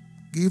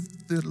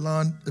 give the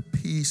land the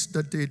peace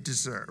that they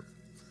deserve.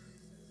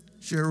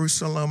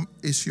 Jerusalem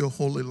is your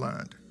holy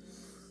land.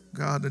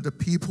 God, and the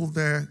people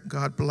there,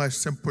 God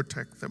bless them,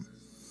 protect them.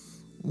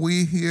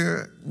 We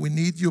here, we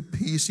need your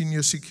peace and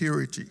your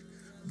security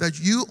that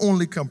you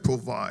only can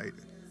provide.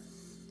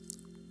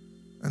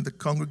 And the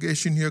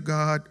congregation here,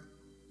 God,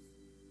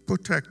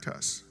 protect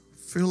us.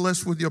 Fill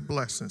us with your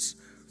blessings.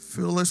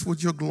 Fill us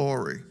with your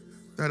glory,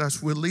 that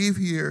as we leave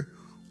here,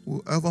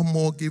 we'll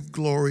evermore give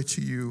glory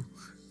to you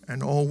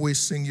and always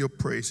sing your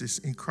praises.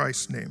 In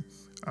Christ's name,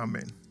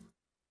 amen.